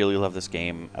 I really love this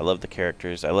game. I love the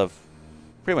characters. I love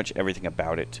pretty much everything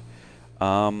about it.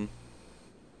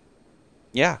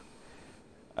 Yeah.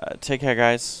 Take care,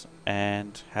 guys,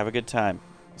 and have a good time.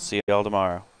 See you all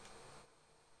tomorrow.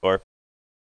 Or